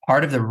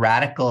part of the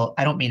radical,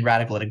 I don't mean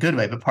radical in a good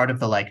way, but part of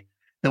the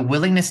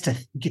willingness to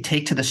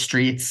take to the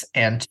streets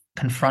and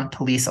confront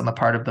police on the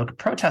part of the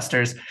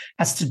protesters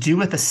has to do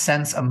with a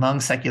sense among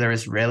secular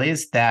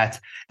Israelis that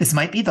this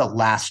might be the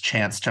last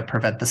chance to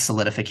prevent the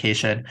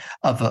solidification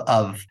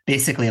of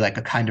basically like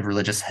a kind of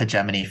religious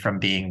hegemony from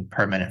being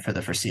permanent for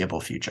the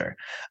foreseeable future,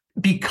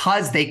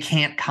 because they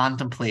can't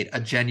contemplate a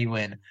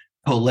genuine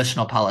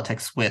coalitional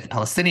politics with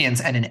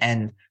Palestinians and an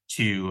end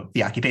to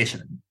the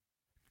occupation.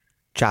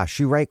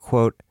 Josh, you write,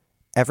 quote,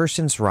 "Ever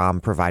since Ram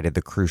provided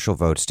the crucial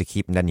votes to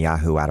keep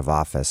Netanyahu out of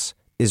office,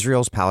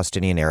 Israel's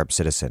Palestinian Arab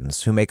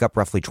citizens, who make up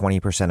roughly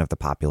 20% of the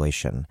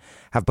population,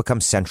 have become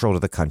central to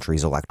the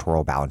country's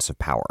electoral balance of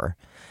power.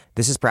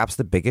 This is perhaps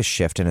the biggest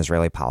shift in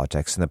Israeli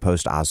politics in the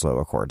post-Oslo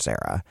Accords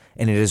era,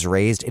 and it has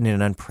raised in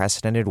an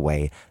unprecedented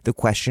way the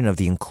question of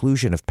the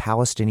inclusion of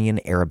Palestinian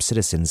Arab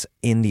citizens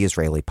in the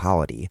Israeli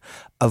polity,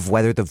 of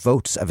whether the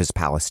votes of his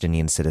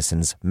Palestinian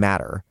citizens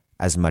matter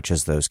as much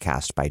as those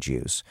cast by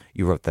Jews."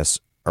 You wrote this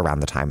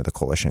around the time of the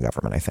coalition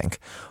government, I think.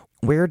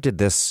 Where did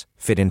this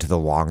fit into the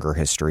longer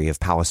history of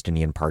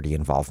Palestinian party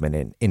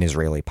involvement in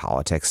Israeli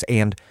politics?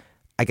 And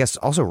I guess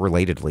also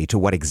relatedly to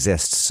what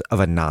exists of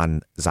a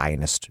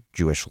non-Zionist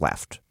Jewish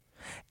left?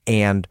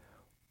 And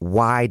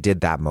why did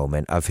that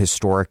moment of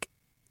historic,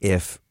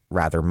 if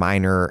rather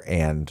minor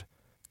and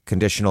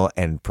conditional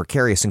and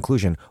precarious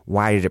inclusion,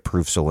 why did it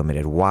prove so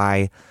limited?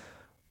 Why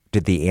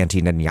did the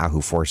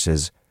anti-Netanyahu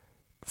forces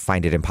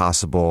find it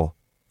impossible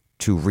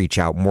to reach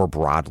out more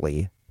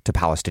broadly to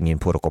Palestinian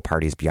political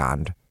parties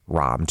beyond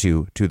Ram,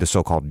 to the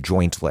so-called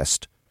joint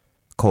list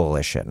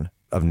coalition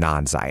of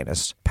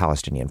non-Zionist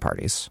Palestinian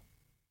parties?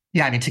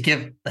 Yeah, I mean, to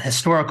give the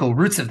historical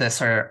roots of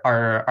this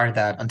are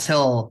that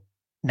until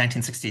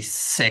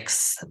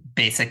 1966,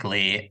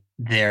 basically,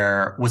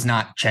 there was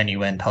not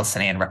genuine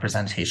Palestinian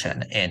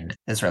representation in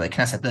Israeli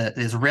Knesset. The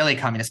Israeli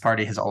Communist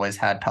Party has always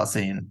had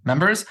Palestinian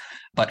members,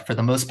 but for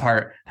the most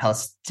part,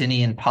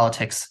 Palestinian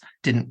politics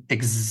didn't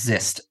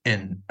exist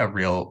in a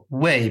real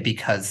way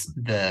because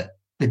the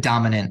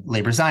dominant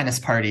labor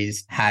Zionist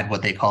parties had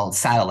what they called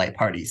satellite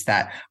parties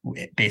that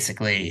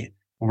basically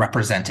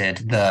represented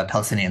the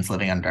Palestinians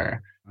living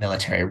under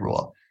military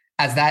rule.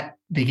 As that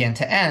began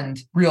to end,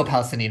 real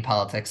Palestinian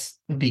politics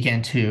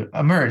began to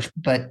emerge.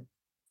 But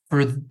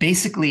for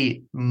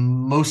basically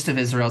most of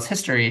Israel's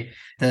history,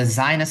 the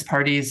Zionist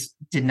parties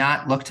did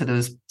not look to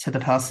the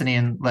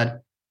Palestinian-led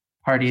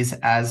parties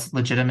as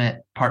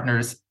legitimate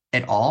partners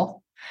at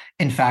all.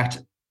 In fact,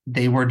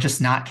 they were just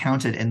not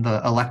counted in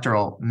the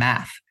electoral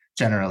math,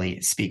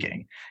 generally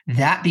speaking.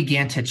 That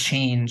began to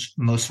change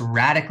most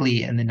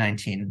radically in the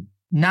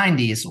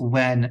 1990s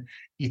when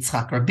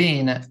Yitzhak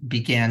Rabin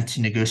began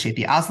to negotiate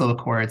the Oslo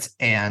Accords,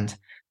 and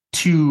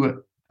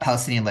two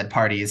Palestinian-led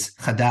parties,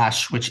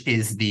 Hadash, which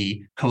is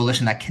the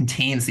coalition that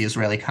contains the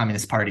Israeli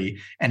Communist Party,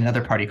 and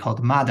another party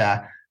called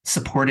Mada,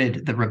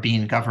 supported the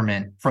Rabin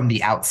government from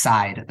the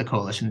outside the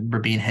coalition.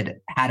 Rabin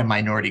had a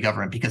minority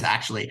government because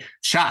actually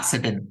Shas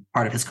had been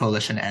part of his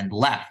coalition and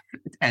left.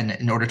 And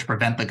in order to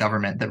prevent the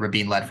government that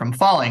Rabin led from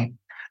falling,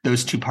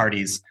 those two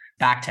parties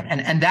backed him.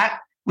 And that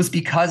was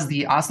because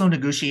the Oslo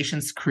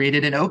negotiations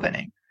created an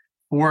opening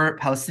for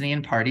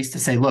Palestinian parties to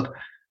say, look,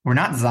 we're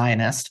not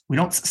Zionist. We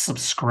don't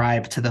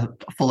subscribe to the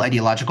full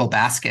ideological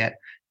basket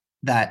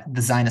that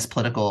the Zionist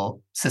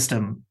political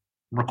system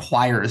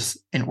requires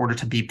in order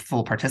to be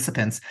full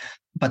participants,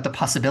 but the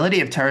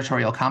possibility of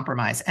territorial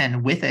compromise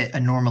and with it a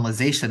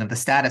normalization of the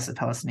status of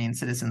Palestinian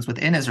citizens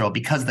within Israel,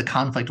 because the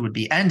conflict would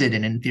be ended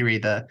and in theory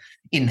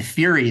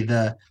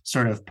the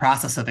sort of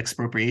process of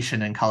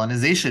expropriation and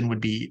colonization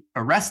would be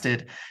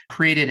arrested,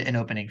 created an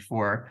opening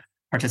for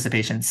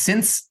participation.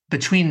 Since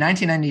between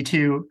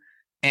 1992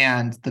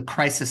 and the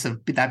crisis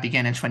that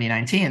began in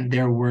 2019,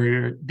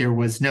 there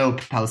was no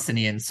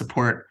Palestinian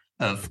support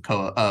of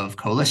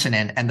coalition,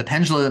 and the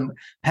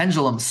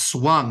pendulum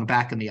swung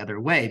back in the other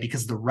way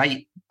because the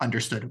right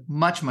understood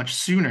much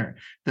sooner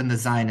than the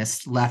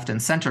Zionist left and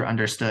center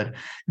understood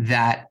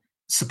that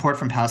support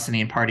from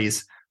Palestinian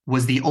parties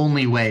was the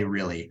only way,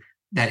 really,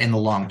 that in the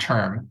long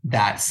term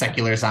that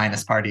secular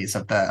Zionist parties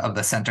of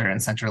the center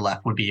and center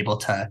left would be able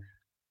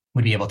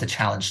to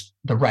challenge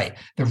the right.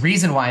 The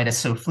reason why it is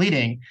so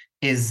fleeting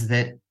is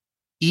that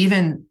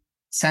even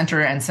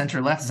center and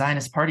center-left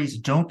Zionist parties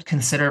don't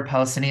consider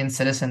Palestinian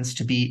citizens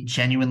to be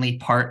genuinely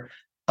part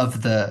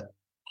of the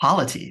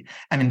polity.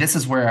 I mean, this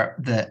is where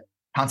the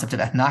concept of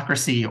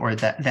ethnocracy, or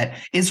that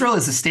Israel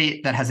is a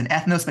state that has an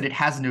ethnos, but it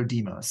has no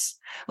demos.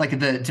 Like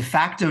the de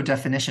facto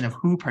definition of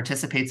who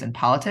participates in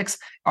politics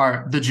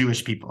are the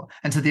Jewish people.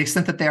 And to the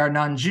extent that they are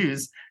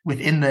non-Jews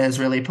within the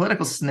Israeli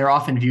political system, they're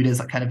often viewed as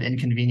a kind of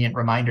inconvenient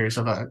reminders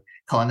of a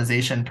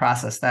colonization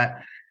process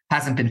that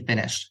hasn't been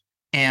finished.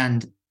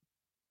 And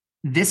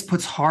this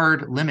puts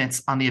hard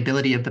limits on the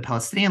ability of the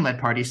Palestinian-led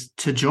parties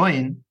to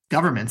join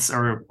governments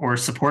or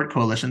support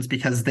coalitions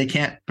because they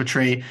can't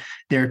betray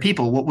their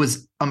people. What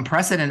was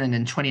unprecedented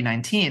in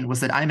 2019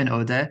 was that Ayman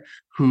Odeh,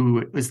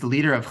 who is the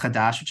leader of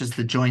Hadash, which is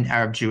the joint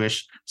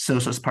Arab-Jewish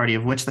Socialist Party,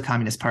 of which the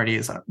Communist Party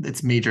is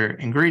its major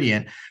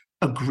ingredient,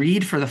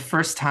 agreed for the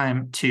first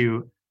time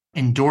to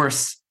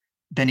endorse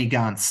Benny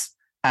Gantz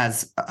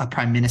as a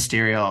prime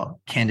ministerial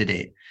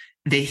candidate.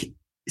 They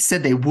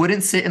said they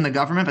wouldn't sit in the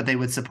government, but they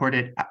would support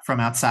it from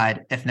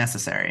outside if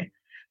necessary.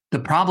 The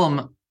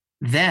problem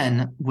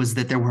then was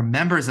that there were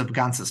members of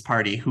Gantz's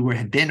party who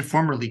had been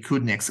formerly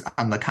Kudniks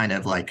on the kind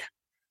of like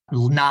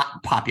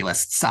not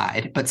populist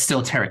side, but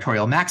still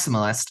territorial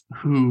maximalist,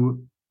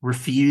 who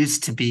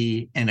refused to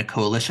be in a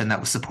coalition that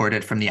was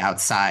supported from the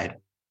outside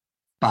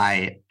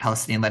by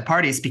Palestinian-led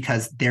parties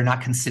because they're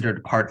not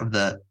considered part of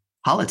the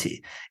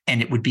polity,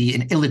 and it would be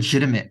an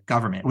illegitimate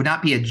government. It would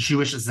not be a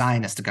Jewish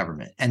Zionist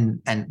government, and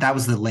that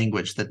was the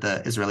language that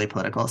the Israeli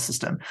political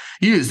system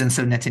used. And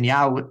so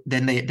Netanyahu,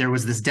 then there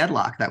was this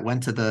deadlock that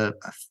went to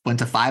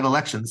 5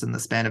 elections in the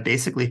span of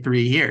basically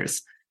 3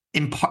 years,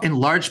 in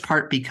large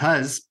part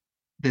because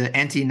the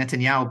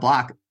anti-Netanyahu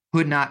bloc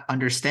could not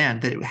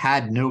understand that it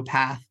had no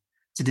path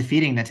to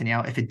defeating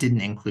Netanyahu if it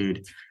didn't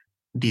include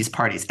these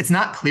parties. It's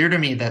not clear to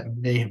me that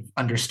they've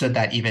understood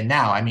that even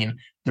now. I mean,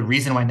 the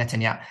reason why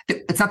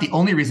it's not the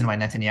only reason why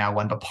Netanyahu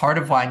won, but part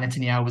of why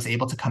Netanyahu was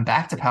able to come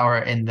back to power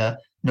in the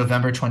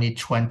November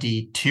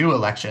 2022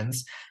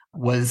 elections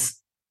was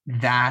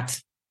that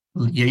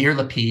Yair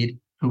Lapid,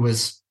 who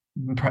was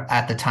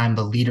at the time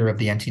the leader of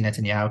the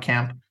anti-Netanyahu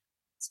camp,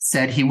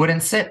 said he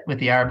wouldn't sit with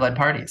the Arab-led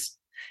parties.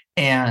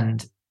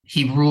 And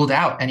he ruled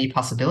out any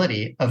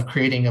possibility of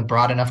creating a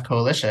broad enough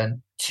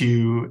coalition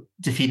to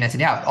defeat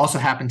Netanyahu. It also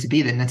happened to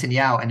be that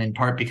Netanyahu, and in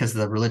part because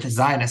the religious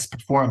Zionists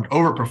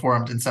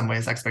overperformed in some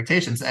ways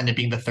expectations, ended up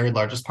being the 3rd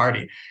largest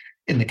party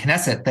in the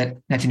Knesset, that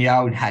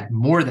Netanyahu had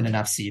more than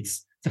enough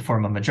seats to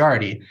form a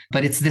majority.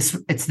 But it's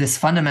this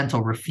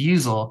fundamental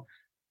refusal,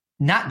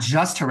 not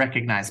just to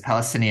recognize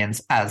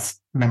Palestinians as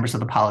members of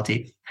the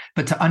polity,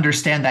 but to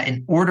understand that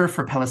in order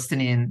for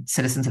Palestinian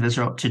citizens of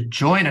Israel to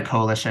join a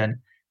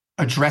coalition,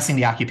 addressing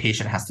the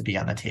occupation has to be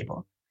on the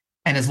table.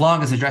 And as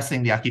long as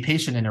addressing the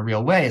occupation in a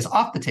real way is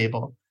off the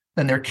table,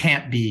 then there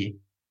can't be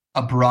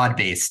a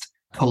broad-based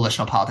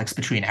coalitional politics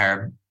between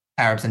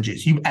Arabs and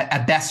Jews.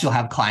 At best, you'll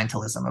have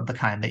clientelism of the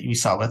kind that you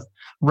saw with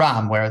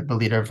Ram, where the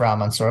leader of Ram,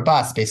 Mansour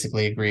Abbas,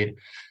 basically agreed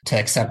to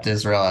accept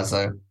Israel as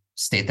a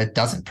state that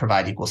doesn't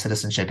provide equal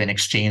citizenship in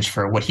exchange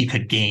for what he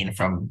could gain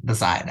from the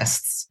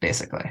Zionists,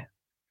 basically.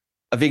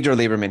 Avigdor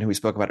Lieberman, who we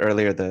spoke about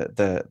earlier,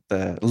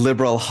 the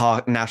liberal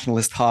hawk,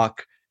 nationalist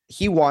hawk,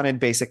 he wanted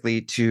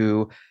basically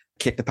to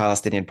kick the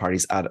Palestinian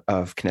parties out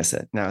of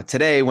Knesset. Now,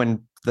 today,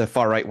 when the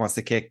far right wants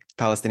to kick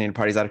Palestinian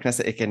parties out of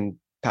Knesset, it can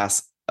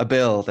pass a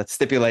bill that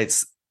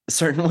stipulates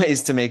certain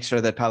ways to make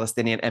sure that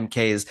Palestinian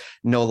MKs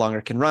no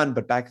longer can run.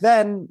 But back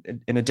then,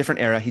 in a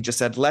different era, he just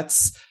said,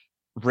 let's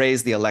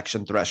raise the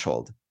election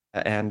threshold.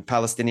 And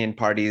Palestinian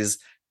parties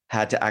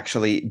had to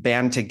actually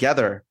band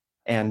together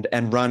and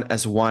run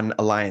as one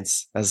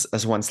alliance,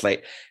 as one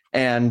slate.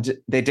 And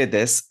they did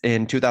this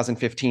in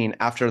 2015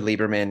 after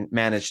Lieberman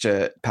managed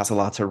to pass a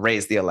law to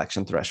raise the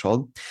election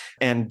threshold.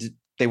 And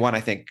they won, I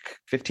think,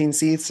 15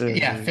 seats.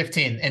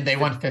 15. And they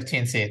won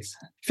 15 seats.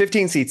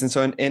 15 seats. And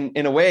so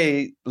in a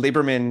way,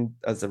 Lieberman,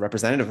 as a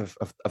representative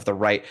of the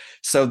right,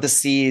 sowed the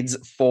seeds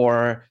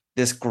for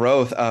this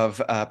growth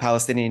of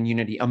Palestinian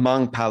unity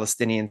among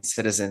Palestinian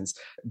citizens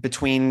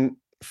between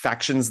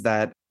factions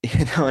that,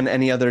 on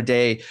any other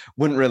day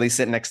wouldn't really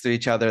sit next to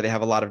each other. They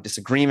have a lot of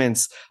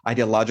disagreements,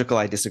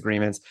 ideological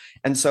disagreements.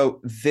 And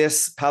so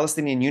this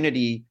Palestinian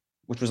unity,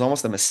 which was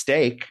almost a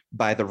mistake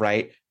by the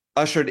right,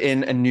 ushered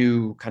in a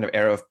new kind of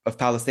era of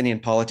Palestinian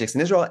politics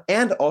in Israel,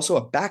 and also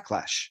a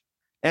backlash.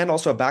 And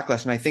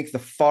I think the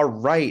far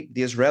right,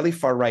 the Israeli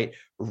far right,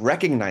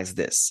 recognized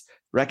this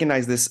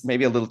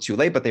maybe a little too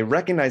late, but they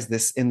recognized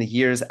this in the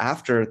years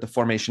after the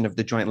formation of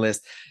the Joint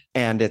List.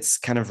 And it's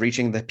kind of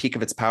reaching the peak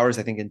of its powers,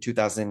 I think, in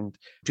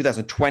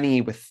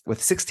 2020 with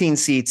 16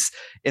 seats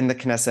in the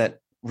Knesset,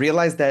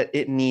 realized that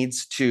it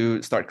needs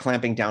to start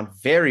clamping down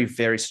very,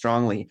 very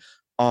strongly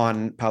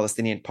on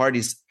Palestinian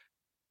parties.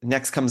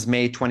 Next comes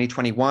May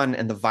 2021,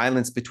 and the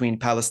violence between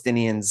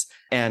Palestinians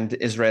and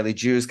Israeli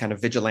Jews, kind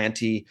of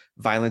vigilante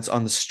violence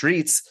on the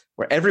streets,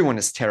 where everyone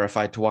is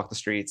terrified to walk the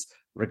streets,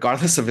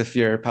 regardless of if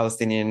you're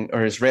Palestinian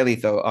or Israeli.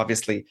 Though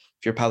obviously,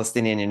 if you're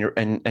Palestinian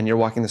and you're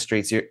walking the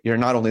streets, you're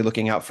not only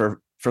looking out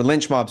for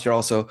lynch mobs, you're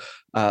also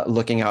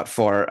looking out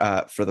for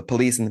the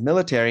police and the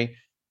military.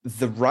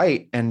 The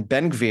right, and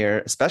Ben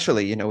Gvir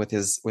especially, with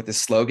his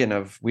slogan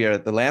of "We are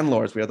the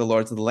landlords, we are the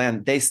lords of the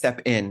land," they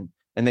step in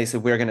and they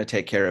said, "We're going to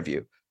take care of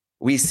you.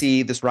 We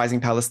see this rising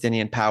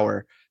Palestinian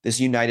power, this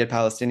united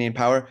Palestinian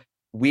power.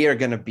 We are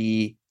going to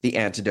be the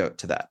antidote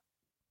to that."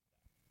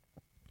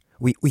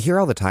 We hear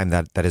all the time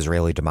that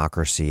Israeli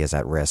democracy is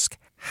at risk.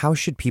 How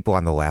should people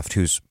on the left,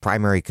 whose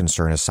primary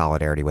concern is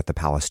solidarity with the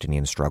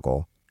Palestinian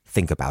struggle,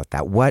 think about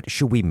that? What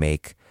should we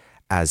make,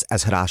 as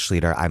Hadash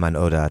leader Ayman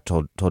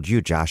Odeh told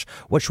you, Josh,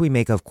 what should we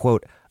make of,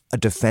 quote, a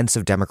defense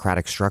of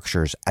democratic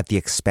structures at the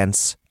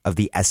expense of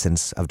the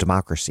essence of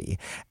democracy?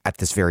 At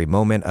this very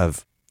moment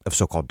of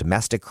so-called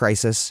domestic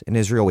crisis in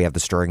Israel, we have the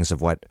stirrings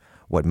of what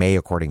may,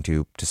 according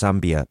to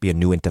some, be a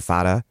new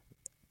intifada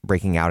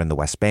breaking out in the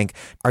West Bank.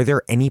 Are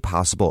there any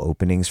possible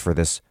openings for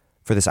this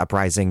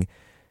uprising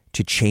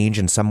to change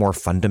in some more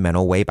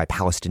fundamental way by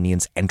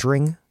Palestinians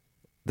entering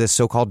this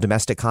so-called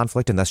domestic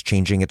conflict and thus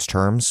changing its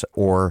terms,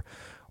 or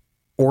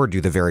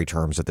do the very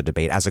terms of the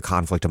debate as a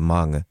conflict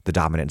among the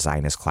dominant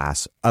Zionist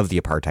class of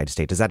the apartheid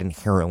state, does that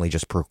inherently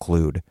just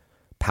preclude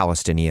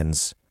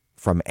Palestinians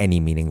from any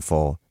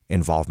meaningful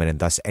involvement and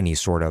thus any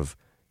sort of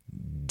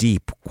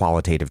deep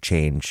qualitative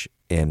change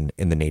in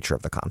the nature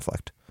of the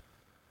conflict?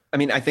 I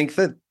mean, I think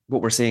that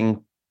what we're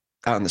seeing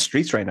out in the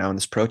streets right now in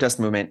this protest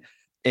movement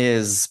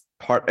is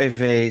part of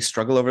a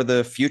struggle over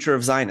the future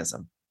of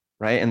Zionism,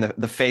 right? And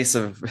the face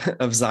of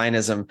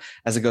Zionism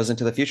as it goes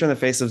into the future, in the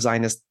face of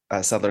Zionist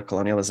settler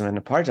colonialism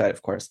and apartheid,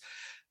 of course.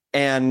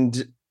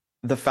 And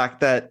the fact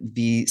that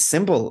the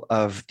symbol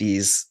of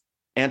these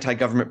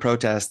anti-government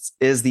protests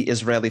is the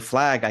Israeli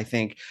flag, I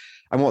think,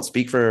 I want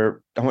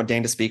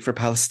Dane to speak for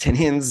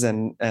Palestinians,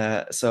 and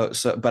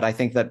but I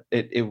think that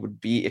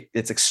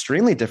it's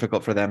extremely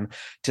difficult for them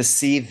to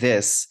see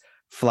this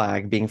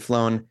flag being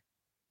flown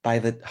by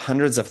the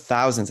hundreds of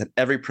thousands at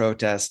every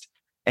protest,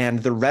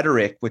 and the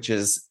rhetoric, which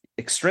is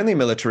extremely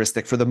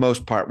militaristic for the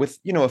most part, with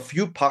a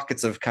few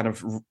pockets of kind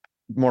of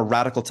more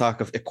radical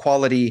talk of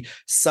equality,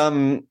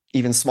 some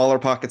even smaller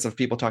pockets of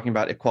people talking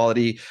about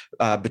equality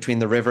between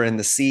the river and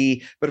the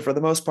sea. But for the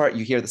most part,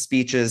 you hear the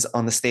speeches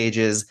on the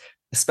stages,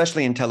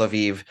 especially in Tel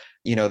Aviv,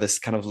 this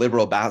kind of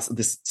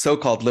this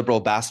so-called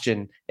liberal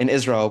bastion in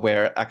Israel,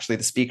 where actually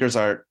the speakers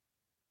are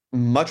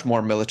much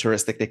more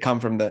militaristic. They come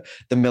from the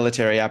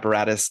military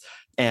apparatus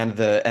and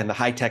the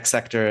high-tech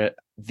sector.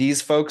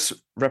 These folks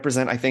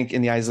represent, I think,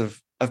 in the eyes of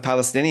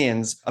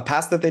Palestinians, a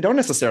past that they don't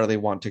necessarily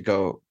want to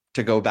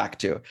go back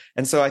to.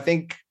 And so I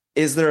think,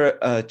 is there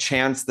a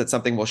chance that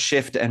something will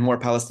shift and more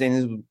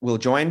Palestinians will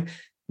join?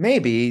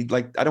 Maybe.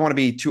 I don't want to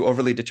be too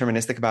overly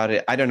deterministic about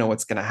it. I don't know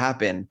what's going to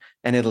happen.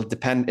 And it'll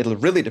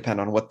really depend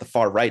on what the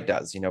far right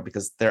does,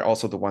 because they're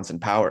also the ones in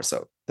power.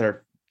 So if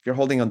you're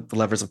holding on the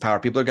levers of power,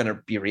 people are going to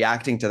be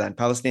reacting to that. And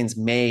Palestinians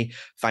may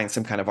find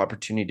some kind of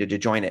opportunity to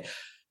join it,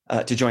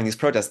 to join these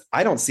protests.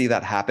 I don't see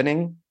that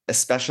happening,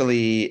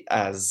 especially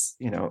as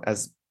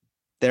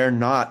they're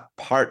not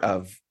part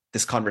of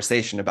this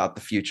conversation about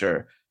the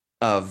future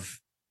of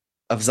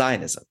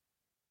Zionism.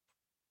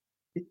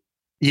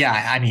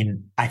 Yeah, I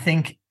mean, I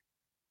think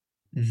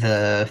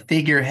the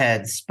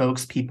figurehead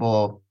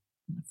spokespeople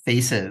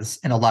faces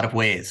in a lot of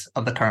ways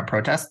of the current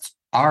protests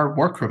are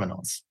war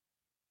criminals.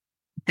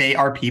 They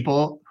are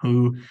people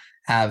who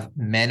have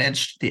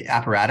managed the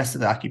apparatus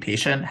of the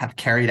occupation, have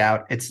carried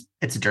out its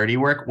dirty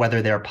work,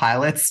 whether they're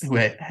pilots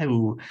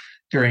who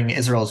during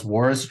Israel's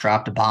wars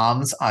dropped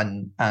bombs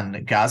on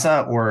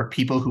Gaza, or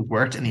people who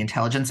worked in the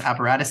intelligence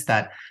apparatus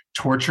that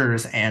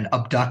tortures and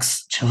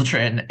abducts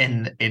children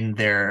in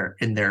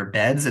their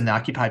beds in the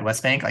occupied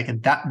West Bank.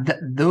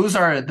 Those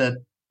are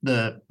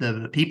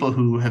the people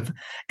who have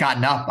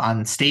gotten up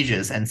on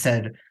stages and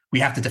said, we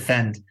have to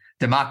defend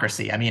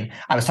democracy. I mean,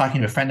 I was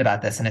talking to a friend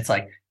about this, and it's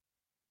like,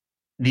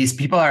 these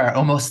people are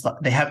almost,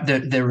 they have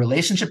the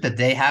relationship that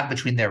they have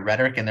between their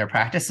rhetoric and their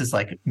practice is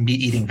like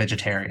meat-eating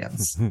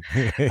vegetarians.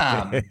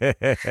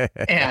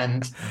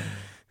 And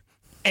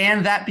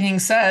that being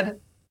said,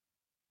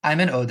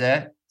 Ayman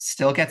Odeh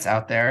still gets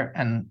out there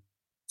and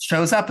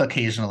shows up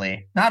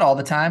occasionally, not all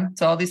the time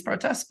to all these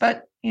protests,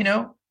 but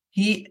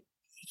he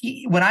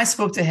when I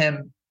spoke to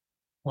him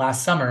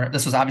last summer,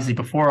 this was obviously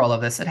before all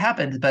of this had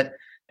happened, but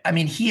I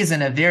mean, he is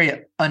in a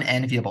very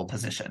unenviable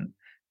position.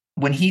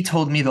 When he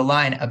told me the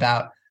line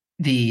about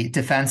the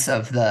defense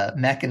of the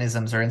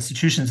mechanisms or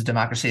institutions of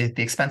democracy at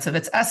the expense of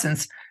its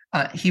essence,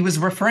 he was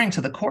referring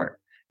to the court.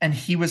 And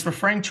he was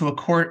referring to a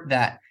court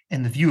that,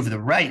 in the view of the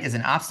right, is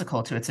an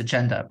obstacle to its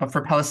agenda, but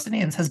for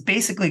Palestinians has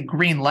basically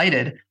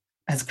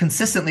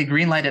consistently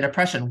green-lighted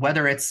oppression,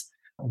 whether it's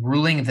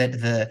ruling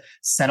that the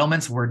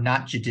settlements were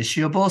not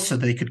justiciable so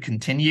they could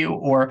continue,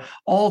 or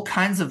all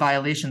kinds of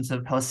violations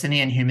of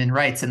Palestinian human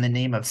rights in the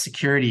name of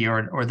security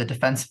or the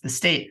defense of the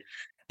state.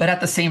 But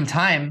at the same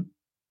time,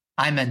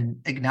 Ayman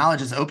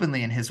acknowledges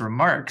openly in his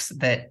remarks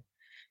that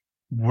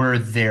were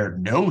there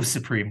no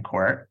Supreme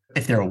Court,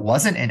 if there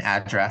wasn't an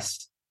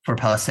address for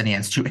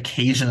Palestinians to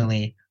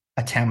occasionally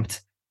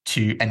attempt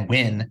to and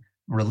win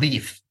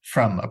relief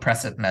from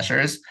oppressive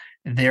measures,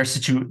 the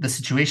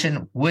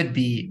situation would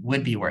be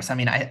worse. I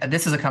mean,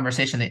 this is a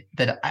conversation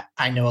that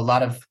I know a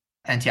lot of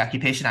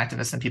anti-occupation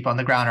activists and people on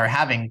the ground are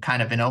having,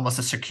 kind of in almost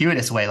a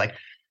circuitous way. Like,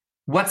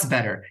 what's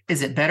better?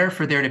 Is it better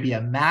for there to be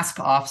a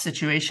mask-off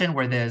situation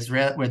where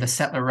the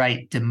settler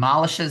right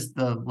demolishes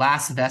the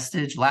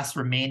last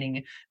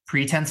remaining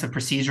pretense of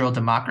procedural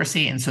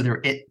democracy, and so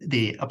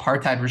the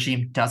apartheid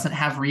regime doesn't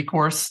have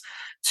recourse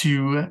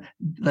to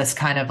this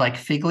kind of like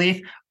fig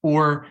leaf?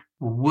 Or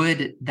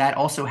would that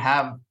also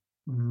have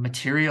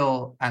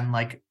material and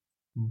like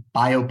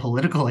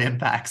biopolitical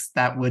impacts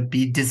that would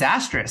be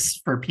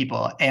disastrous for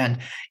people? And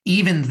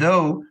even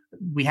though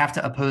we have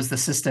to oppose the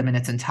system in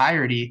its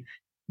entirety,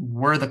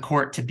 were the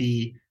court to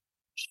be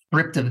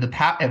stripped of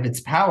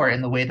its power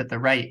in the way that the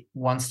right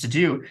wants to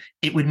do,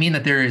 it would mean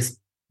that there is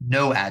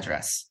no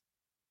address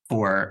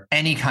for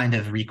any kind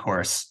of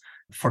recourse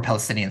for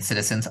Palestinian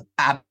citizens,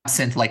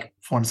 absent like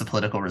forms of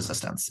political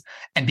resistance.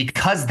 And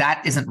because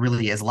that isn't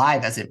really as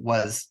live as it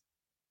was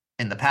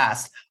in the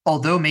past,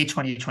 although May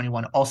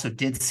 2021 also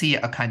did see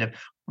a kind of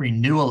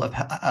renewal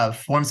of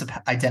forms of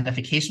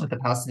identification with the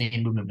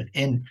Palestinian movement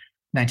within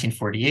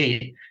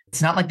 1948,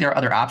 it's not like there are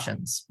other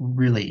options,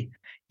 really,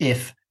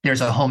 if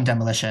there's a home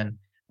demolition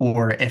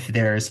or if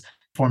there's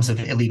forms of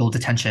illegal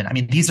detention. I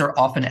mean, these are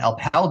often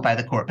upheld by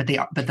the court, but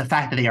the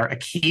fact that they are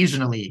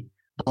occasionally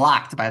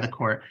blocked by the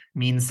court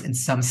means in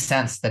some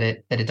sense that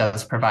it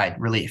does provide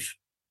relief.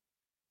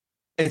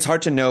 It's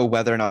hard to know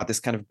whether or not this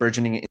kind of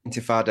burgeoning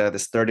intifada,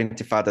 this third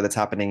intifada that's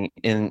happening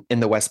in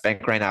the West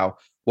Bank right now,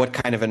 what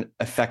kind of an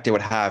effect it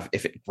would have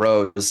if it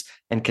grows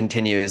and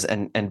continues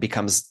and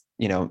becomes,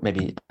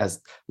 maybe as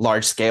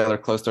large scale or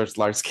close to as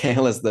large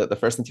scale as the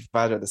first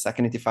intifada or the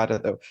second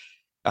intifada, though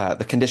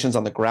the conditions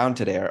on the ground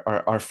today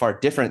are far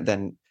different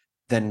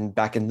than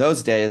back in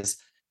those days.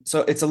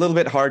 So it's a little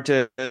bit hard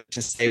to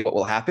say what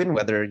will happen,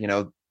 whether,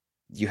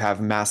 you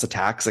have mass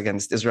attacks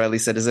against Israeli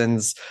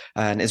citizens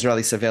and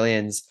Israeli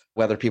civilians,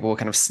 whether people will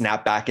kind of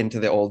snap back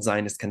into the old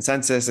Zionist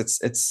consensus.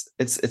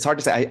 It's hard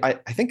to say. I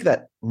think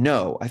that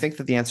no. I think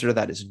that the answer to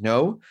that is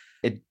no.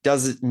 It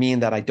doesn't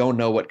mean that I don't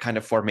know what kind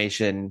of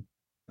formation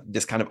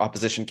this kind of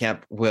opposition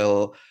camp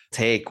will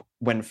take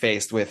when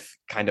faced with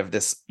kind of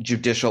this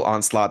judicial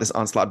onslaught, this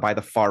onslaught by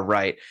the far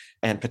right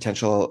and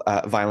potential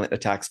violent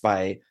attacks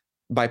by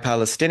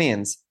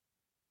Palestinians.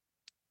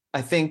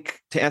 I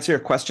think to answer your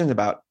question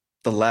about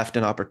the left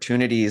and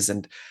opportunities,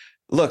 and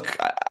look,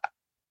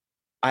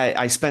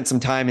 I spent some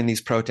time in these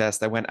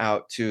protests. I went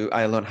out to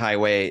Ayalon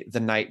Highway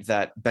the night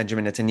that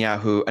Benjamin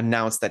Netanyahu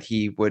announced that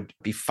he would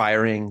be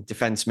firing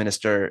Defense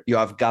Minister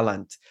Yoav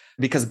Gallant,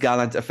 because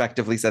Gallant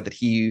effectively said that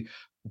he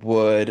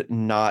would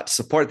not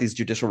support these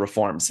judicial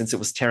reforms since it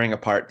was tearing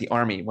apart the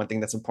army. One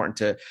thing that's important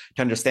to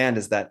understand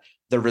is that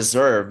the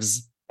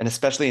reserves, and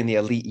especially in the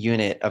elite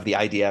unit of the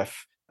IDF,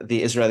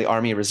 the Israeli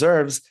army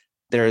reserves,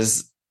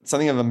 there's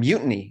something of a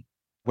mutiny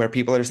where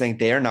people are saying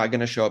they are not going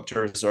to show up to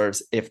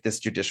reserves if this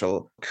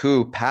judicial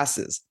coup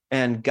passes.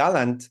 And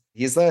Gallant,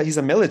 he's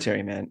a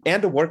military man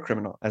and a war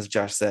criminal, as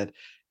Josh said.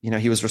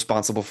 He was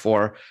responsible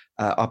for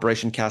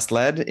Operation Cast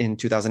Lead in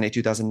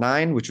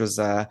 2008-2009, which was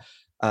a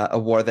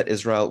war that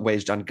Israel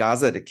waged on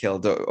Gaza that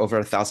killed over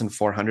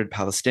 1,400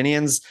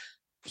 Palestinians.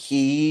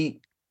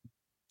 He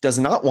does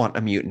not want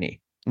a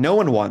mutiny. No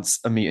one wants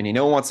a mutiny.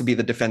 No one wants to be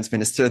the defense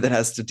minister that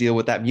has to deal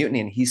with that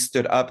mutiny. And he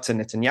stood up to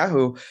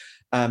Netanyahu.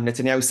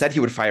 Netanyahu said he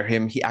would fire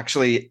him. He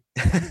actually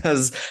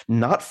has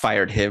not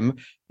fired him.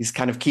 He's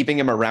kind of keeping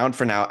him around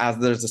for now. As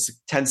there's a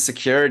tense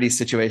security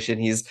situation,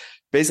 he's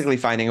basically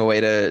finding a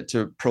way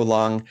to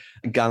prolong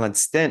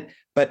Gallant's stint.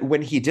 But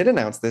when he did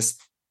announce this,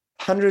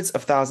 hundreds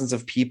of thousands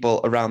of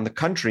people around the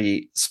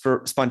country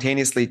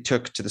spontaneously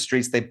took to the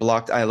streets. They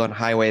blocked Ayalon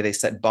Highway. They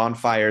set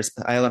bonfires.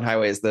 Ayalon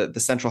Highway is the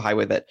central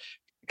highway that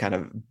kind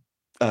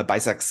of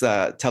bisects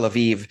Tel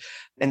Aviv,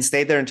 and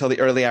stayed there until the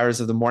early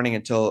hours of the morning,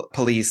 until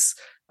police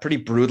pretty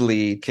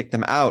brutally kicked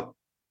them out.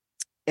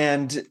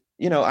 And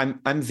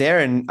I'm there,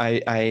 and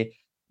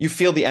you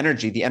feel the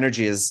energy. The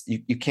energy is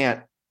you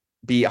can't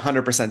be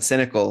 100%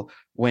 cynical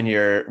when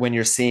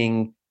you're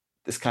seeing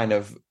this kind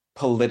of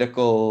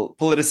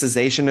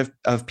politicization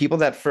of people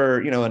that,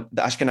 for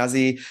the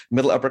Ashkenazi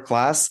middle upper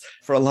class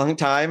for a long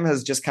time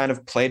has just kind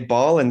of played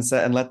ball and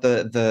let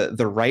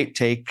the right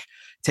take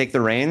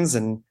the reins.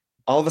 And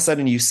all of a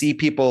sudden you see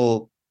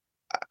people,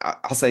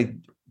 I'll say,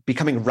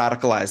 becoming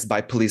radicalized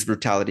by police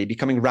brutality,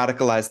 becoming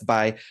radicalized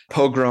by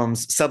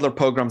pogroms, settler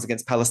pogroms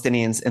against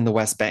Palestinians in the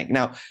West Bank.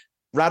 Now,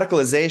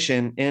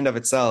 radicalization in and of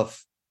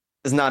itself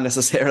is not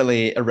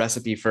necessarily a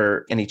recipe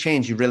for any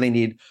change. You really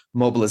need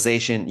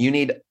mobilization. You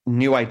need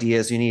new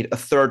ideas. You need a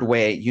third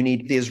way. You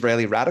need the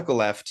Israeli radical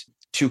left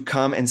to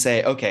come and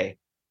say, okay,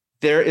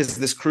 there is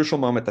this crucial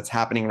moment that's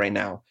happening right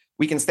now.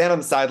 We can stand on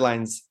the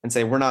sidelines and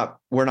say, we're not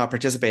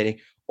participating,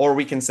 or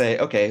we can say,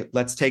 okay,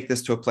 let's take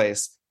this to a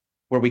place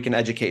where we can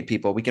educate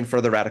people, we can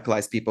further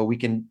radicalize people, we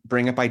can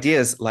bring up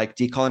ideas like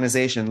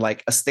decolonization,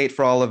 like a state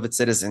for all of its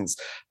citizens,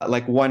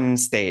 like one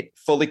state,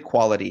 full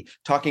equality,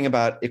 talking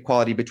about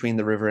equality between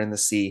the river and the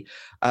sea.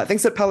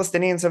 Things that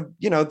Palestinians have,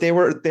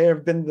 they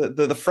have been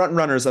the front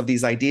runners of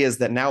these ideas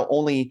that now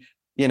only,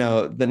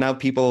 now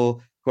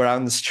people who are out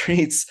in the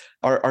streets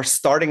are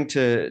starting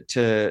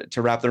to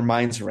wrap their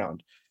minds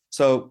around.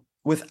 So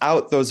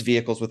without those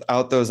vehicles,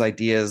 without those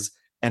ideas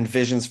and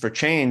visions for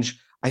change,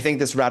 I think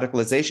this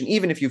radicalization,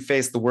 even if you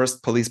face the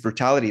worst police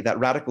brutality, that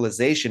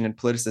radicalization and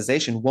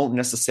politicization won't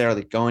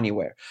necessarily go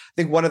anywhere. I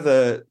think one of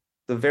the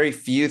very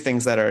few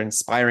things that are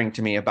inspiring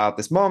to me about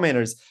this moment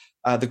is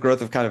the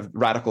growth of kind of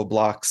radical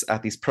blocs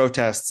at these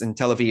protests. In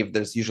Tel Aviv,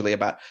 there's usually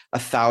about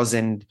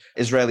 1,000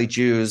 Israeli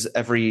Jews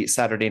every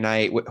Saturday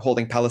night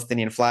holding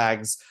Palestinian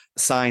flags,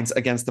 signs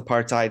against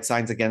apartheid,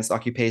 signs against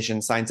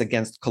occupation, signs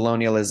against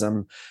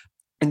colonialism,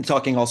 and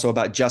talking also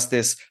about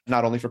justice,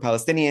 not only for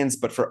Palestinians,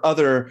 but for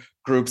other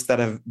groups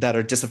that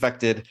are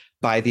disaffected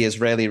by the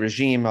Israeli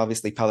regime.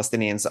 Obviously,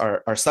 Palestinians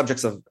are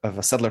subjects of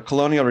a settler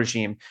colonial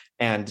regime.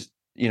 And,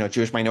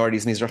 Jewish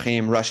minorities,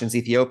 Mizrahim, Russians,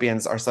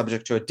 Ethiopians are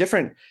subject to a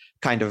different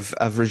kind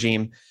of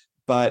regime.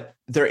 But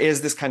there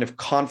is this kind of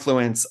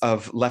confluence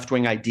of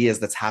left-wing ideas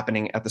that's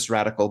happening at this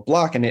radical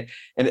bloc. And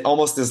it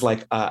almost is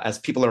like as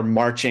people are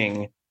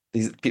marching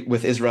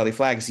with Israeli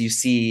flags, you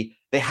see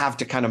they have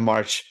to kind of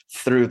march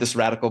through this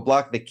radical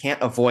bloc. They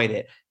can't avoid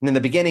it. And in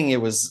the beginning,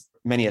 it was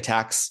many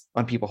attacks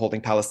on people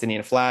holding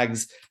Palestinian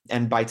flags.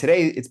 And by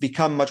today, it's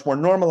become much more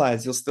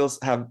normalized. You'll still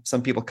have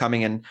some people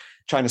coming and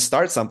trying to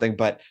start something.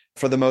 But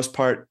for the most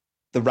part,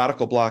 the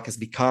radical bloc has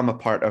become a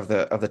part of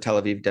the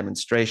Tel Aviv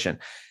demonstration.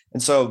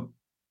 And so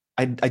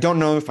I don't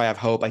know if I have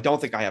hope. I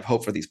don't think I have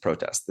hope for these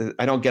protests.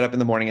 I don't get up in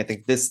the morning. I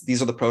think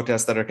these are the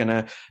protests that are going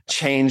to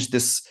change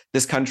this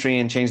country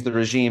and change the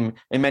regime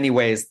in many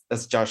ways.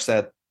 As Josh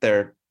said,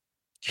 they're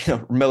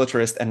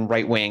militarist and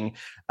right wing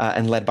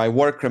and led by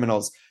war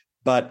criminals.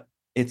 But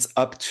it's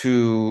up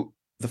to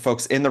the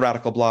folks in the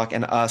radical bloc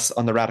and us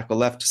on the radical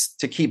left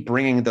to keep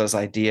bringing those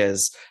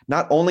ideas,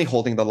 not only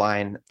holding the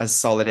line as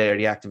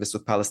solidarity activists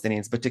with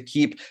Palestinians, but to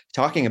keep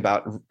talking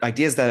about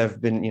ideas that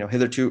have been,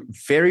 hitherto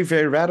very,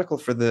 very radical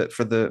for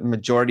the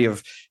majority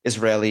of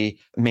Israeli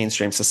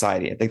mainstream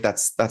society. I think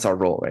that's our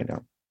role right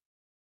now.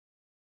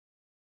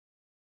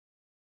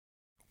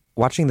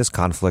 Watching this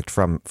conflict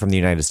from the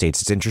United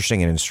States, it's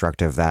interesting and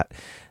instructive that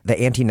the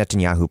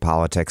anti-Netanyahu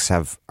politics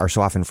are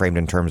so often framed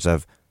in terms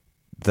of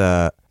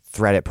the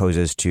threat it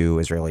poses to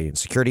Israeli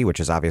security, which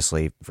is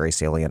obviously very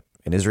salient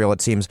in Israel, it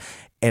seems,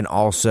 and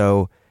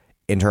also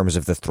in terms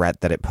of the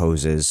threat that it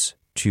poses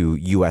to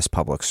U.S.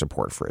 public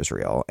support for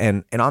Israel.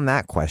 And on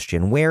that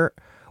question, where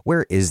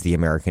is the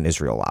American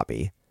Israel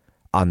lobby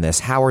on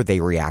this? How are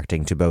they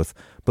reacting to both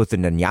the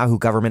Netanyahu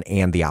government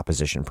and the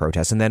opposition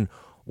protests? And then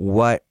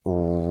what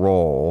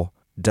role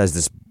does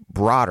this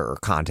broader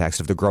context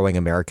of the growing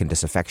American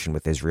disaffection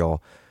with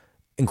Israel,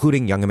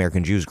 including young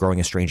American Jews' growing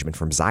estrangement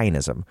from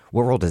Zionism,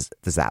 what role does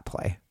that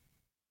play?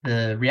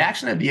 The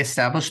reaction of the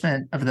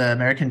establishment of the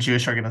American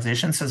Jewish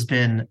organizations has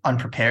been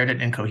unprepared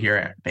and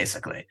incoherent,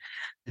 basically.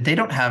 They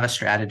don't have a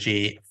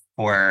strategy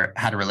for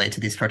how to relate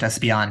to these protests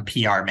beyond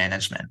PR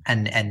management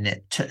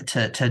and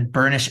to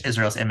burnish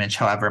Israel's image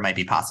however it might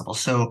be possible.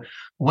 So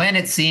when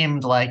it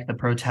seemed like the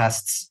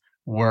protests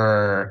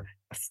were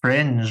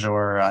fringe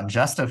or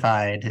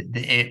unjustified,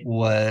 it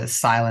was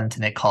silent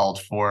and it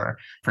called for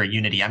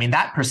unity. I mean,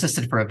 that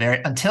persisted for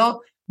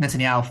until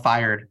Netanyahu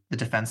fired the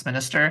defense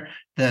minister.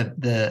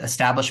 The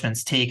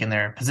establishment's take in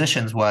their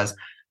positions was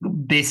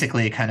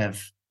basically kind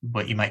of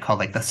what you might call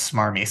like the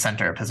smarmy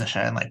center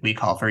position, like we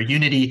call for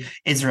unity.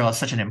 Israel is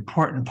such an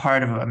important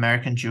part of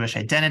American Jewish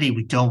identity.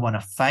 We don't want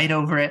to fight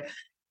over it.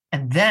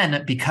 And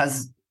then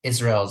because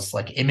Israel's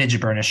like image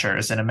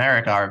burnishers in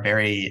America are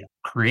very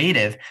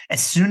creative, as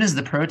soon as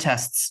the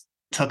protests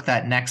took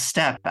that next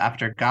step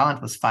after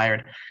Gallant was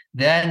fired,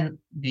 then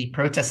the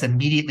protests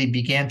immediately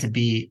began to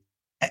be,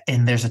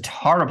 and there's a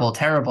horrible,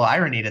 terrible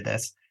irony to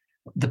this,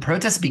 the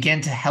protests began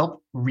to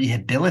help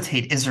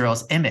rehabilitate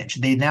Israel's image.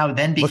 They now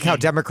then became...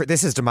 Look how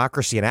this is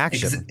democracy in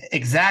action.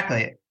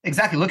 Exactly.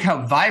 Look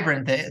how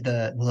vibrant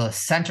the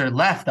center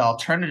left, the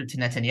alternative to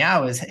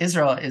Netanyahu is.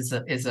 Israel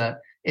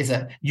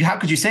how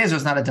could you say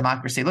Israel's not a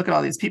democracy? Look at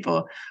all these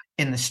people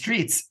in the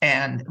streets.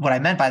 And what I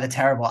meant by the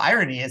terrible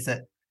irony is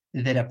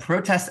that a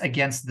protest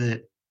against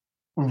the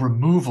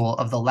removal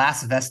of the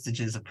last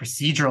vestiges of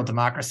procedural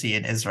democracy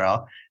in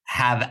Israel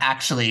have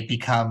actually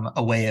become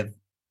a way of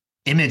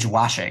image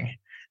washing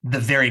the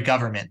very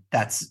government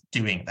that's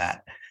doing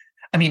that.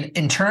 I mean,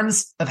 in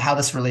terms of how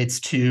this relates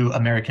to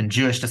American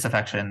Jewish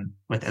disaffection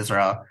with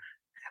Israel,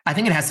 I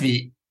think it has to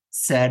be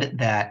said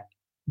that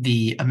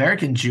the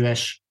American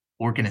Jewish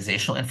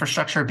organizational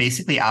infrastructure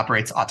basically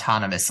operates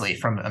autonomously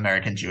from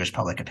American Jewish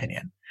public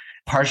opinion,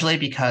 partially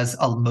because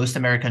most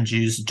American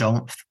Jews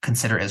don't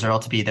consider Israel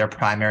to be their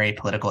primary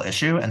political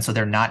issue, and so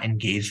they're not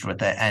engaged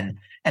with it. And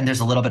there's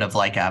a little bit of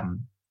like a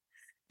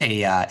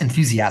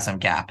enthusiasm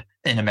gap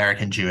in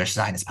American Jewish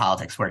Zionist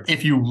politics, where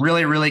if you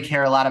really, really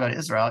care a lot about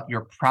Israel,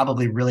 you're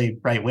probably really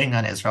right wing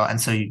on Israel,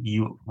 and so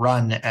you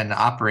run and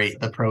operate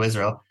the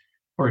pro-Israel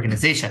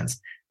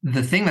organizations.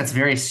 The thing that's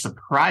very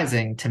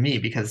surprising to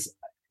me,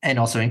 and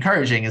also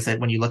encouraging, is that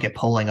when you look at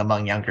polling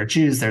among younger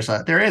Jews, there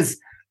is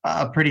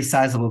a pretty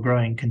sizable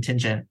growing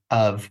contingent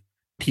of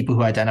people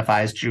who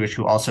identify as Jewish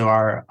who also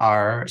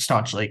are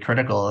staunchly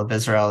critical of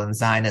Israel and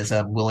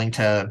Zionism, willing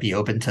to be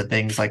open to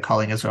things like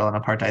calling Israel an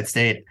apartheid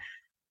state.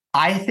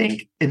 I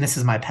think, and this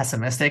is my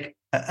pessimistic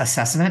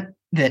assessment,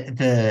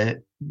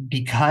 that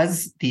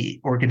because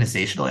the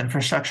organizational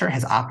infrastructure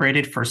has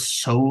operated for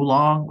so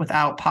long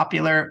without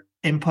popular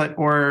input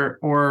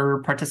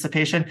or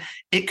participation,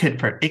 it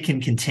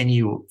can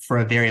continue for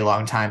a very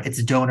long time.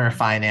 It's donor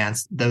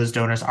financed. Those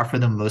donors are for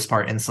the most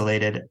part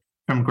insulated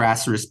from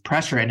grassroots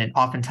pressure. And it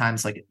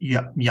oftentimes, like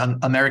young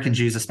American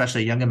Jews,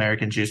 especially young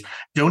American Jews,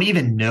 don't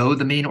even know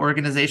the main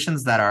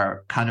organizations that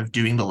are kind of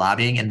doing the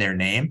lobbying in their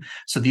name.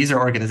 So these are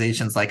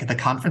organizations like the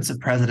Conference of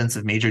Presidents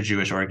of Major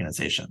Jewish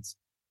Organizations.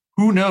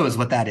 Who knows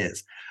what that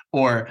is?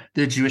 Or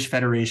the Jewish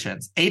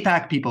Federations.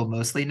 AIPAC people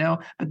mostly know,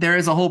 but there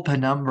is a whole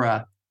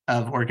penumbra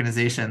of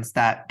organizations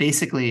that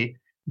basically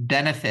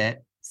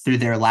benefit through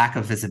their lack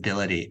of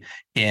visibility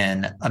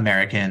in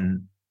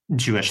American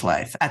Jewish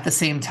life. At the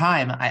same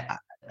time,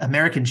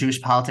 American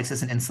Jewish politics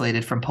isn't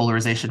insulated from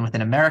polarization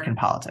within American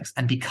politics.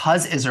 And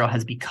because Israel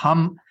has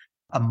become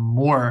a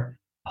more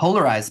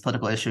polarized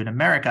political issue in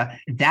America,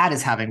 that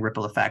is having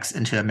ripple effects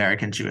into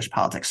American Jewish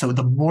politics. So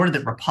the more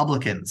that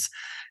Republicans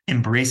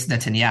embrace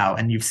Netanyahu,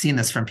 and you've seen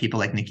this from people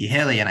like Nikki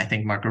Haley and I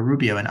think Marco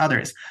Rubio and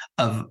others,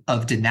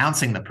 of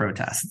denouncing the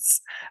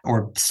protests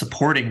or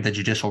supporting the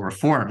judicial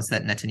reforms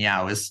that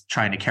Netanyahu is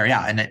trying to carry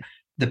out. And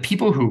the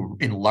people who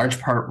in large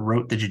part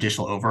wrote the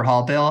judicial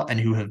overhaul bill and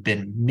who have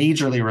been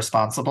majorly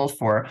responsible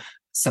for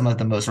some of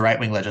the most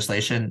right-wing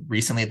legislation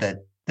recently that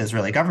the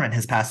Israeli government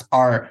has passed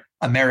are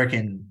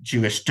American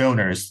Jewish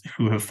donors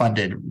who have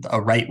funded a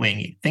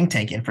right-wing think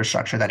tank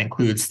infrastructure that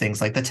includes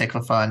things like the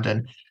Tikva Fund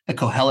and the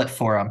Kohelet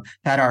Forum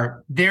that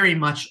are very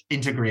much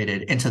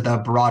integrated into the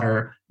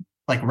broader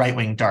like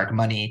right-wing dark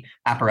money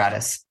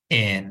apparatus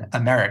in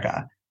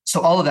America.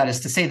 So all of that is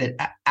to say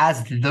that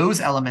as those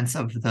elements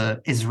of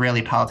the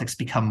Israeli politics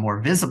become more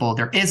visible,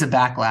 there is a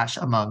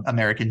backlash among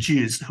American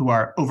Jews who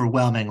are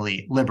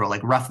overwhelmingly liberal,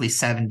 like roughly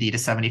 70 to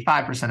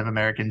 75% of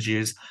American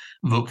Jews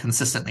vote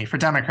consistently for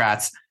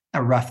Democrats,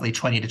 and roughly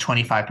 20 to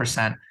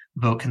 25%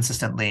 vote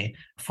consistently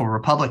for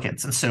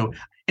Republicans. And so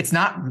it's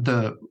not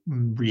the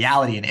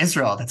reality in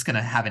Israel that's going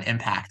to have an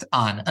impact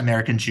on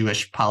American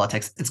Jewish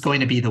politics. It's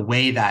going to be the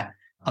way that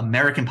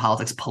American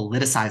politics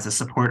politicizes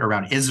support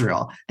around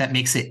Israel that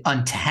makes it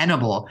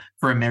untenable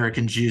for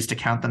American Jews to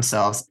count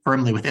themselves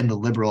firmly within the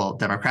liberal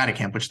Democratic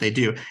camp, which they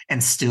do,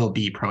 and still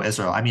be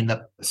pro-Israel. I mean,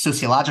 the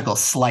sociological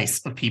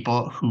slice of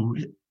people who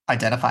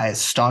identify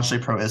as staunchly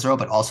pro-Israel,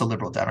 but also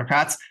liberal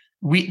Democrats,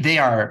 they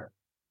are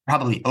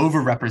probably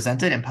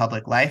overrepresented in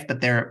public life,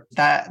 but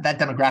that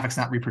demographic's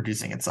not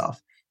reproducing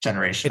itself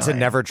generationally. It's a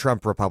never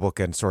Trump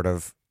Republican sort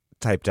of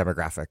type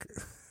demographic.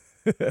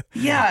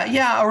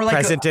 Yeah, or like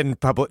present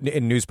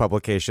in news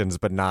publications,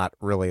 but not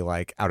really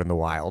like out in the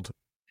wild.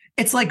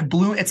 It's like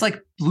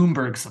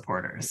Bloomberg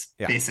supporters,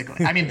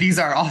 basically. I mean, these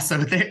are also.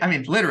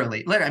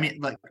 Literally. I mean,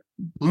 like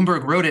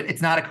Bloomberg wrote it.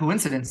 It's not a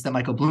coincidence that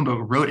Michael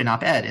Bloomberg wrote an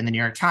op-ed in the New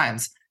York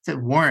Times to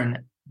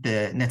warn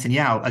the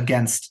Netanyahu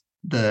against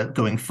the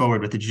going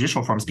forward with the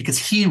judicial reforms, because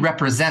he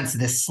represents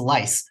this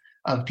slice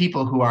of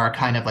people who are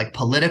kind of like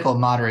political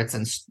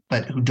moderates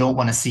but who don't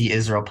want to see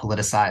Israel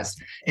politicized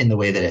in the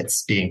way that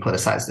it's being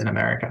politicized in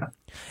America.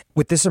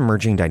 With this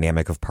emerging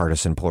dynamic of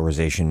partisan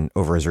polarization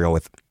over Israel,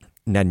 with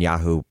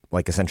Netanyahu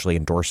like essentially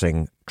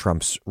endorsing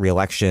Trump's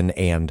reelection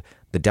and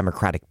the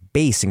Democratic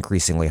base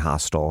increasingly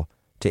hostile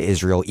to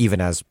Israel,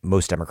 even as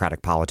most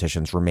Democratic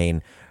politicians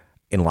remain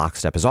in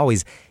lockstep as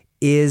always,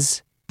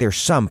 is there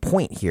some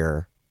point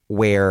here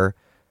where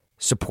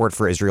support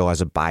for Israel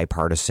as a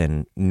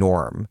bipartisan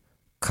norm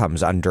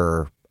comes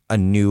under a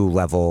new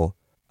level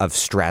of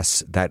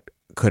stress that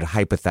could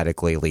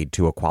hypothetically lead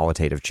to a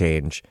qualitative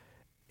change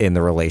in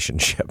the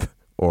relationship?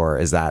 Or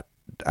is that,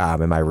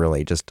 am I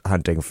really just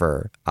hunting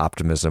for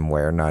optimism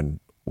where none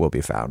will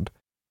be found?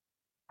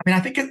 I mean,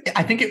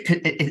 I think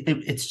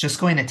it's just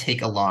going to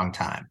take a long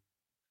time.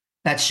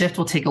 That shift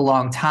will take a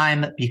long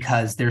time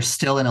because there's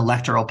still an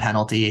electoral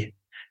penalty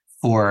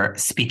for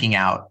speaking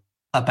out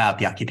about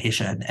the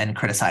occupation and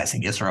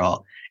criticizing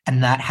Israel.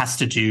 And that has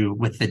to do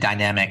with the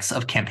dynamics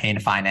of campaign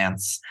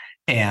finance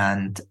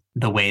and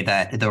the way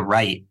that the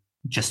right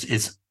just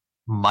is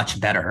much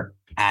better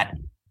at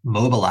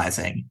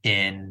mobilizing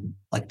in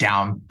like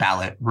down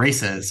ballot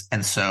races.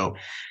 And so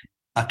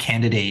a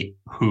candidate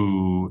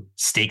who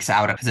stakes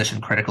out a position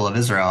critical of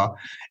Israel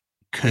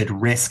could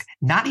risk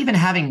not even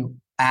having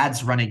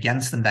ads run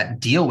against them that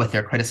deal with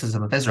their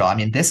criticism of Israel. I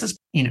mean, this is,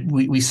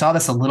 we saw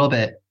this a little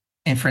bit,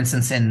 for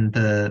instance, in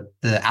the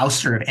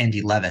ouster of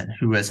Andy Levin,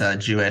 who was a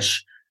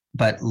Jewish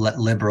but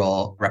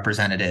liberal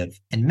representative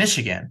in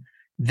Michigan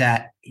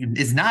that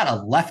is not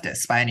a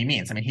leftist by any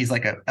means. I mean, he's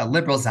like a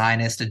liberal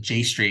Zionist, a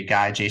J Street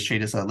guy. J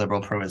Street is a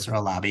liberal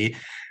pro-Israel lobby.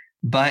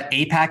 But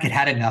AIPAC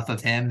had enough of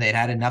him. They'd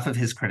had enough of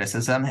his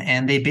criticism,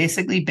 and they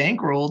basically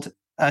bankrolled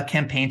a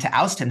campaign to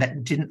oust him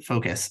that didn't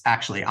focus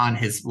actually on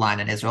his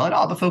line in Israel at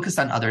all, but focused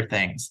on other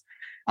things.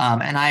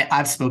 And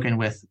I've spoken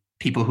with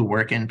people who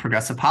work in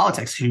progressive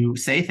politics who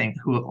say things,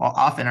 who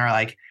often are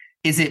like,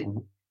 is it,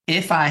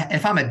 if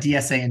I'm a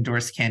DSA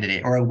endorsed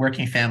candidate or a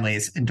Working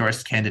Families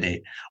endorsed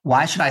candidate,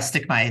 why should I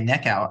stick my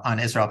neck out on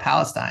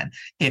Israel-Palestine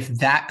if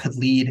that could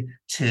lead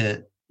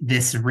to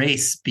this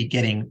race be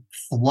getting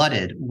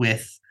flooded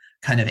with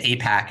kind of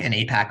AIPAC and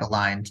AIPAC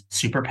aligned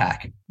super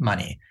PAC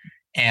money?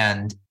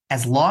 And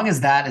as long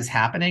as that is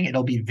happening,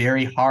 it'll be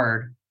very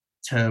hard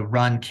to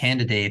run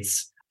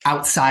candidates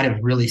outside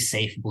of really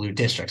safe blue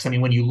districts. I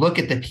mean, when you look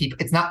at the people,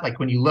 it's not like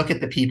when you look at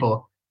the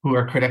people who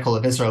are critical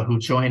of Israel, who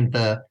joined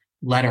the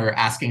letter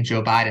asking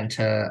Joe Biden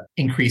to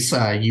increase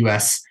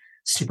U.S.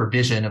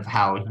 supervision of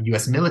how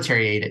U.S.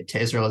 military aid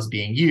to Israel is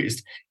being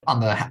used.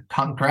 On the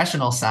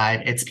congressional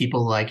side, it's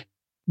people like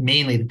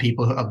mainly the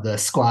people of the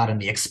squad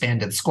and the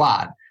expanded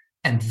squad.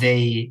 And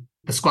the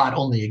squad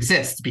only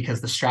exists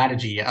because the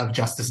strategy of the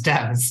Justice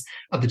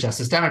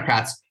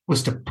Democrats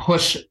was to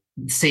push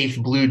safe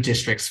blue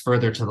districts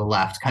further to the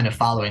left, kind of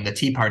following the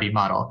Tea Party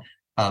model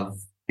of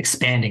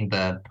expanding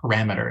the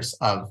parameters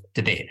of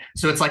debate.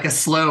 So it's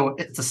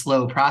a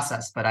slow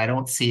process, but I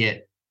don't see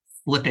it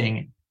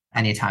flipping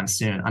anytime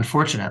soon,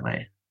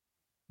 unfortunately.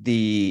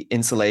 The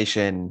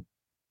insulation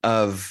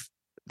of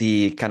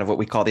the kind of what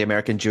we call the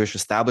American Jewish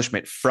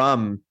establishment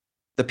from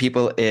the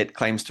people it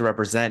claims to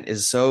represent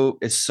is so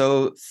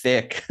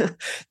thick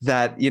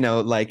that,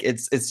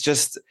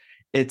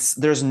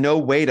 there's no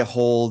way to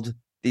hold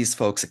these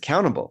folks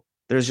accountable.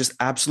 There's just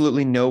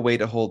absolutely no way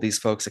to hold these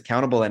folks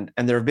accountable. And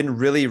there have been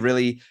really,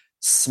 really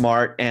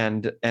smart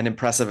and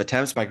impressive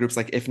attempts by groups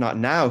like If Not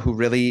Now,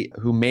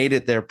 who made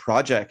it their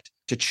project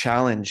to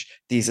challenge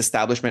these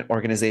establishment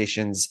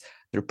organizations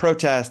through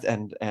protest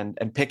and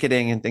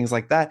picketing and things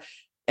like that.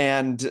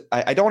 And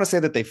I don't want to say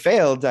that they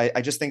failed.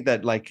 I just think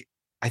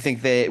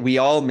that we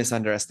all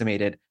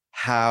misunderestimated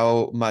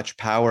how much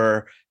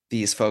power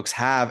these folks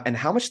have and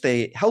how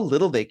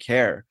little they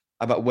care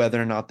about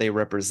whether or not they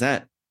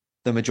represent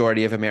the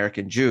majority of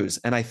American Jews.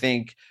 And I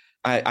think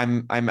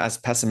I'm as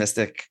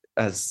pessimistic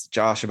as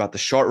Josh about the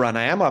short run.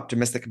 I am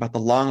optimistic about the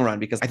long run,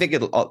 because I think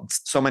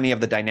so many of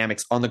the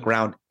dynamics on the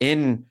ground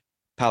in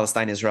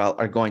Palestine, Israel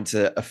are going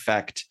to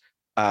affect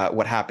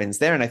what happens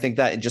there. And I think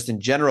that just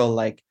in general,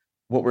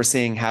 what we're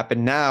seeing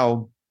happen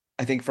now,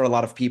 I think for a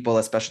lot of people,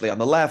 especially on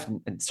the left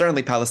and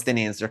certainly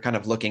Palestinians, they're kind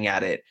of looking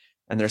at it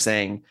and they're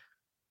saying,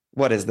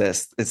 what is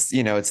this? It's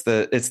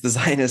the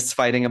Zionists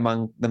fighting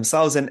among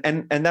themselves.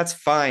 And that's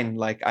fine.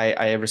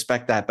 I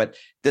respect that. But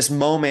this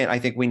moment, I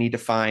think we need to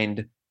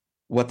find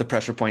what the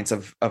pressure points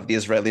of the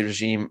Israeli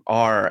regime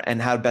are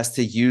and how best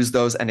to use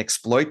those and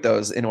exploit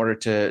those in order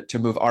to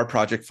move our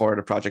project forward,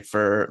 a project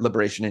for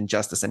liberation and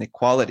justice and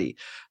equality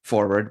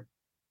forward.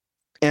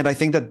 And I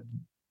think that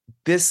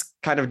this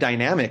kind of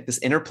dynamic, this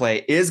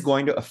interplay, is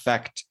going to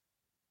affect,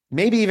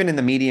 maybe even in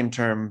the medium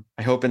term,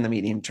 I hope in the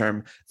medium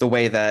term, the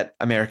way that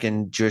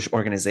American Jewish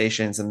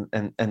organizations and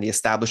the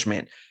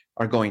establishment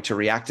are going to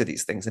react to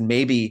these things, and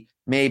maybe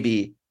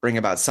bring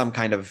about some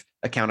kind of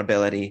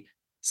accountability,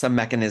 some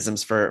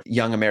mechanisms for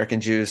young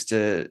American Jews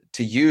to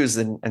use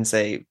and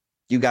say,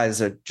 you guys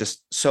are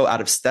just so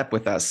out of step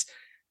with us,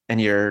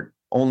 and you're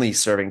only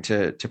serving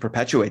to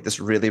perpetuate this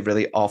really,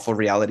 really awful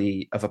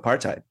reality of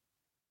apartheid.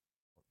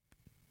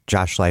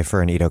 Josh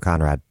Leifer and Ido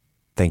Konrad,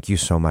 thank you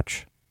so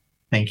much.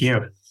 Thank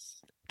you.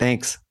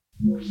 Thanks.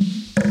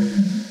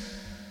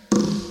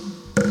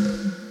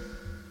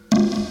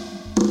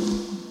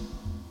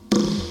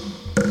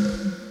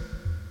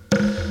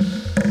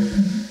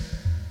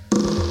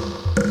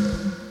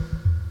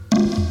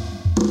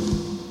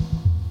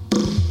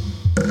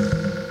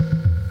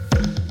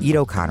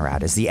 Ido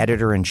Konrad is the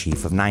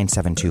editor-in-chief of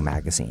 972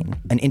 Magazine,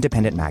 an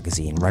independent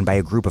magazine run by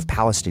a group of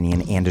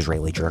Palestinian and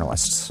Israeli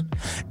journalists.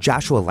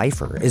 Joshua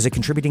Leifer is a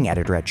contributing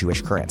editor at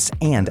Jewish Currents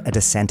and a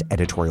Dissent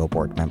editorial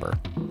board member.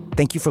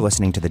 Thank you for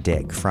listening to The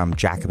Dig from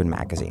Jacobin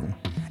Magazine.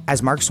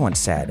 As Marx once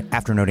said,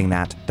 after noting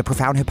that the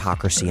profound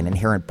hypocrisy and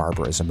inherent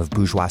barbarism of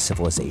bourgeois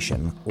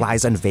civilization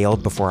lies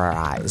unveiled before our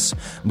eyes,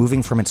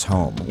 moving from its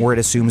home, where it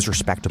assumes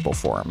respectable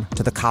form,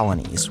 to the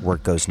colonies, where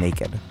it goes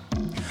naked.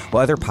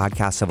 While other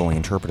podcasts have only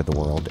interpreted the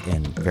world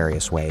in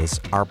various ways,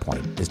 our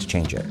point is to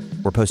change it.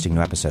 We're posting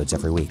new episodes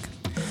every week.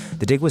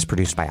 The Dig was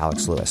produced by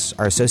Alex Lewis.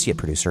 Our associate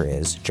producer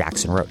is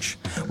Jackson Roach.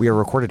 We are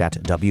recorded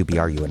at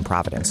WBRU in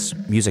Providence.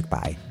 Music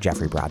by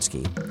Jeffrey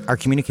Brodsky. Our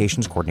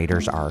communications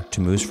coordinators are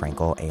Tamuz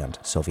Frankel and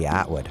Sylvia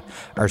Atwood.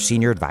 Our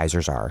senior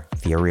advisors are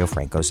Thea Rio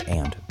Francos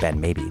and Ben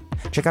Mabey.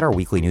 Check out our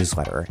weekly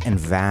newsletter and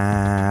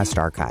vast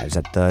archives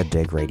at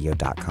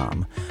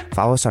thedigradio.com.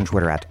 Follow us on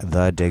Twitter at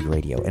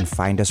thedigradio and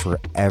find us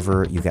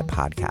wherever you get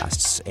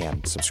podcasts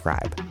and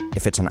subscribe.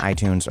 If it's on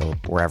iTunes or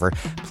wherever,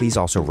 please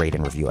also rate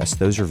and review us.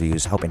 Those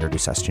reviews help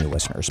introduce us to new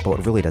listeners, but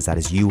what really does that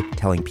is you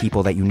telling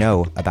people that you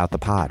know about the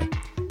pod.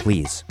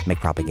 Please make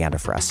propaganda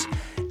for us.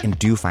 And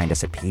do find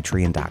us at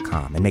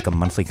patreon.com and make a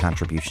monthly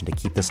contribution to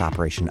keep this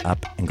operation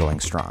up and going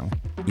strong.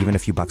 Even a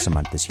few bucks a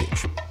month is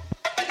huge.